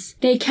bottles.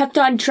 They kept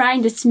on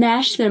trying to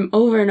smash them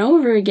over and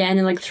over again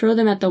and like throw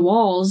them at the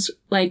walls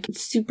like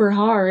super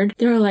hard.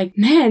 They were like,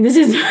 man, this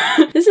is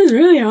this is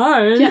really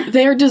hard. Yeah,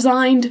 they're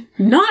designed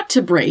not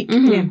to break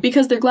Mm-hmm.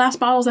 because they're glass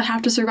bottles that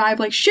have to survive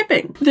like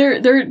shipping.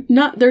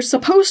 They're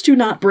supposed to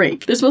not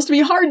break. They're supposed to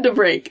be hard to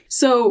break.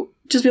 So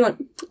just be like,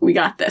 we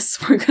got this.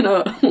 We're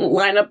gonna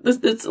line up this.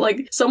 It's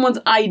like someone's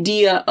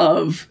idea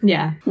of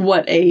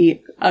what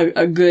a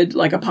good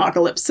like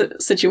apocalypse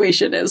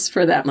situation is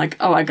for them. Like,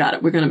 oh, I got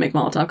it. We're gonna make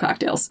Molotov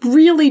cocktails.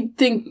 Really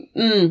think,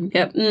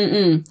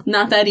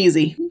 not that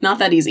easy. Not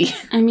that easy.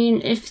 I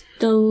mean, if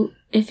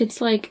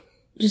it's like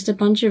just a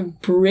bunch of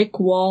brick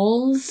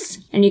walls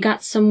and you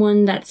got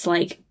someone that's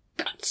like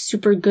got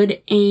super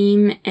good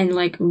aim and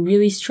like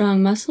really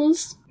strong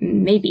muscles,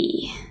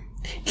 maybe.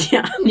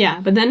 Yeah. Yeah,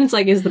 but then it's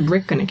like, is the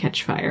brick gonna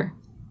catch fire?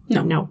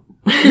 No. No.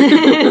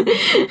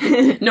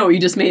 No, you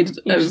just made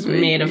You just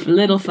made a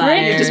little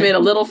fire. You just made a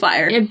little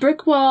fire. Yeah,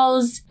 brick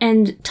walls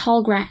and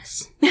tall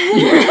grass.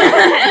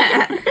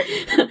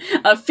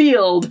 A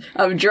field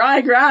of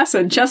dry grass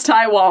and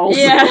chest-high walls.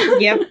 Yeah.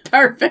 Yep.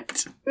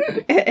 Perfect.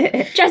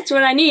 Just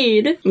what I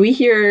need. We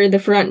hear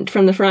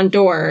from the front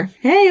door,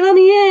 "Hey, let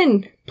me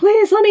in!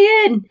 Please let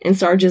me in!" And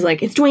Sarge is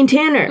like, "It's Dwayne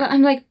Tanner." But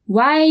I'm like,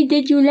 why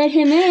did you let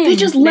him in? They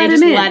just They let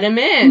just him in. let him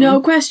in.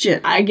 No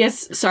question. I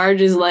guess Sarge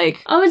is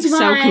like, Oh, it's so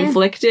fine.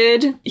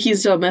 conflicted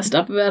He's so messed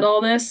up about all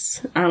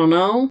this. I don't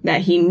know.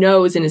 that he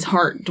knows in his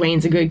heart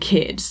Dwayne's a good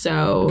kid,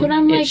 so But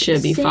I'm it like,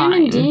 should be Sam fine.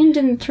 and Dean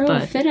didn't throw a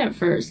But- fit at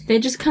first. They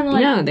just kind of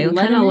like No, they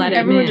kinda him let in.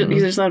 him Everyone in.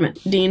 just let him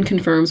in. Dean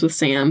confirms with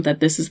Sam that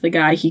this is the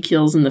guy he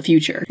kills in the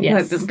future. Yes.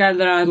 Like, this guy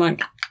that I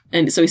like.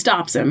 And so he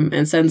stops him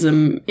and sends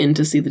him in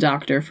to see the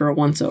doctor for a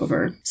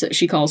once-over. So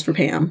she calls for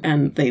Pam,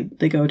 and they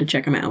go to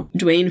check him out.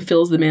 Dwayne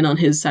fills them in on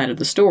his side of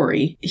the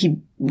story. He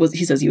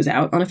says he was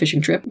out on a fishing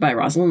trip by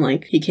Rosalind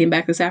Lake. He came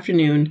back this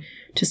afternoon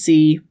to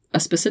see a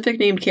specific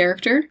named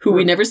character, who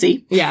we never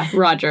see, Yeah,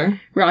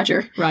 Roger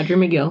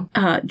McGill.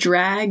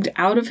 dragged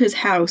out of his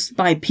house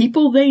by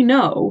people they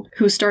know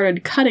who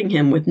started cutting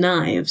him with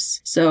knives.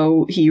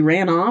 So he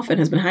ran off and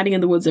has been hiding in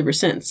the woods ever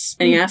since.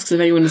 And he asks if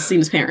anyone has seen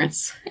his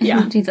parents.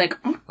 Yeah. He's like,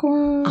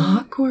 awkward.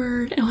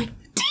 Awkward. And like,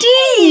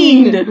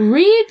 Dean!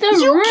 Read the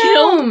You room.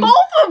 killed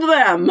both of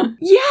them!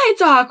 yeah,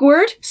 it's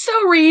awkward, so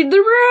read the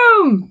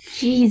room.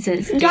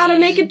 Jesus. Gotta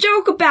Dean. make a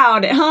joke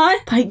about it, huh?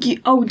 Like,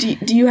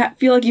 do you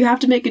feel like you have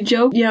to make a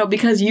joke? You know,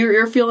 because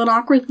you're feeling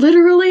awkward?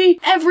 Literally,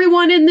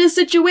 everyone in this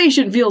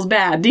situation feels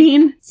bad,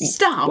 Dean.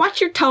 Stop. Watch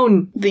your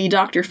tone. The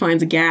doctor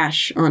finds a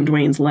gash on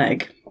Dwayne's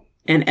leg,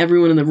 and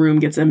everyone in the room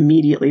gets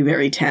immediately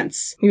very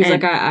tense. He was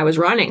And like, I was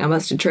running. I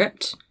must have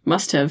tripped.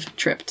 must have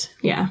tripped.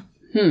 Yeah.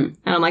 And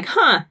I'm like,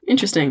 huh,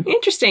 Interesting.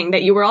 interesting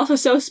that you were also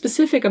so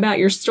specific about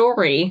your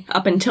story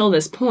up until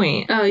this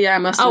point. Oh, yeah, I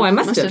must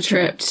have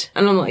tripped.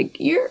 And I'm like,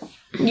 you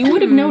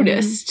would have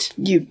noticed.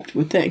 You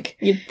would think.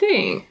 You'd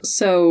think.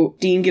 So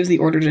Dean gives the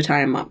order to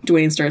tie him up.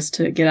 Dwayne starts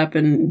to get up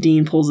and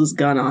Dean pulls his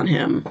gun on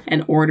him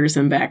and orders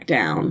him back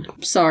down.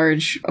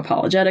 Sarge,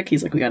 apologetic,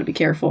 he's like, we gotta be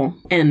careful.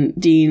 And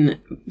Dean,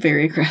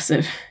 very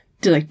aggressive,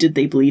 did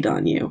they bleed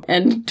on you?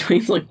 And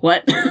Dwayne's like,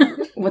 what?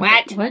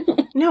 What? What?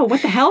 No,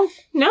 what the hell?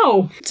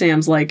 No.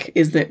 Sam's like,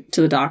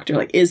 to the doctor,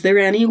 like, is there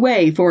any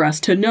way for us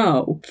to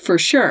know for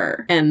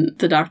sure? And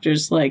the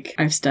doctor's like,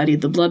 I've studied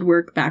the blood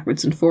work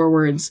backwards and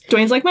forwards.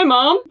 Dwayne's like, my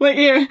mom? Like,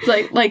 yeah.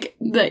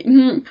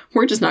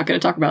 We're just not going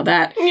to talk about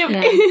that.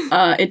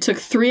 Yeah. It took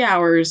 3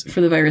 hours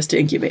for the virus to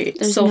incubate.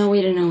 There's no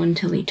way to know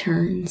until he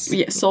turns.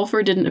 Yeah,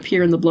 sulfur didn't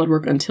appear in the blood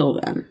work until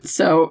then.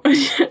 So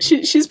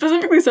she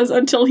specifically says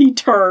until he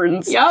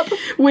turns. Yup.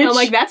 Which, I'm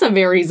like, that's a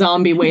very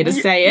zombie way to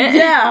say it.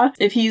 yeah.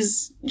 If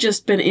he's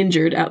just been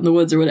injured out in the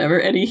woods or whatever,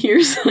 and he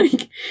hears,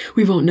 like,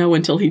 we won't know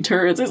until he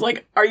turns, it's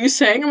like, are you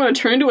saying I'm going to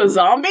turn into a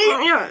zombie?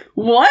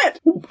 What?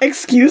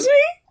 Excuse me?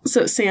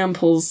 So Sam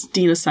pulls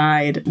Dean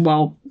aside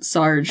while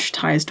Sarge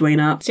ties Dwayne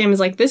up. Sam is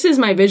like, this is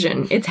my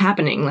vision. It's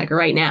happening, like,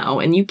 right now,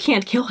 and you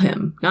can't kill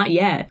him. Not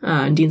yet.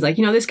 And Dean's like,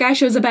 this guy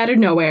shows up out of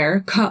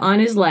nowhere, cut on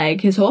his leg,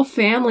 his whole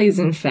family's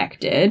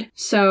infected,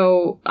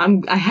 so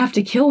I have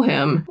to kill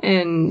him.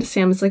 And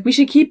Sam is like, we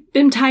should keep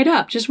him tied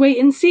up, just wait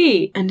and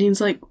see. And Dean's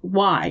like,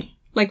 why?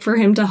 Like, for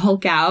him to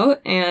Hulk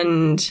out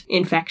and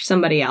infect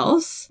somebody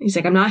else. He's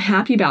like, I'm not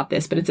happy about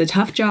this, but it's a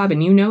tough job,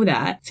 and you know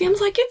that. Sam's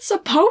like, it's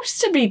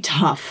supposed to be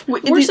tough.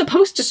 We're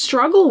supposed to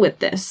struggle with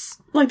this.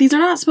 Like, these are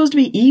not supposed to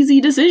be easy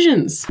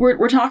decisions.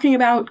 We're talking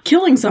about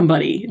killing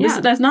somebody. Yeah.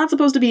 That's not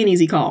supposed to be an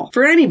easy call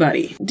for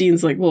anybody.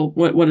 Dean's like, well,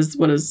 what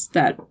is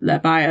that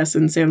bias?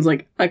 And Sam's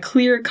like, a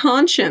clear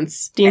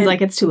conscience. Dean's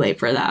like, it's too late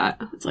for that.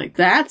 It's like,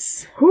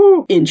 that's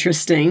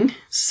interesting,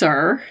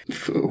 sir.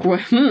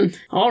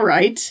 All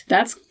right.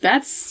 That's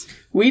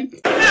We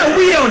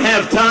don't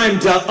have time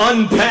to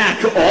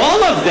unpack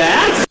all of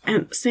that!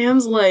 And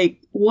Sam's like,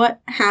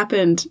 what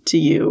happened to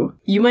you?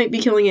 You might be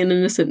killing an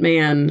innocent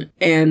man,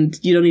 and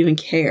you don't even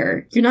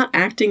care. You're not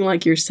acting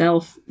like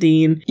yourself,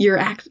 Dean.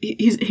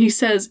 He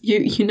says,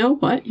 you know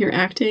what? You're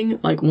acting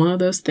like one of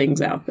those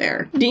things out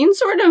there. Dean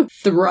sort of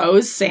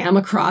throws Sam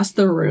across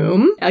the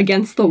room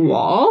against the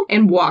wall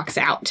and walks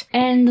out.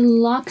 And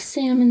locks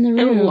Sam in the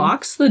room. And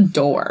locks the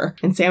door.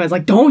 And Sam is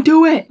like, don't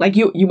do it! Like,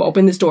 you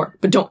open this door,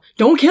 but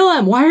don't kill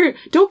him!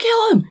 Don't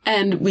kill him!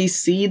 And we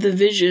see the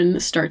vision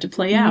start to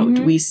play out.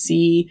 Mm-hmm. We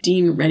see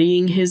Dean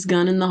readying his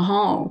gun in the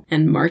hall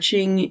and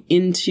marching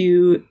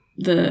into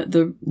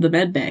the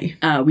med bay.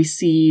 We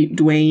see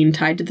Dwayne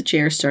tied to the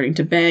chair starting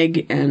to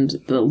beg, and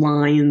the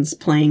lines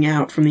playing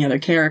out from the other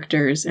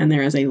characters, and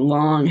there is a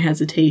long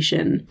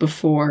hesitation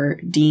before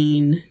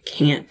Dean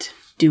can't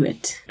do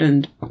it,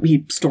 and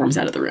he storms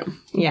out of the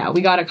room. Yeah,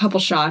 we got a couple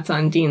shots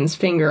on Dean's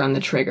finger on the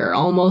trigger,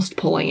 almost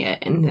pulling it,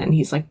 and then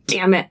he's like,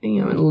 damn it,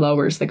 and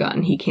lowers the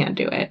gun. He can't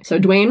do it. So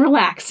Dwayne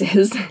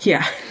relaxes.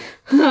 Yeah.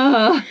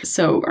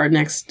 So our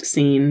next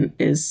scene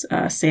is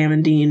Sam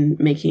and Dean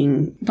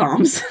making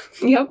bombs.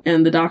 Yep.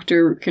 And the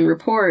doctor can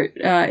report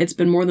it's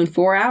been more than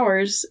 4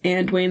 hours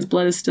and Dwayne's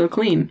blood is still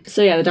clean.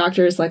 So yeah, the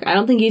doctor is like, I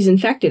don't think he's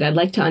infected. I'd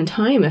like to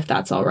untie him if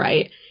that's all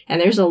right. And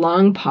there's a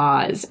long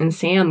pause, and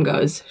Sam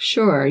goes,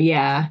 sure,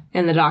 yeah.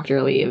 And the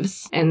doctor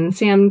leaves. And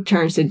Sam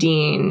turns to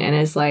Dean and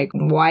is like,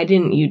 why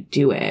didn't you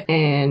do it?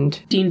 And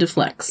Dean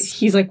deflects.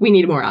 He's like, we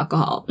need more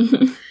alcohol.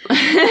 And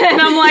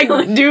I'm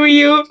like, do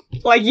you?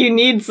 Like, you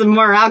need some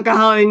more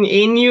alcohol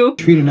in you?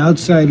 Treat an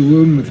outside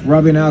wound with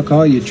rubbing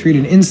alcohol, you treat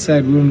an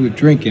inside wound with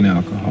drinking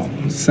alcohol.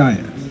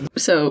 Science.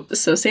 So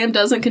Sam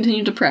doesn't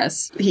continue to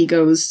press. He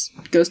goes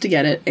to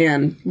get it,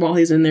 and while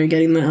he's in there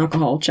getting the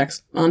alcohol,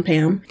 checks on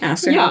Pam,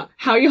 asks her,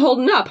 how you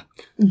holding up?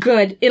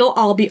 Good. It'll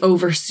all be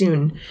over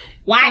soon.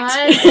 What?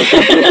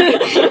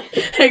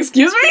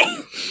 Excuse me?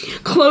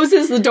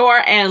 Closes the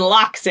door and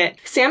locks it.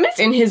 Sam is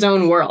in his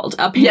own world,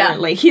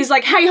 apparently. Yeah. He's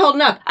like, how you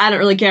holding up? I don't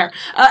really care.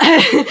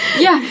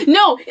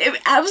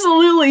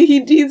 Absolutely.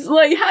 He's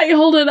like, how you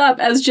holding up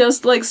as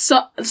just like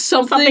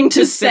something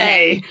to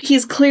say.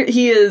 He's clear.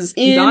 He's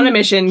on a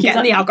mission,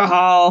 getting the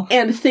alcohol.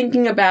 And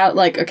thinking about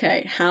like,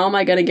 okay, how am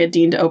I going to get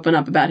Dean to open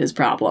up about his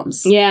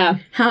problems? Yeah.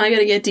 How am I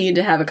going to get Dean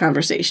to have a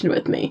conversation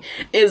with me?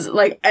 Is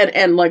like,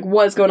 and like,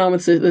 what's going on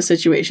with the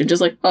situation?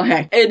 Just like, oh,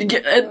 hey.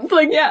 And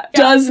like,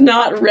 does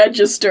not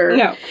register.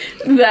 No.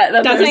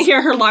 That doesn't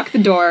hear her lock the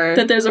door.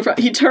 That there's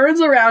he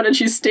turns around and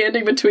she's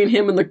standing between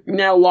him and the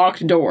now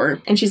locked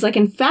door. And she's like,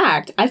 in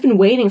fact, I've been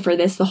waiting for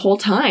this the whole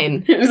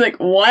time. He's like,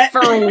 what?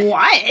 For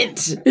what?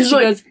 She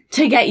goes,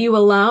 to get you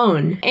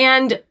alone.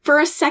 And for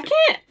a second,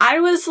 I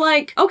was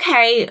like,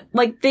 okay,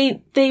 like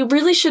they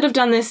really should have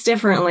done this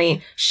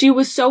differently. She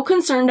was so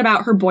concerned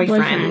about her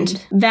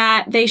boyfriend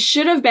that they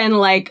should have been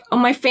like, oh,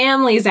 my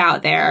family's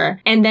out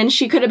there. And then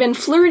she could have been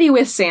flirty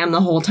with Sam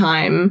the whole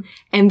time.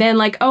 And then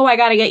like, oh, I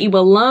gotta get you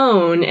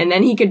alone. And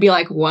then he could be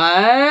like,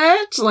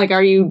 what? Like,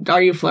 are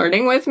you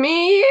flirting with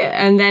me?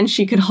 And then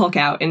she could Hulk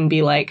out and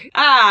be like,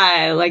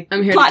 like,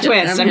 I'm here plot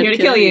twist, I'm here to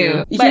kill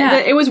you.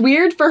 But it was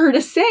weird for her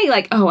to say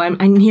like, oh,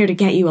 I'm here to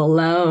get you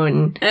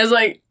alone. And I was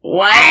like,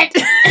 what?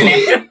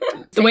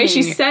 The way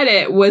she said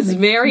it was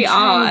very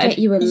odd. To get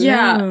you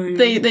alone.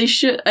 Yeah, they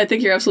should. I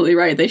think you're absolutely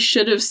right. They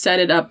should have set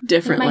it up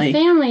differently. My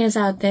family is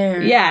out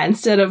there. Yeah,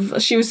 instead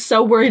of she was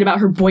so worried about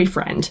her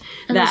boyfriend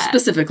that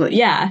specifically.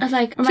 Yeah, I was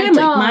like my family,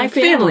 dog, my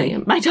family,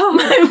 my dog,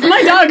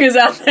 my dog is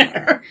out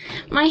there.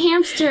 My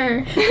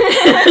hamster.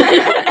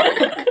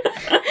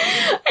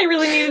 I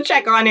really need to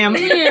check on him.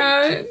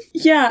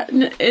 Yeah,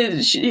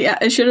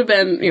 it should have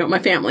been, my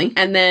family,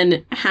 and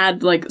then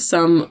had like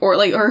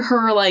or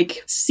her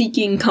like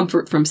seeking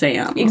comfort from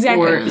Sam.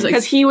 Exactly,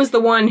 because he was the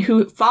one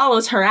who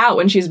follows her out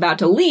when she's about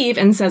to leave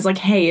and says like,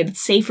 "Hey, it's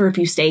safer if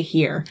you stay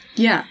here."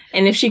 Yeah,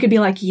 and if she could be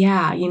like,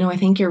 "Yeah, I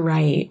think you're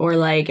right," or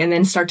like, and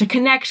then start to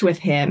connect with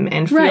him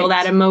and feel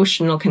that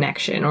emotional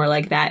connection, or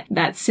like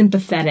that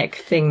sympathetic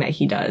thing that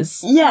he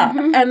does. Yeah,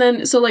 and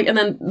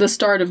then the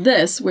start of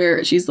this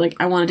where she's like,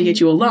 "I wanted to get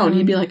you alone."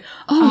 He'd be like,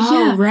 "Oh,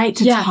 yeah, right,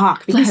 to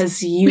talk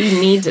because you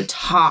need to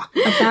talk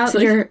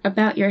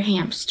about your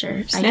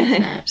hamster." I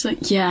get that. She's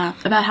like, "Yeah,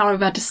 about how I'm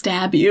about to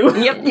stab you."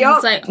 Yep.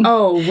 It's like,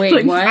 oh wait,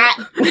 like, what?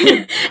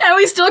 And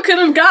we still could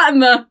have gotten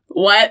the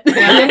what?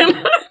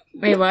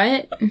 Wait,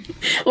 what?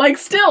 Like,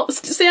 still,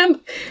 Sam,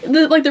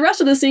 the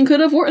rest of the scene could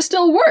have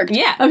still worked.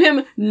 Yeah. Of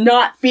him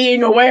not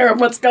being aware of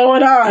what's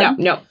going on.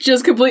 No.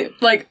 Just complete,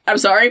 like, I'm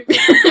sorry.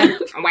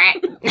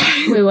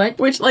 Wait, what?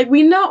 Which, like,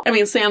 we know, I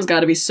mean, Sam's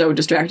got to be so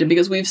distracted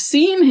because we've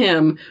seen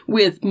him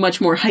with much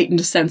more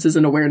heightened senses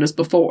and awareness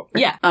before.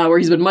 Yeah. Where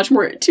he's been much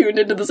more tuned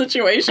into the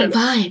situation. And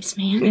vibes,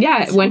 man.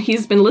 Yeah, when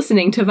he's been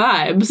listening to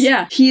vibes.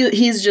 Yeah.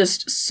 He's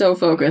just so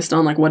focused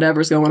on, like,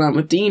 whatever's going on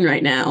with Dean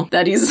right now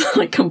that he's,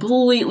 like,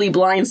 completely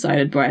blindsided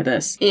by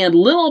this. And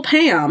little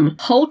Pam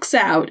hulks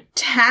out,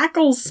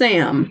 tackles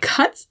Sam,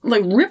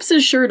 rips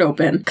his shirt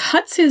open,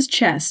 cuts his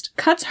chest,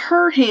 cuts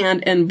her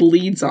hand, and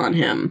bleeds on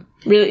him.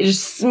 Really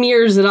just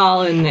smears it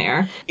all in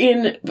there.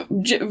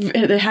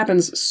 It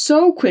happens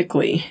so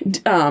quickly.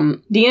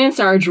 Dean and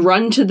Sarge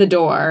run to the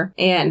door,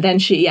 and then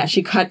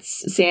she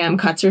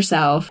cuts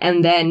herself,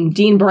 and then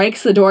Dean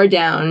breaks the door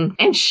down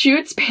and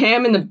shoots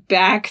Pam in the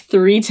back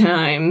 3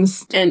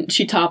 times. And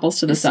she topples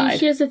to the side.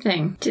 Here's the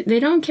thing. They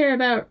don't care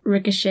about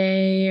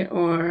ricochet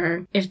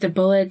or if the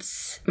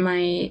bullets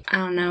might, I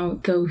don't know,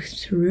 go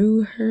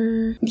through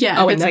her.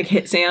 Yeah. Oh, and like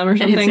hit Sam or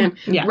something? Hit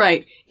Sam. Yeah.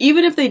 Right.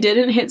 Even if they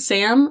didn't hit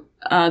Sam,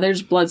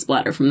 there's blood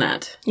splatter from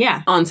that.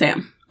 Yeah. On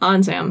Sam.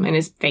 On Sam, in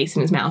his face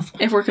and his mouth.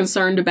 If we're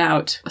concerned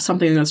about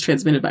something that's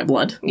transmitted by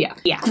blood. Yeah.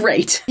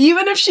 Great.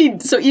 Even if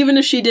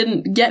she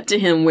didn't get to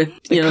him with,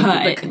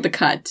 the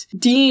cut,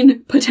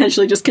 Dean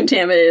potentially just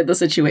contaminated the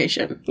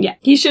situation. Yeah.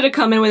 He should have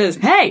come in with his,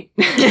 hey!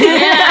 Yeah.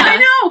 I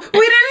know! We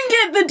didn't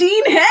get the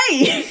Dean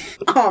hey!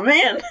 Oh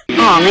man.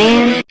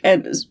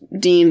 And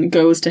Dean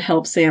goes to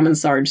help Sam, and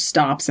Sarge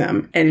stops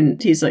him.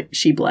 And he's like,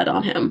 she bled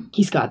on him.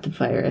 He's got the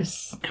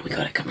virus. And we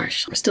go to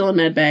commercial. We're still in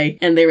Med Bay,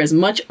 and there is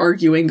much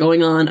arguing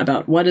going on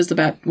about what is to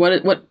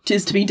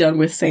be done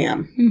with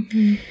Sam.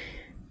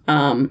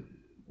 Mm-hmm.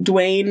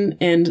 Dwayne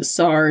and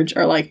Sarge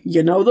are like,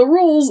 you know the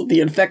rules.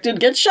 The infected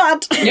get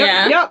shot.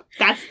 Yep.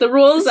 That's the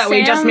rules that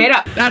we just made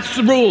up. That's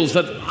the rules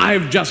that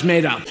I've just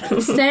made up.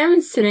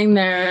 Sam's sitting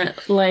there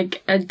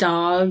like a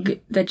dog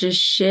that just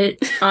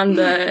shit on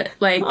the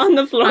on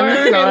the floor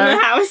in the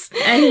house,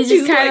 and he's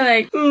just kind of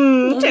like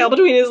tail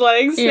between his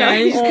legs. Yeah,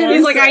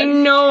 he's like, I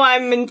know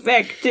I'm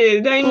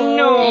infected. I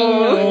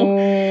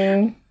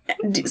know.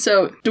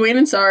 So Dwayne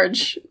and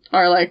Sarge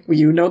are like,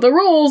 you know the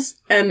rules.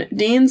 And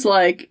Dean's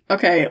like,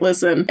 okay,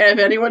 listen, if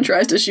anyone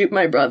tries to shoot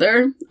my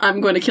brother, I'm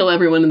going to kill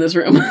everyone in this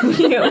room.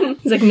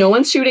 He's like, no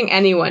one's shooting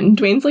anyone.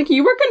 Dwayne's like,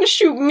 you were going to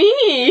shoot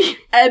me.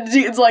 And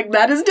Dean's like,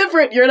 that is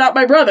different. You're not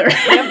my brother.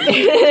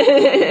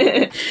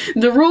 The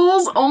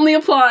rules only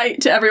apply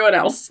to everyone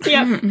else.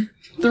 Yep.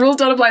 The rules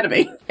don't apply to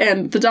me.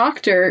 And the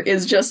doctor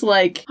is just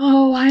like,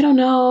 oh, I don't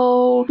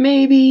know.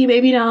 Maybe,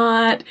 maybe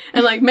not.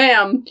 And like,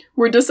 ma'am,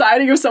 we're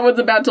deciding if someone's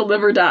about to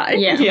live or die.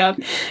 Yeah.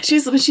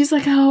 She's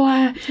like, oh,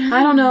 I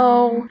don't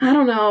know. I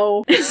don't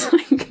know. It's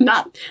like,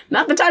 not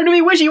the time to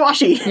be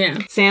wishy-washy. Yeah.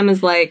 Sam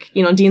is like,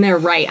 Dean, they're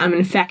right. I'm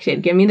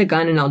infected. Give me the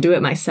gun and I'll do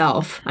it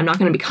myself. I'm not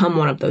going to become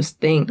one of those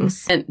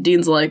things. And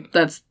Dean's like,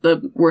 that's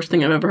the worst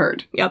thing I've ever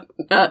heard. Yep.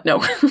 No.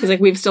 He's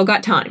like, we've still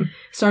got time.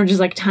 Sarge is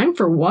like, time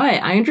for what?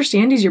 I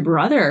understand he's your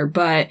brother,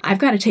 but I've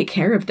got to take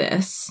care of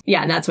this.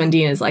 Yeah, and that's when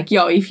Dean is like,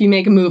 yo, if you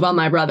make a move on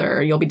my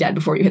brother, you'll be dead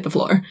before you hit the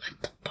floor.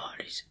 Let the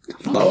bodies hit the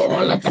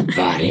floor. Let the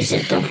bodies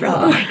hit the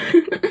floor.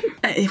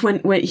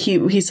 When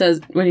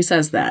he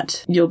says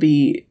that, you'll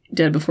be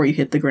dead before you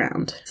hit the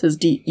ground. Says,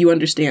 you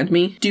understand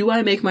me? Do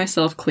I make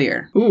myself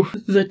clear? Ooh.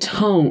 The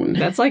tone.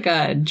 That's like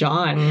a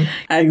John.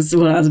 That's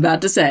what I was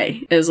about to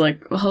say. Is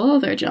like, well, hello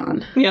there,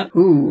 John. Yeah.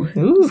 Ooh.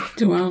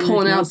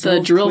 Pulling out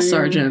the drill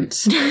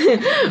sergeant.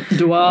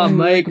 Do I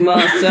make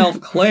myself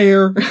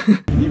clear?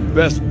 You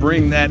best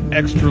bring that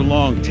extra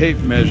long tape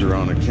measure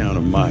on account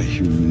of my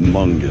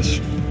humongous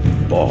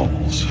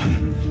balls.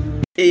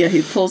 Yeah,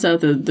 he pulls out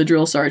the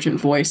drill sergeant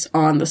voice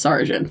on the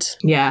sergeant.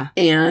 Yeah.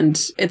 And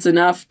it's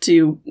enough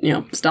to,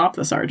 stop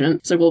the sergeant.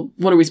 It's like, well,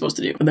 what are we supposed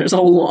to do? And there's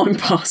a long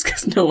pause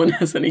because no one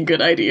has any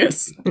good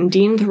ideas. And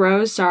Dean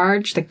throws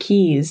Sarge the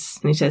keys.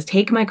 And he says,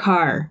 take my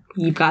car.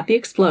 You've got the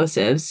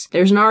explosives.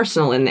 There's an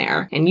arsenal in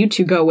there. And you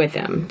two go with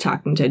him,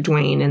 talking to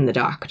Dwayne and the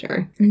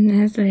doctor. And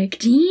that's like,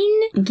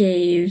 Dean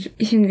gave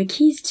him the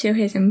keys to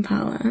his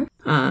Impala.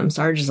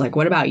 Sarge is like,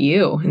 what about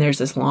you? And there's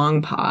this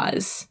long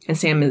pause. And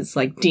Sam is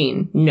like,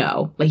 Dean,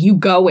 no. Like, you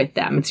go with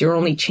them. It's your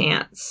only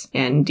chance.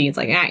 And Dean's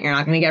like, you're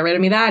not going to get rid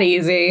of me that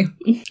easy.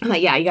 I'm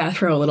like, yeah, you got to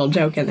throw a little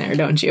joke in there,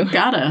 don't you?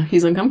 Gotta.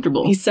 He's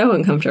uncomfortable. He's so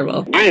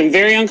uncomfortable. I am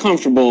very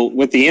uncomfortable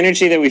with the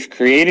energy that we've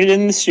created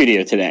in the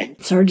studio today.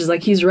 Sarge is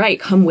like, he's right.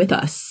 Come with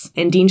us.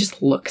 And Dean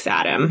just looks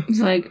at him.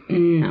 He's like,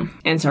 no.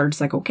 And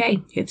Sarge's like,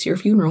 okay, it's your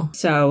funeral.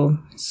 So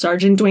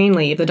Sergeant Dwayne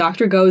leave. The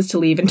doctor goes to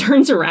leave and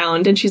turns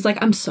around and she's like,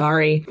 I'm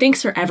sorry.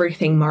 Thanks for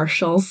everything,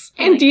 Marshals.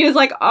 And Dean is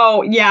like,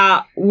 oh,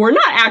 yeah, we're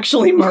not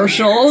actually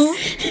Marshals.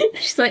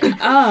 She's like,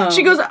 oh.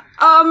 She goes,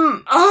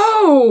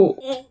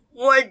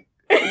 like,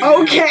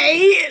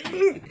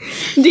 okay.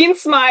 Dean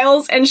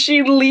smiles and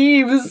she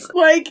leaves.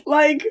 Like.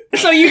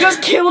 So you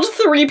just killed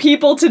 3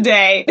 people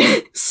today,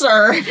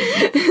 sir.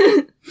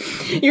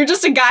 You're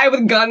just a guy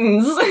with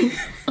guns.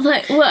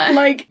 Like, what?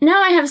 Like,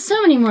 now I have so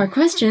many more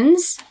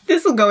questions.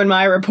 This'll go in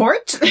my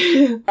report. So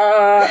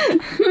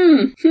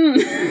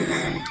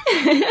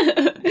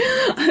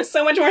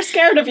much more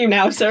scared of you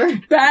now,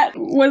 sir. That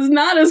was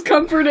not as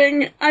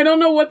comforting. I don't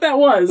know what that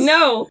was.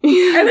 No.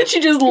 And then she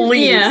just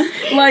leaves. Yeah.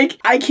 Like,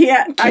 I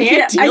can't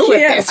deal with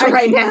this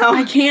right now.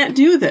 I can't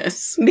do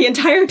this. The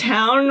entire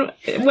town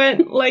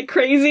went like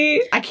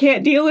crazy. I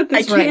can't deal with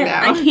this right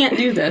now. I can't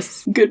do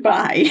this.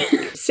 Goodbye.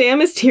 Sam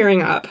is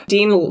tearing up.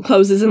 Dean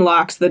closes and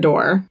locks the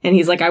door. And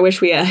he's like, I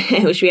wish we had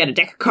a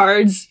deck of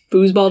cards.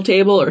 foosball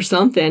table or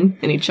something.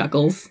 And he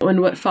chuckles.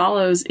 And what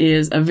follows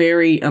is a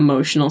very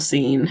emotional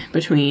scene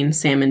between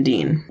Sam and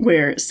Dean,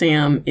 where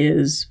Sam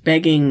is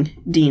begging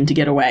Dean to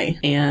get away,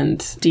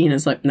 and Dean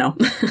is like, no.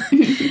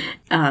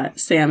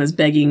 Sam is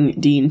begging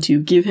Dean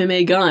to give him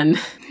a gun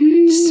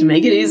just to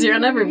make it easier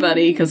on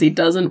everybody because he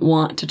doesn't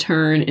want to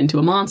turn into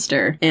a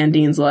monster. And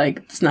Dean's like,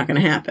 it's not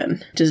going to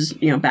happen. Just,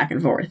 back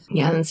and forth.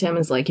 Yeah, and then Sam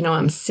is like,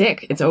 I'm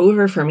sick. It's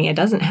over for me. It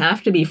doesn't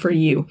have to be for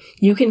you.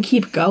 You can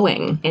keep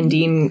going. And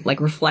Dean, like,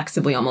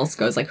 reflexively almost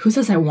goes like, who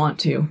says I want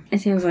to? And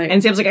Sam's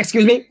like,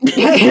 excuse me?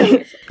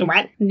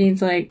 What? And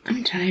Dean's like,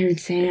 I'm tired,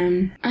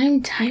 Sam.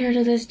 I'm tired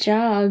of this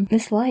job,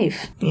 this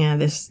life. Yeah,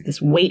 this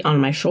weight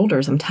on my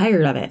shoulders. I'm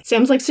tired of it.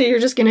 Sam's like, so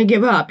you're just gonna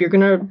give up? You're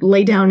gonna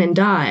lay down and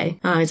die?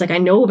 He's like, I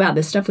know about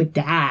this stuff with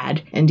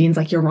Dad. And Dean's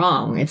like, you're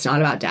wrong. It's not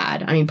about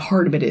Dad. I mean,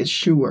 part of it is,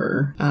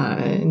 sure.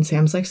 And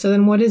Sam's like, so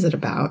then what is it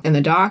about? And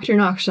the doctor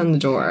knocks on the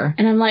door.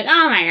 And I'm like,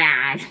 oh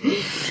my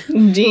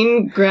God.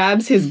 Dean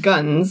grabs his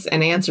guns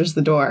and answers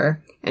the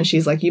door. And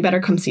she's like, you better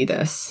come see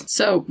this.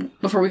 So,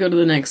 before we go to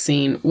the next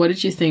scene, what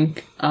did you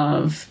think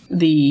of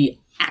the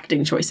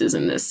acting choices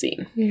in this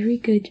scene? Very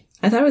good.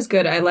 I thought it was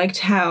good. I liked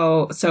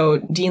how, so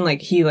Dean,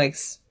 he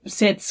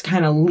sits,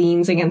 kind of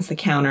leans against the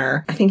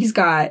counter. I think he's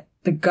got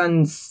the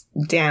guns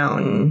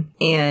down,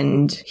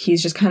 and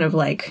he's just kind of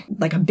like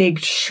a big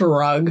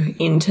shrug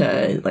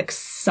into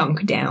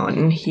sunk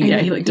down. He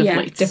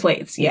deflates.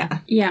 Deflates, yeah.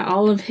 Yeah,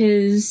 all of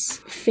his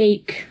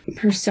fake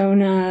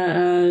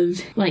persona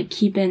of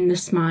keeping the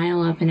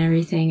smile up and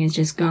everything is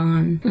just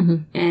gone. Mm-hmm.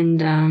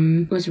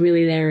 And what's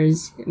really there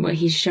is what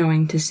he's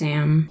showing to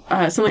Sam.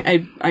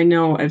 Something I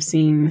know I've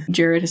seen,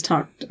 Jared has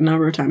talked a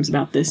number of times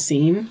about this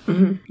scene.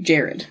 Mm-hmm.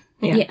 Jared.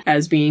 Yeah.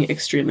 As being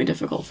extremely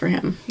difficult for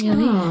him.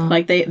 Really?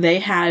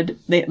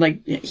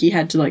 He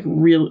had to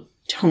real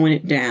tone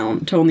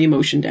the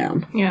emotion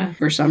down. Yeah.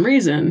 For some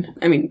reason.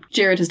 I mean,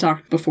 Jared has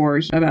talked before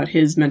about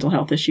his mental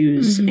health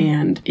issues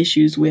and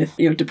issues with,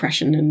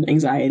 depression and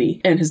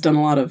anxiety, and has done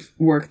a lot of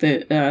work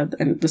that,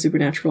 and the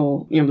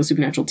Supernatural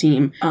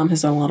team,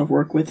 has done a lot of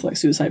work with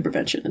suicide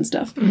prevention and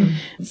stuff.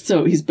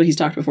 So he's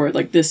talked before,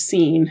 this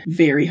scene,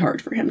 very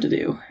hard for him to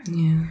do.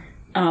 Yeah.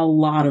 A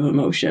lot of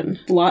emotion.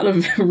 A lot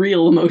of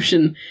real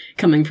emotion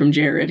coming from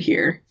Jared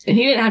here. And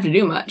he didn't have to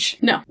do much.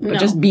 No. But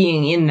just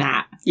being in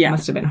that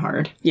must have been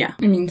hard. Yeah.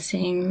 I mean,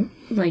 saying,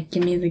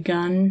 give me the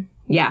gun.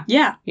 Yeah.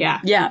 Yeah. Yeah.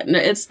 Yeah. No,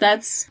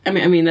 that's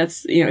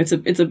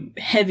it's a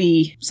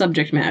heavy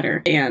subject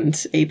matter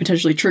and a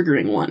potentially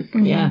triggering one.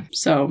 Mm-hmm. Yeah.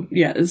 So,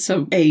 yeah,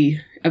 so a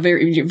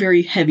very,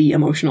 very heavy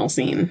emotional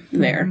scene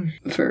there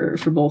for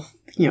both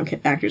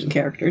actors and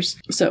characters.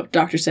 So,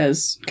 doctor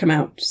says, come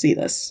out, see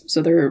this.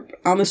 So they're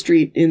on the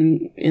street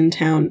in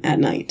town at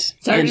night.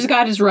 Sarge's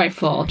got his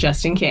rifle,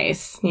 just in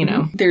case,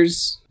 The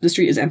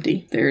street is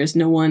empty. There is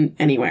no one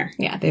anywhere.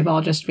 Yeah, they've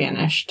all just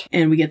vanished.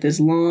 And we get this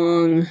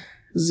long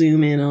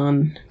zoom in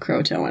on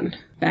Croatoan.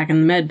 Back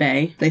in the med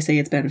bay, they say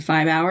it's been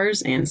 5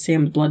 hours and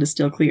Sam's blood is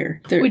still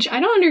clear. Which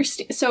I don't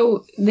understand.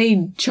 So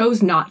they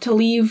chose not to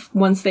leave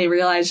once they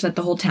realized that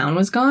the whole town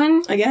was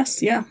gone? I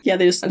guess, yeah. Yeah,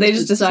 they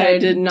just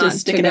decided not to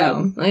stick it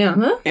out. Yeah.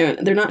 Huh?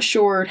 And they're not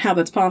sure how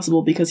that's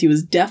possible because he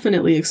was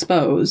definitely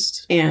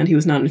exposed and he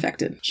was not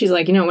infected. She's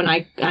like,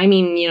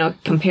 when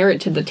compare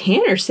it to the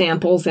Tanner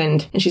samples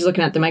and she's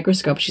looking at the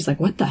microscope, she's like,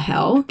 what the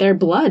hell? Their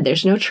blood,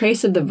 there's no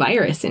trace of the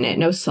virus in it,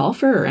 no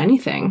sulfur or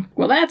anything.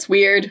 Well, that's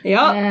weird.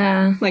 Yep.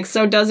 Yeah.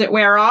 So does it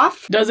wear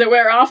off? Does it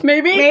wear off,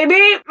 maybe? Maybe?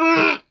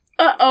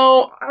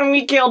 Uh-oh.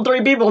 We killed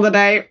 3 people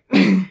today.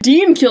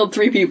 Dean killed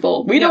 3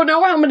 people. We don't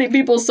know how many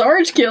people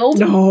Sarge killed.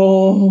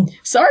 No.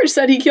 Sarge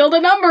said he killed a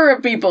number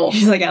of people.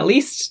 He's like, at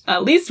least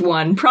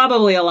 1.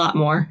 Probably a lot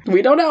more.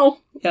 We don't know.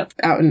 Yep.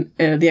 Out in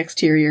the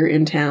exterior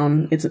in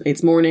town,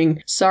 it's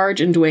morning.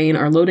 Sarge and Dwayne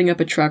are loading up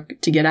a truck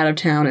to get out of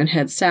town and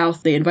head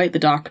south. They invite the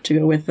doc to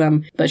go with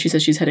them, but she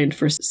says she's heading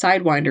for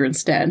Sidewinder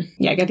instead.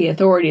 Yeah, get the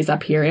authorities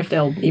up here if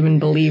they'll even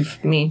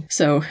believe me.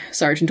 So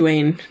Sarge and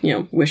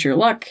Dwayne, wish her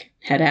luck.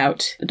 Head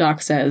out. The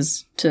doc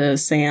says to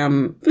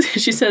Sam,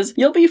 she says,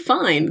 you'll be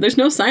fine. There's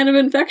no sign of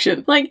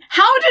infection.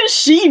 How does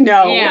she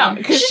know? Yeah,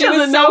 because she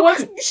doesn't know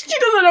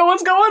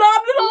what's going on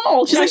at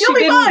all. She's like, you'll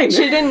be fine.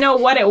 She didn't know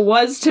what it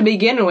was to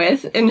begin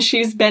with, and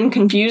she's been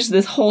confused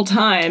this whole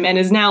time and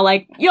is now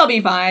like, you'll be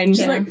fine.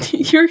 She's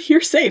like, you're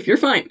safe. You're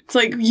fine. It's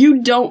like,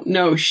 you don't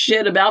know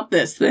shit about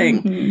this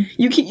thing.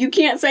 Mm-hmm. You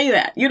can't say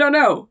that. You don't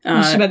know.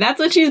 But that's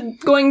what she's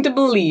going to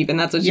believe, and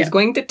that's what she's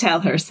going to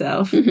tell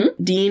herself.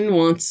 Mm-hmm. Dean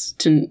wants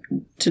to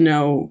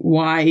know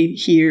why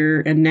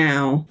here and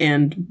now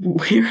and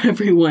where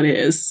everyone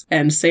is.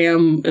 And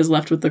Sam is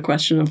left with the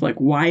question of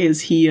why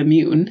is he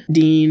immune?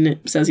 Dean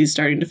says he's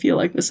starting to feel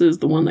like this is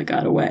the one that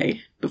got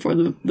away before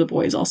the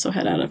boys also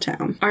head out of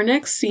town. Our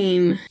next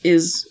scene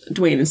is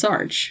Dwayne and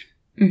Sarge.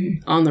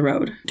 Mm-hmm. On the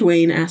road.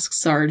 Dwayne asks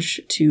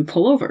Sarge to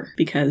pull over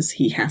because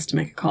he has to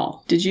make a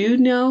call. Did you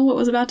know what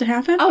was about to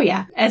happen? Oh,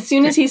 yeah. As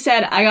soon as he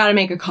said, I gotta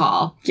make a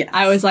call, yes.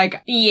 I was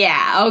like,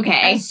 yeah,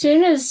 okay. As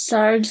soon as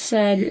Sarge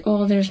said,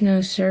 there's no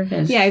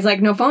service. Yeah, he's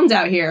like, no phones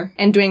out here.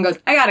 And Dwayne goes,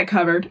 I got it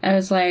covered. I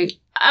was like,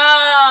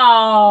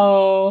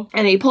 Oh.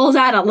 And he pulls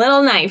out a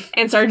little knife,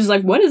 and Sarge is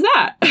like, what is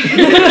that?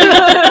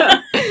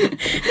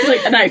 It's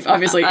like a knife,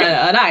 obviously.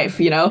 A knife,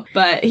 you know?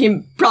 But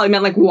he probably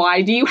meant like,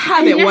 why do you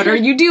have it? What are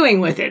you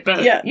doing with it?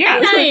 But yeah.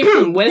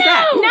 Knife. What is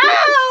that?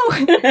 No!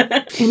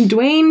 And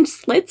Dwayne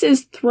slits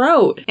his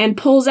throat and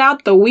pulls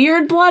out the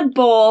weird blood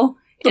bowl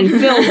and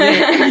fills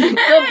it.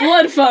 The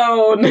blood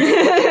phone.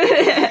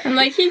 I'm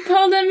like, he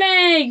pulled a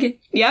Meg.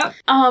 Yep.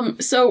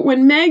 So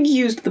when Meg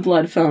used the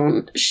blood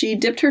phone, she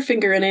dipped her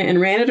finger in it and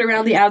ran it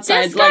around the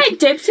outside. This guy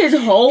dips his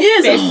whole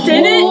fist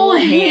in it. His whole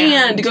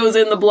hand goes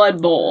in the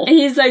blood bowl. And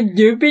he's like,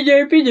 doopy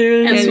doopy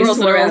doo. And he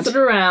swirls it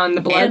around.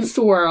 The blood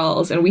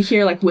swirls, and we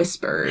hear like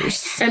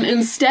whispers. And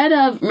instead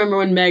of, remember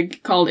when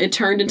Meg called, it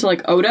turned into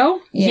like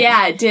Odo?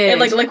 Yeah, it did. And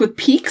like with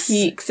peaks?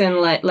 Peaks and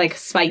like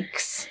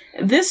spikes.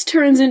 This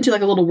turns into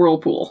like a little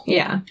whirlpool.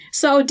 Yeah.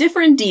 So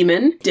different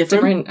demon,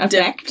 different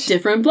effect,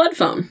 different blood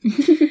phone.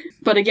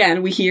 But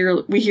again, we hear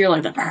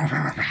like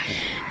the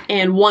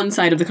and one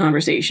side of the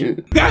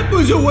conversation. That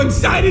was a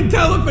one-sided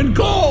telephone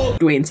call!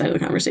 Dwayne's side of the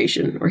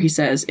conversation, where he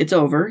says, it's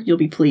over, you'll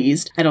be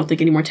pleased. I don't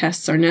think any more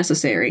tests are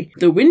necessary.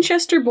 The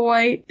Winchester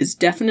boy is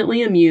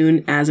definitely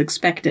immune, as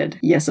expected.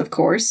 Yes, of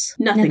course.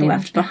 Nothing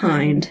left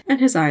behind.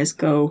 And his eyes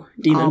go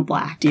demon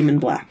black.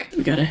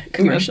 We got a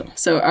commercial. Yep.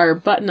 So our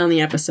button on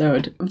the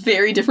episode,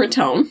 very different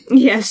tone.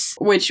 Yes.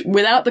 Which,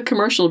 without the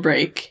commercial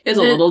break, is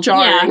a little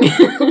jarring.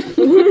 Yeah.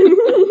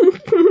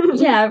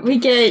 Yeah, we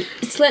get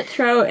slit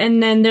throat,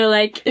 and then they're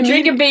like,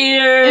 drink a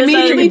beer.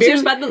 Immediately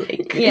beers by the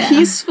lake. Yeah.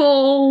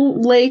 Peaceful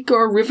lake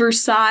or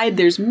riverside.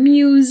 There's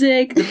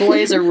music. The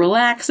boys are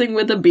relaxing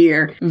with a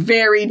beer.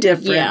 Very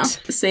different. Yeah.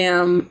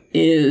 Sam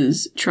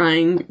is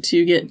trying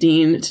to get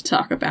Dean to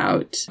talk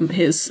about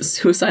his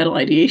suicidal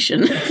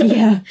ideation.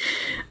 Yeah.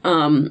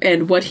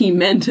 And what he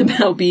meant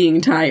about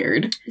being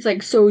tired. It's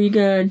like, so you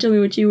gonna tell me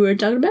what you were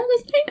talking about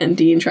last night? And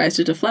Dean tries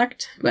to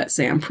deflect, but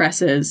Sam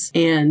presses,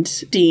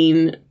 and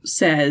Dean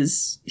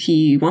says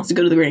he wants to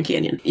go to the Grand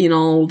Canyon. In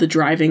all the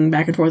driving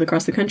back and forth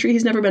across the country,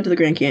 he's never been to the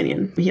Grand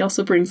Canyon. He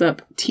also brings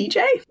up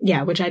TJ.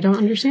 Yeah, which I don't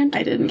understand.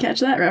 I didn't catch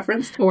that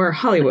reference. Or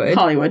Hollywood.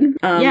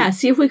 Yeah,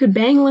 see if we could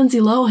bang Lindsay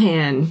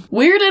Lohan.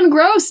 Weird and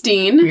gross,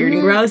 Dean. Weird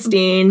and gross,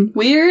 Dean.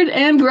 Weird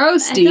and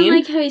gross, Dean. I don't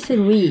like how he said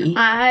we.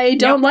 I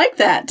don't like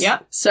that.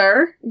 Yep.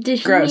 Sir. Did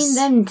he gross. mean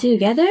them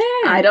together?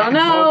 I don't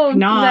know. Hope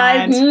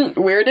not.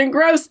 Weird and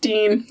gross,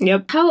 Dean.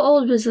 Yep. How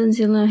old was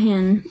Lindsay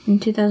Lohan in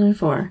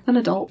 2004? An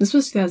adult. This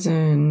was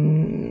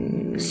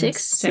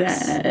 2006.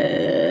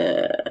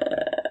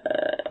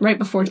 Right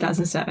before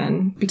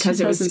 2007, because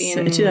it was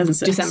in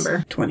 2006.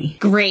 December 20.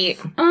 Great.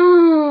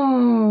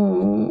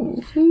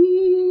 Oh.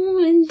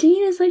 And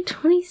Dean is like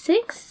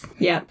 26?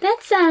 Yeah.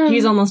 That's,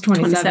 he's almost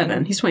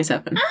 27. He's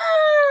 27.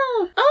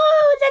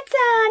 Oh, that's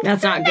not good.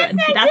 That's not good,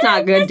 Dean. That's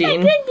not good,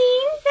 Dean.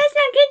 That's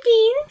not good,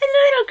 Dean. That's a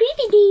little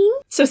creepy, Dean.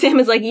 So Sam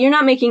is like, you're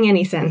not making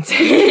any sense.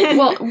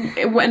 Well,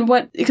 and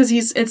what, because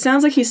it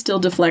sounds like he's still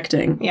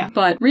deflecting. Yeah.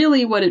 But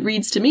really what it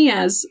reads to me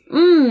as,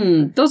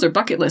 those are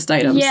bucket list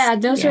items. Yeah,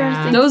 those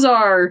are things. Those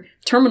are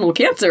terminal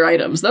cancer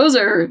items. Those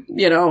are,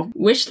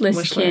 wish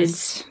list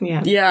kids.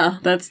 Yeah. Yeah,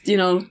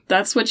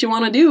 that's what you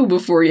want to do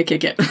before you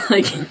kick it.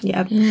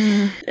 Yep.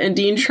 And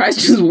Dean tries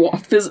to just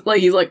walk,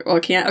 he's like, oh, I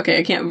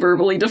can't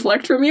verbally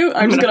deflect from you.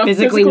 I'm just going to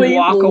physically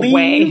walk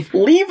away.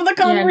 Leave the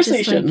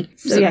conversation.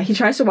 So he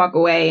tries to walk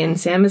away, and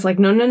Sam is like,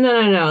 no.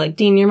 Like,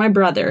 Dean, you're my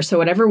brother, so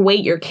whatever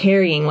weight you're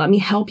carrying, let me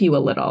help you a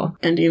little.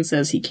 And Dean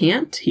says he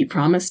can't. He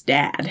promised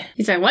Dad.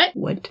 He's like, what?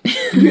 What?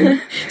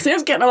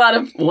 Sam's getting a lot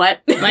of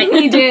what? Like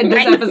he did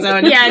this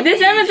episode. Yeah,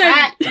 this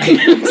episode.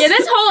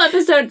 This whole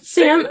episode,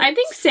 I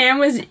think Sam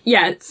was,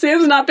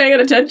 Sam's not paying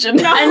attention.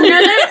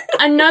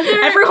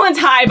 Another. Everyone's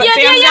high, but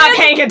Sam's not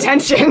paying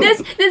attention.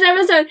 This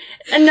episode,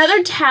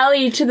 another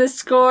tally to the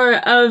score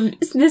of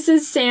this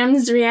is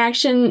Sam's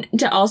reaction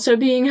to also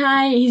being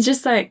high. He's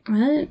just like,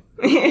 what?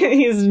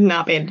 He's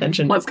not paying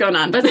attention. What's going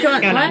on? What?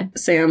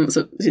 Sam,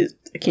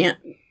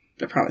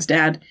 I promised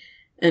Dad.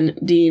 And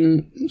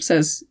Dean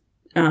says,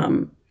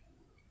 John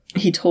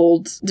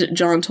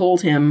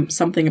told him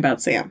something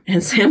about Sam.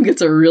 And Sam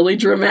gets a really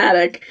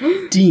dramatic,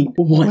 Dean,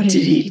 what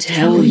did he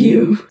tell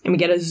you? And we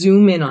get a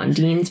zoom in on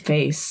Dean's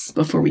face.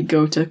 Before we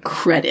go to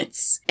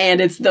credits. And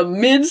it's the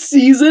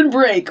mid-season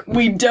break.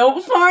 We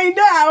don't find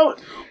out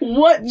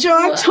what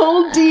John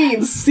told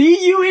Dean.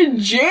 See you in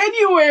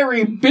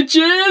January,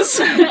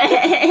 bitches!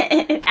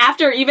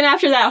 Even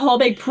after that whole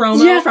big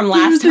promo from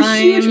last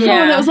time. Huge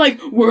promo that was like,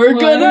 we're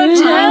gonna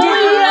tell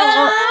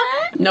you!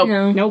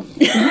 Nope.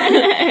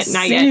 Not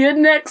See you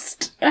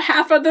next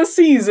half of the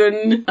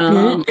season.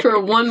 For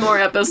one more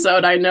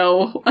episode, I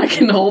know I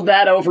can hold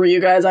that over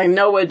you guys. I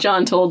know what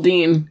John told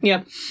Dean.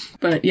 Yep.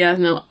 But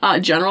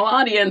general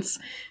audience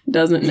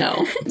doesn't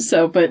know.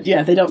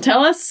 They don't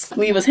tell us.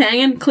 Leave us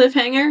hanging.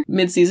 Cliffhanger.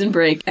 Mid-season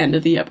break. End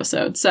of the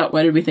episode. So,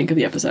 what did we think of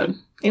the episode?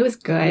 It was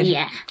good.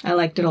 Yeah. I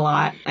liked it a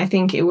lot. I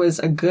think it was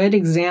a good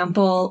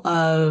example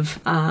of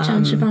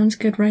John Chabon's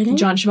good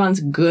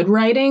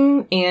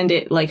writing. And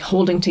it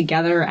holding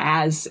together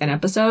as an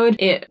episode.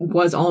 It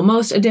was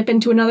almost a dip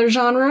into into another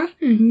genre.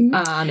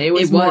 Mm-hmm. It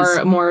was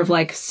more of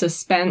like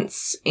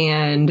suspense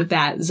and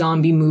that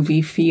zombie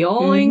movie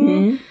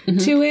feeling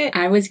to it.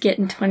 I was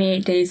getting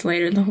 28 Days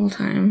Later the whole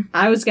time.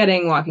 I was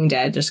getting Walking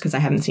Dead just because I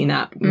haven't seen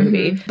that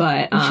movie.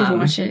 But you should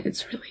watch it.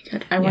 It's really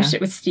good. I watched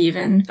it with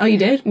Steven. Oh, you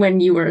did? When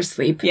you were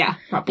asleep. Yeah,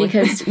 probably.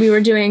 Because we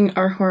were doing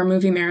our horror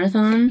movie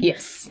marathon.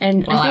 Yes.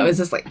 And I was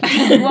asleep.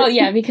 Well,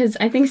 yeah, because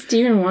I think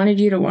Steven wanted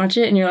you to watch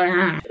it and you're like,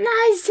 no,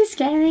 it's too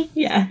scary.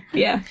 Yeah.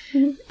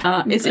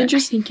 It's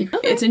interesting.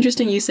 It's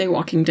interesting you say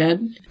Walking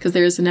Dead because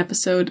there's an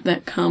episode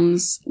that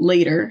comes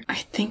later. I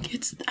think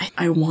it's,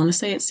 I want to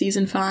say it's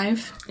season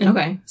 5.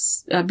 Okay.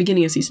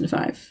 Beginning of season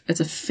 5. It's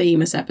a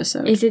famous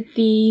episode. Is it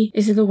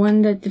the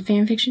one that the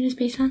fan fiction is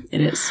based on?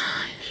 It is.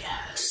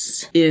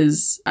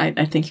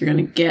 I think you're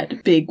going to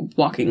get big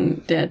Walking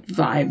Dead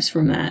vibes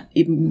from that,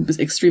 even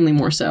extremely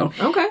more so.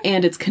 Okay.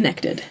 And it's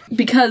connected.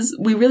 Because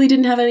we really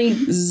didn't have any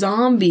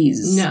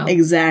zombies. No.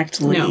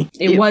 Exactly. No.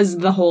 It was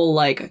the whole,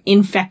 like,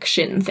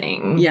 infection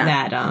thing. Yeah.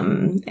 That,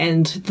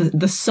 and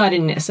the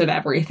suddenness of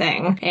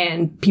everything.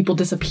 And people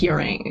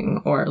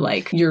disappearing. Or,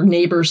 like, your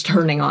neighbors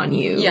turning on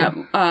you. Yeah.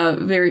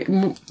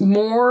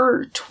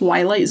 More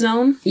Twilight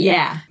Zone.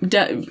 Yeah.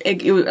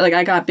 It was, like,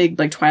 I got big,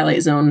 like,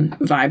 Twilight Zone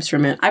vibes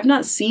from it. I've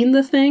not seen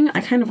the thing. I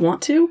kind of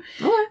want to.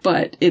 Okay.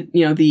 But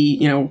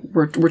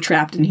we're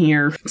trapped in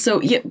here. So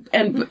yeah,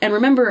 and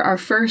remember our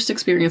first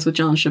experience with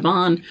John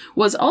Siobhan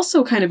was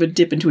also kind of a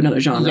dip into another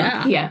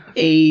genre. Yeah.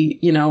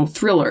 A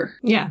thriller.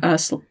 Yeah.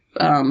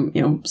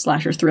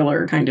 Slasher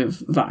thriller kind of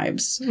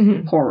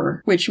vibes,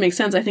 horror, which makes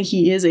sense. I think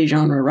he is a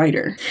genre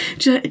writer.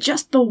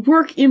 Just the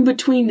work in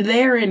between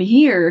there and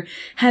here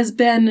has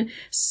been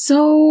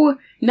so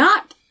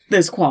not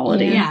this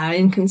quality. Yeah,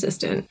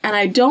 inconsistent. And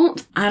I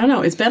don't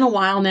know. It's been a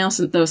while now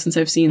since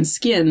I've seen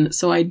Skin,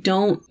 so I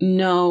don't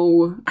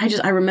know.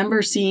 I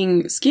remember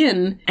seeing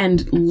Skin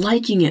and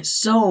liking it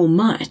so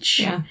much.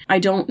 Yeah. I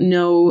don't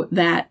know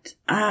that.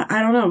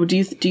 I don't know. Do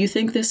you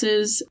think this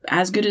is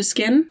as good as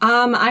Skin?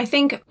 I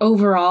think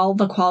overall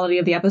the quality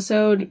of the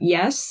episode,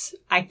 yes.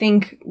 I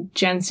think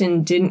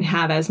Jensen didn't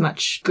have as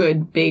much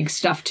good big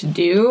stuff to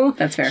do.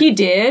 That's fair. He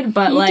did,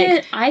 but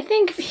I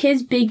think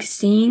his big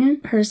scene,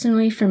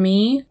 personally for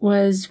me,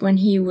 was when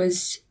he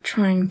was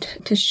trying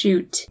to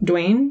shoot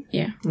Dwayne.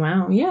 Yeah.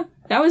 Wow. Yeah.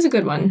 That was a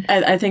good one.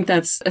 I think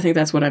that's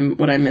what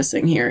I'm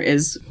missing here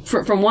is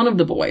from one of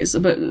the boys.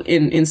 But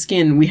in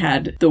Skin we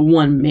had the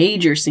one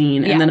major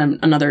scene and then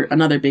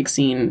another big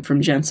scene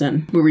from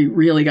Jensen where we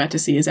really got to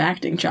see his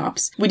acting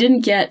chops. We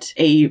didn't get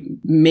a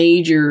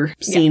major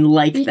scene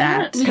like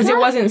that because it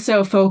wasn't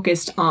so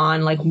focused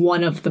on like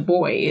one of the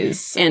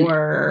boys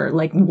or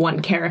like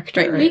one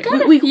character. Right.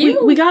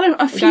 We got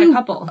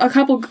a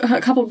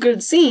couple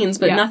good scenes,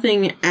 but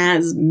nothing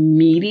as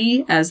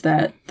meaty as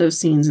those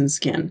scenes in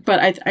Skin. But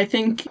I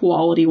think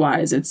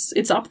quality-wise,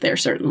 it's up there,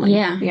 certainly.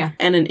 Yeah.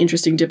 And an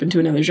interesting dip into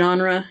another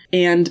genre.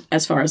 And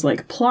as far as,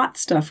 like, plot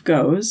stuff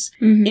goes,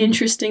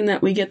 interesting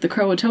that we get the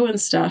Croatoan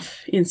stuff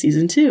in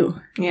season 2.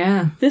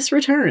 Yeah. This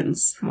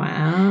returns.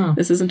 Wow.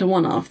 This isn't a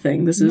one-off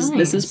thing. This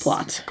is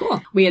plot.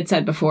 Cool. We had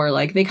said before,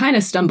 like, they kind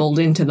of stumbled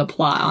into the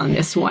plot on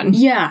this one.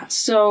 Yeah.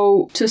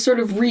 So, to sort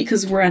of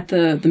because we're at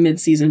the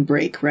mid-season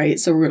break, right?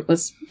 So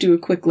let's do a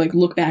quick, like,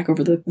 look back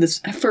over this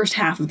first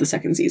half of the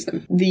second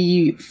season.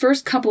 The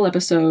first couple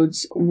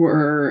episodes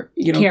were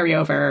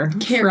carryover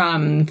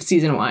from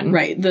season 1.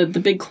 Right. The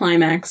big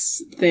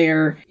climax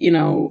there,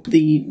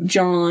 the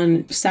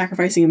John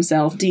sacrificing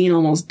himself, Dean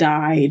almost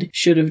died,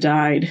 should have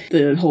died,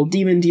 the whole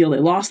demon deal, they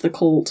lost the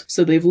cult,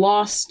 so they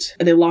lost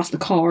the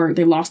car,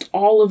 they lost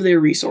all of their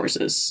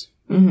resources.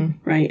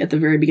 Right, at the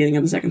very beginning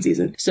of the second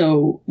season.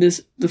 So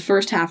the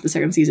first half of the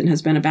second season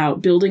has been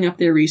about building up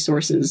their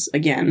resources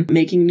again,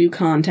 making new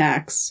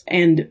contacts,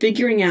 and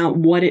figuring out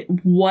what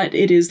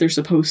it is they're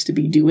supposed to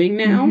be doing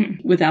now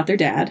without their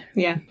dad.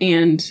 Yeah.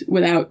 And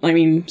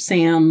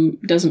Sam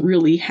doesn't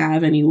really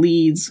have any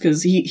leads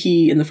because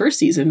he in the first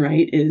season,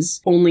 right,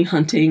 is only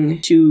hunting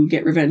to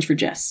get revenge for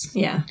Jess.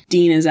 Yeah.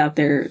 Dean is out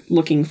there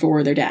looking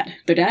for their dad.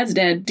 Their dad's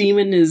dead.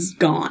 Demon is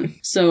gone.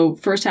 So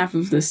first half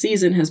of the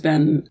season has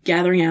been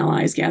gathering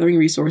allies, gathering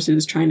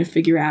resources, trying to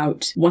figure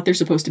out what they're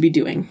supposed to be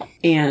doing,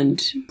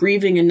 and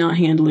grieving and not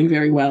handling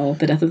very well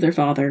the death of their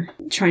father,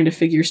 trying to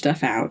figure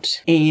stuff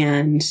out,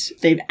 and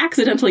they've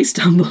accidentally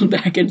stumbled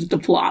back into the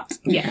plot.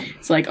 Yeah.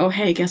 It's like, oh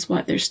hey, guess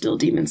what? There's still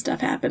demon stuff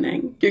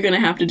happening. You're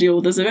gonna have to deal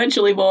with this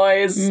eventually,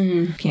 boys.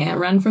 Can't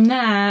run from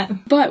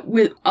that. But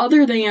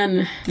other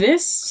than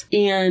this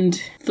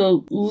and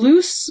the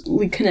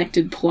loosely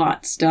connected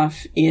plot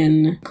stuff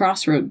in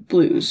Crossroad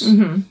Blues,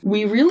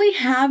 we really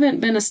haven't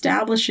been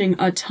establishing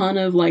a ton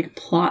ton of like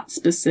plot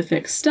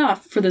specific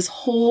stuff for this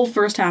whole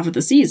first half of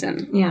the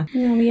season. Yeah.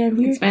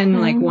 It's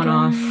been like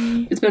one-off.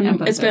 It's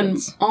been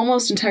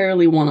almost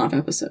entirely one-off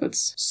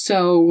episodes.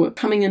 So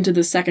coming into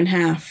the second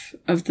half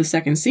of the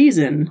second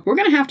season, we're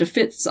gonna have to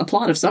fit a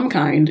plot of some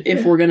kind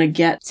if we're gonna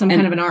get some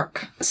kind of an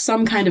arc.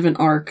 Some kind of an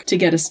arc to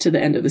get us to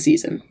the end of the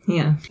season.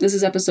 Yeah. This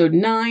is episode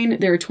 9.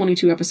 There are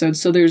 22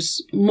 episodes, so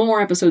there's more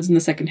episodes in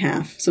the second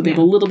half. So they have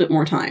a little bit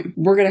more time.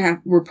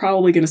 We're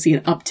probably gonna see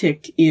an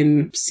uptick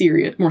in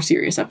more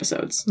serious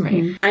episodes.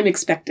 Right. I'm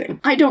expecting.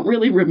 I don't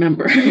really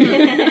remember.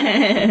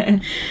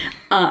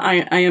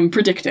 I am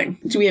predicting.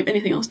 Do we have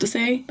anything else to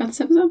say about this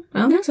episode? I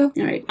don't think so.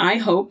 All right. I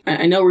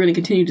know we're going to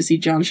continue to see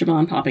John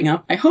Chabon popping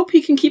up. I hope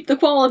he can keep the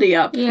quality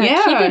up.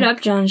 Yeah. Keep it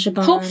up, John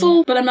Chabon.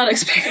 Hopeful, but I'm not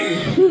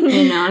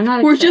expecting. No, I'm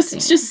not We're expecting.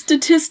 just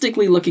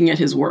statistically looking at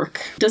his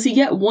work. Does he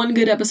get one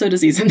good episode a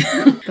season?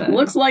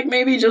 Looks like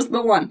maybe just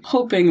the one.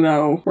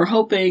 We're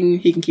hoping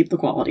he can keep the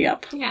quality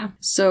up. Yeah.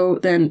 So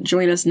then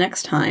join us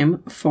next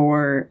time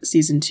for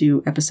season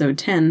 2, episode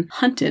 10,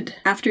 Hunted.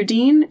 After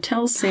Dean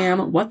tells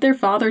Sam what their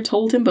father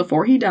told him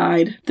before he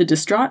died, the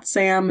distraught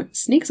Sam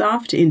sneaks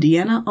off to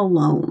Indiana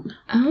alone.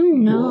 Oh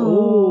no.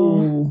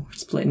 Whoa.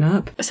 Splitting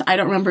up. So I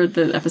don't remember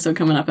the episode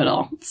coming up at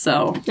all.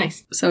 So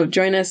nice. So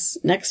join us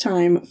next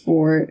time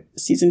for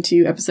season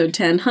 2, episode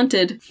 10,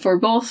 Hunted. For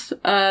both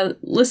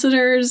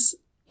listeners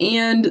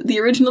and the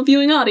original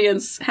viewing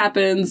audience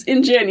happens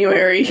in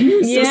January.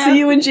 So see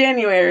you in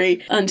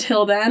January.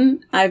 Until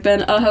then, I've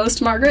been a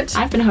host, Margaret.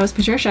 I've been a host,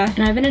 Patricia.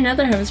 And I've been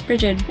another host,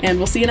 Bridget. And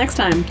we'll see you next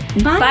time.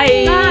 Bye.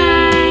 Bye.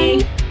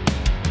 Bye.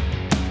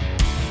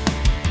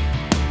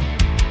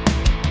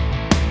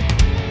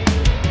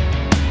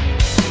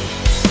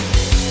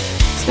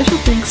 Special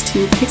thanks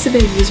to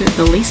Pixabay user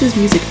The Laces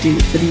Music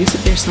Dude for the use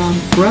of their song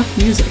Bruh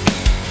Music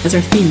as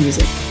our theme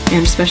music.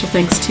 And special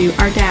thanks to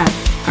our dad,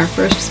 our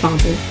first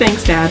sponsor.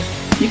 Thanks, Dad.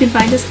 You can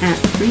find us at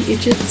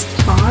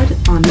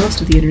 3idgitspod on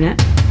most of the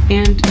internet,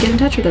 and get in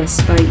touch with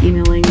us by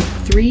emailing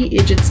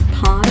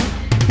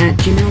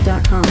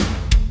 3idgitspod@gmail.com.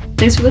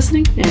 Thanks for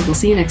listening, and we'll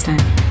see you next time.